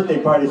to your birthday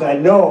parties. I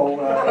know.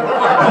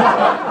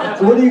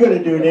 So what are you going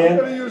to do, Dan? I'm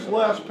going to use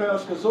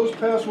LastPass because those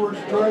passwords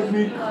drive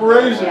me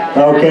crazy.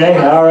 Okay,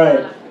 all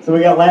right. So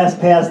we got last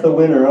past the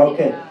winner.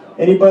 Okay.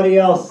 Anybody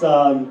else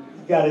got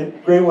a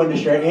great one to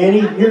share?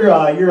 Annie, you're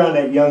on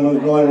that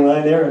young one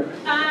line there.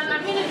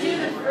 I'm gonna do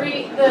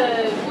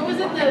what was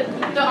it,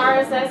 the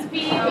RSS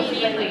feed?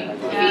 Feedly.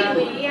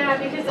 Yeah,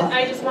 because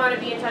I just want to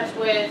be in touch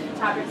with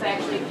topics I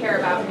actually care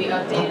about and be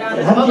updated on.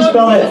 How do you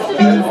spell that?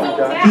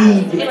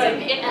 Feed.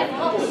 It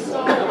helps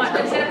so much.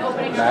 Instead of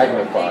opening up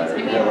Magnifier.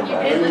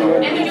 things,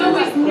 and there's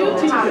always new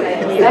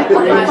topics. You do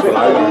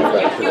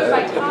it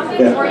by topic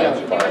or you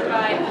can do it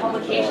by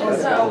publication.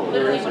 So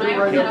literally when I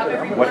open it up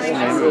every morning, What's the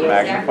name of the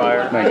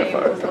magnifier?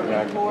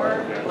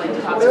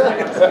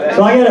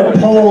 So I got a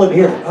poll in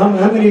here. How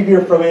many of you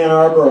are from Ann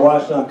Arbor or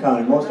Washington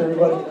County? Most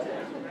everybody?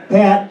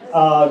 Pat,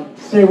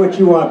 say what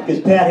you want,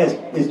 because Pat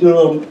is doing a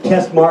little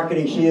test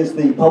marketing. She is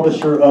the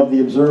publisher of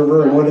The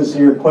Observer. And what is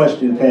your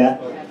question,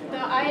 Pat?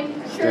 I'm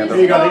Here curious.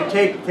 you go.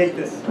 Take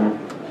this.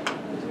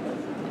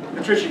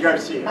 Patricia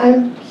Garcia.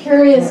 I'm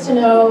curious to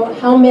know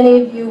how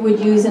many of you would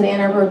use an Ann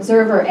Arbor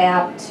Observer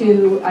app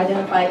to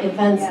identify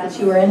events that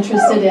you are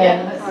interested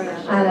in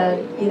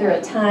on either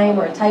a time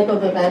or a type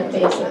of event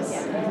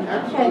basis.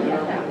 Okay.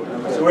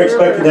 So we're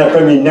expecting that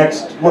from you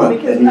next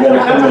month, and you got to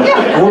come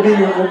in.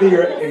 We'll be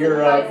your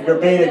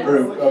beta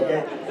group,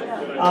 okay?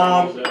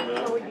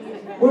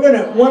 We're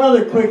gonna one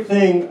other quick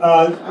thing.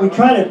 We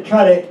try to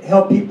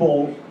help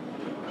people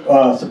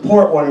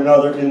support one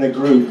another in the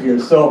group here.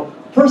 So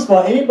first of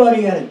all,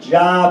 anybody got a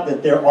job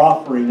that they're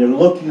offering, they're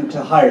looking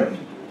to hire?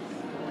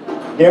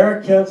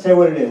 Derek, say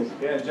what it is.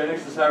 Yeah,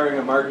 Genix is hiring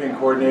a marketing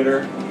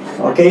coordinator.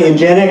 Okay,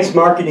 Ingenix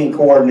marketing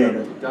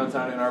coordinator.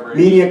 Downtown Ann Arbor.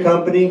 Media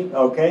company,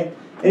 okay.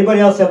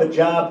 Anybody else have a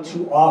job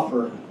to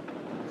offer?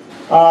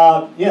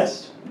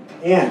 Yes,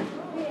 Ann.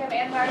 Hey, I'm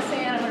Ann Marson.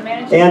 I'm a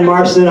managing Ann partner.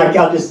 Marson,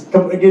 I'll just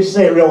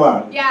say it real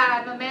loud. Yeah,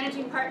 I'm a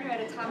managing partner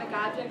at Atomic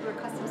Object. We're a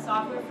custom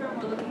software firm.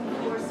 We're looking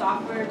for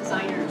software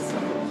designers.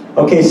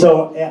 Okay,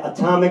 so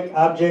Atomic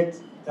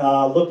Object,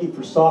 looking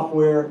for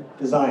software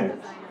designers,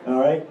 all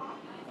right?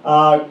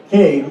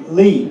 Okay,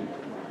 Lee.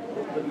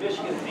 The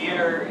Michigan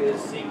Theater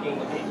is seeking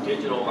a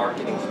digital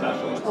marketing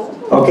specialist.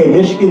 Okay,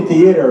 Michigan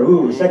Theater,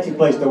 ooh, sexy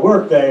place to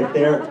work there.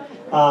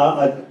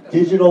 A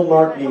digital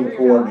marketing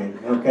coordinator,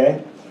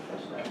 okay?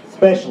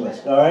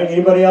 Specialist, all right?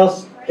 Anybody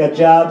else got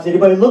jobs?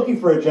 Anybody looking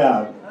for a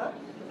job?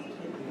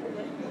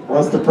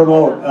 Wants to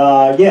promote?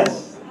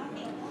 Yes.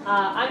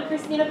 I'm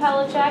Christina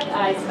Pelichek.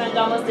 I spent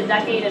almost a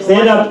decade in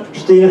Stand up,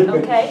 Christina.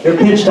 Okay. Your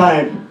pitch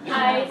time.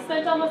 I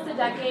spent almost a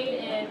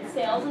decade in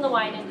sales in the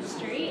wine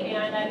industry,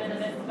 and I'm in the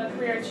midst of a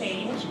career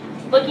change,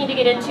 looking to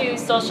get into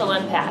social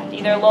impact,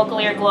 either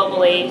locally or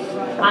globally,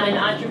 on an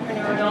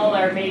entrepreneurial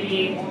or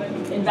maybe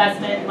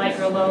investment,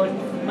 microloan,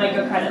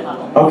 microcredit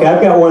level. Okay,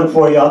 I've got one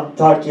for you. I'll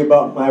talk to you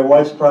about my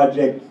wife's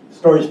project,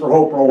 Stories for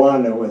Hope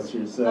Rwanda, which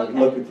is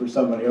looking for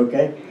somebody,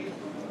 okay?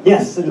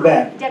 Yes, in the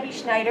back. Debbie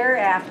Schneider.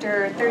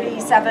 After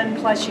 37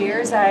 plus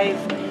years, I've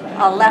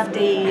left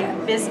a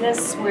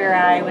business where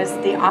I was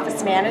the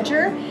office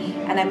manager,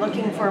 and I'm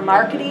looking for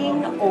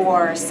marketing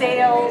or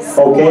sales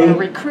or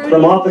recruiting.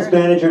 From office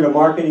manager to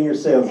marketing or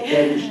sales,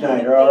 Debbie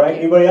Schneider, all right?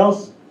 Anybody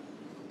else?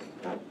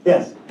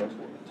 Yes.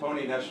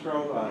 Tony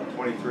Nestro,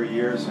 23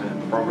 years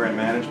in program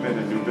management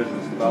and new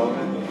business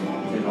development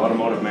in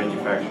automotive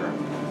manufacturing.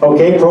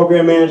 Okay,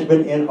 program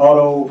management in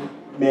auto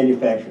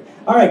manufacturing.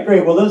 All right,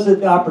 great. Well, those are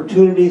the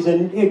opportunities.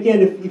 And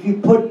again, if you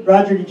put,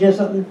 Roger, did you have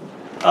something?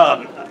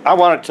 I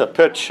wanted to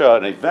pitch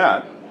an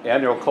event,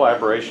 Annual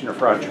Collaboration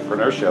for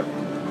Entrepreneurship,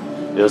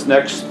 is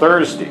next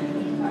Thursday.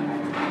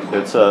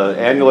 It's an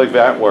annual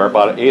event where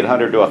about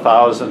 800 to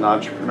 1,000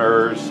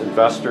 entrepreneurs,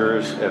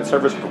 investors, and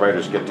service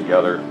providers get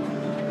together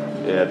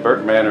at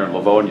Burton Manor in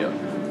Livonia.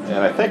 And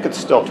I think it's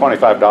still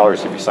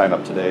 $25 if you sign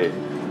up today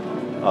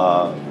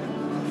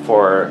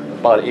for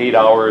about 8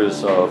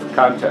 hours of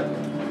content.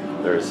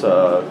 There's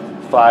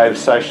 5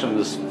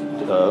 sessions,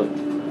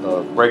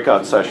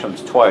 breakout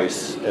sessions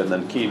twice, and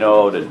then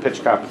keynote and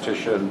pitch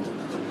competition,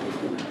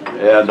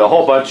 and a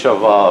whole bunch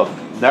of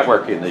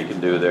networking that you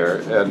can do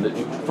there. And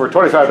for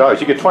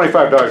 $25, you get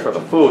 $25 for the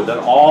food, then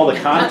all the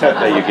content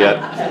that you get,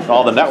 and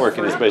all the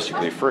networking is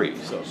basically free.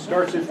 So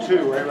Starts at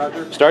 2, right,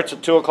 Roger? starts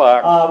at 2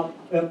 o'clock.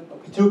 2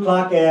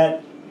 o'clock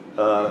at?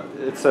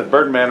 It's at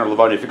Burton Manor,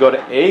 Livonia. If you go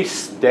to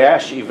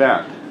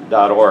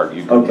ace-event.org,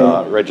 you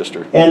can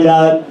register.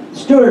 And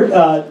Stuart,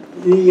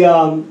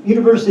 the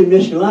University of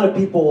Michigan, a lot of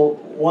people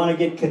want to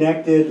get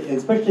connected, and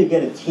especially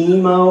get a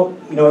team out.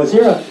 You know, is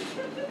there a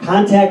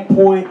contact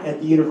point at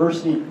the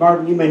university?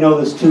 Martin, you may know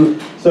this too.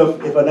 So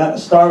if a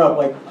startup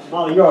like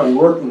Molly, you're already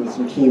working with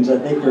some teams, I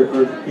think,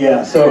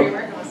 yeah. So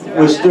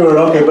with Stuart,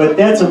 okay, but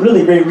that's a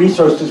really great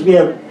resource because we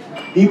have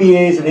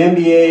BBAs and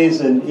MBAs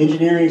and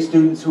engineering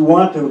students who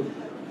want to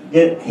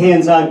get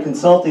hands-on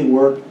consulting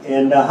work,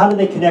 and how do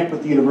they connect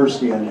with the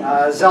university on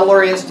that?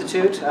 Zell-Lurie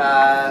Institute,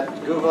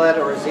 Google it,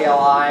 or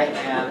ZLI,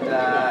 and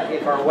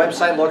if our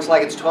website looks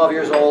like it's 12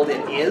 years old,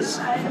 it is.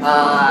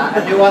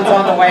 A new one's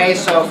on the way,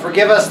 so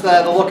forgive us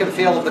the look and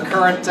feel of the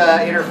current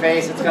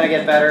interface. It's going to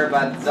get better,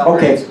 but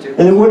Zell-Lurie Institute.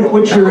 And then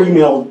what's your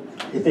email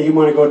if you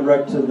want to go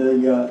direct to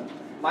the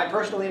My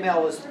personal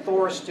email is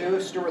thorstew,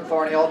 Stuart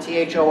Thornhill,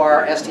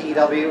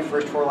 THORSTEW,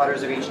 first 4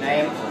 letters of each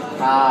name,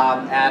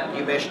 at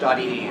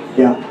umish.edu.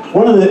 Yeah,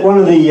 one of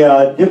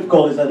the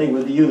difficulties I think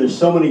with you, there's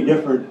so many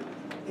different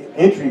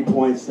entry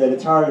points that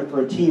it's hard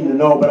for a team to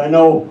know. But I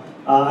know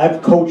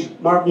I've coached.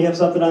 Martin, you have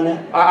something on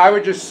that? I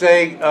would just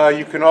say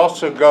you can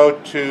also go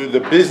to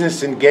the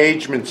Business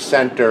Engagement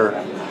Center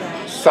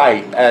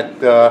site at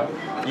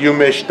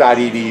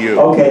umish.edu.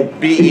 Okay.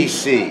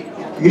 BEC.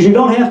 Because you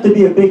don't have to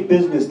be a big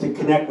business to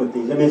connect with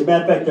these. I mean, as a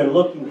matter of fact, they're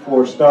looking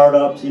for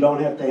startups. You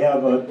don't have to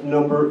have a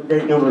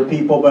great number of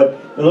people,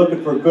 but they're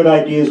looking for good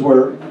ideas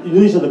where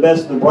these are the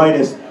best and the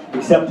brightest,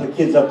 except the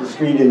kids up the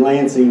street in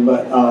Lansing,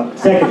 but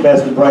second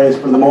best and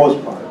brightest for the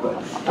most part.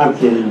 But I'm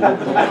kidding.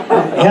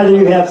 Heather,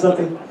 you have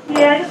something?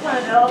 Yeah, I just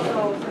wanted to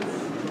also,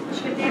 since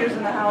Michigan Theater's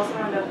in the house, I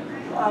wanted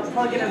to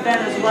plug an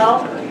event as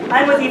well.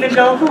 I'm with Even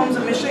Bill Combs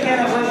of Michigan,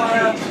 and we're one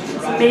of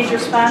some major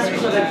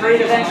sponsors of a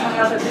great event coming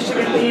up at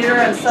Michigan Theater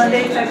on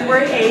Sunday,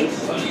 February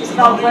 8th. It's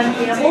called Glenn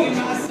Campbell.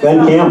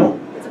 Glenn Campbell.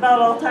 It's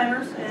about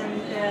Alzheimer's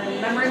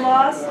and memory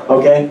loss.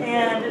 Okay.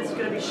 And it's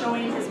going to be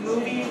showing his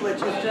movie, which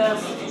is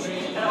just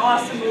an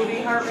awesome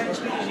movie,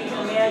 heart-wrenching as you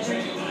can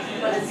imagine.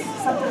 But it's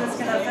something that's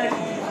going to affect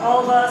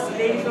all of us,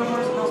 baby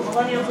boomers, and those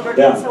millennials that are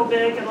getting so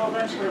big, and will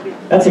eventually be.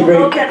 That's a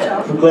great catch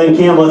up. for Glenn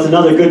Campbell. It's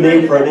another good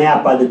name for an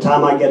app. By the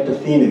time I get to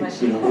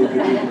Phoenix, you know.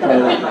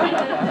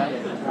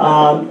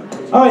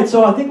 All right,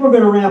 so I think we're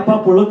going to wrap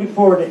up. We're looking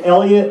forward to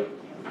Elliot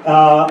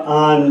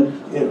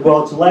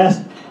it's the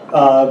last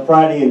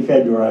Friday in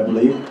February, I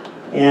believe.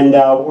 And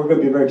we're going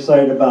to be very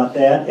excited about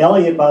that.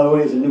 Elliot, by the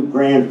way, is a new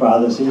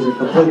grandfather, so he's a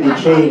completely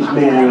changed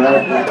man,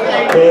 right?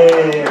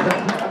 Hey.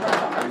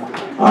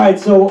 All right,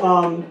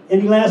 so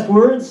any last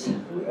words?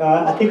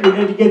 I think we're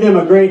going to give them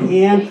a great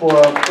hand for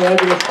a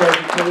fabulous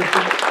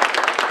presentation.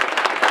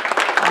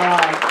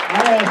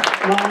 I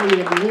asked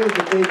Molly and Liz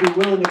if they'd be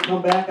willing to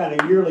come back on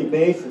a yearly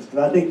basis, because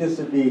I think this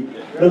would be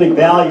really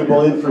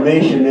valuable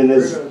information, and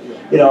it's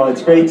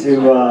great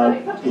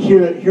to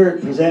hear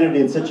it presented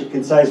in such a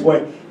concise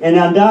way. And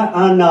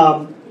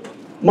on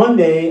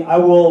Monday, I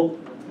will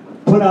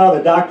put out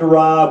a Dr.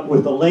 Rob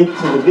with a link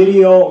to the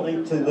video, a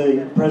link to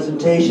the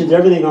presentations,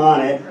 everything on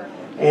it,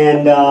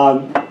 and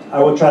I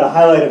will try to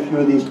highlight a few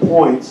of these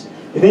points.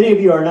 If any of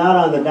you are not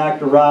on the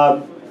Dr.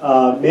 Rob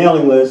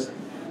mailing list,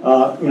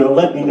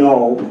 let me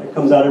know. It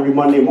comes out every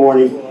Monday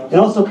morning. And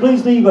also,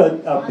 please leave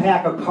a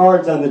pack of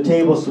cards on the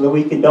table so that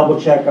we can double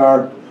check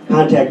our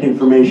contact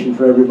information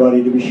for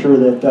everybody to be sure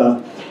that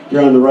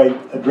you're on the right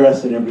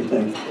address and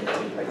everything.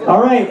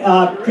 All right,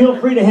 feel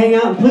free to hang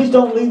out, and please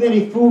don't leave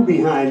any food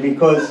behind,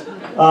 because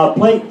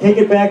take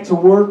it back to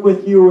work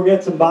with you. We'll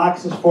get some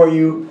boxes for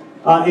you.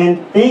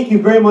 And thank you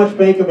very much,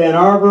 Bank of Ann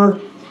Arbor,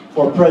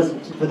 for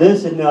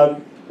this. And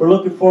we're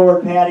looking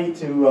forward, Patty,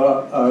 to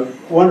a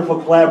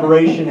wonderful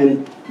collaboration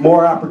and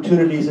more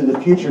opportunities in the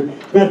future. As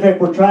a matter of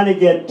fact, we're trying to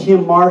get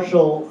Tim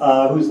Marshall,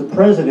 who's the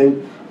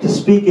president, to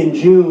speak in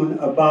June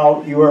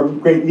about your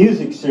great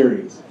music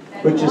series,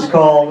 which is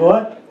called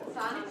what?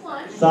 Sonic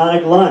Lunch.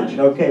 Sonic Lunch.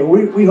 Okay,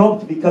 we hope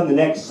to become the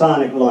next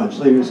Sonic Lunch,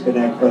 Leaders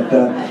Connect. But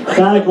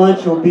Sonic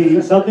Lunch will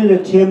be something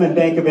that Tim and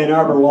Bank of Ann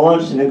Arbor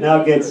launched, and it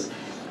now gets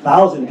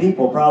 1,000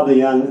 people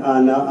probably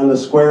on the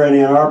square in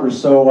Ann Arbor.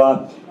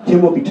 So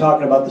Tim will be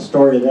talking about the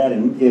story of that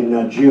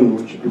in June,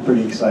 which should be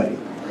pretty exciting.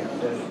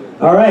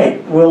 All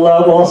right,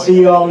 we'll see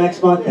you all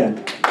next month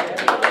then.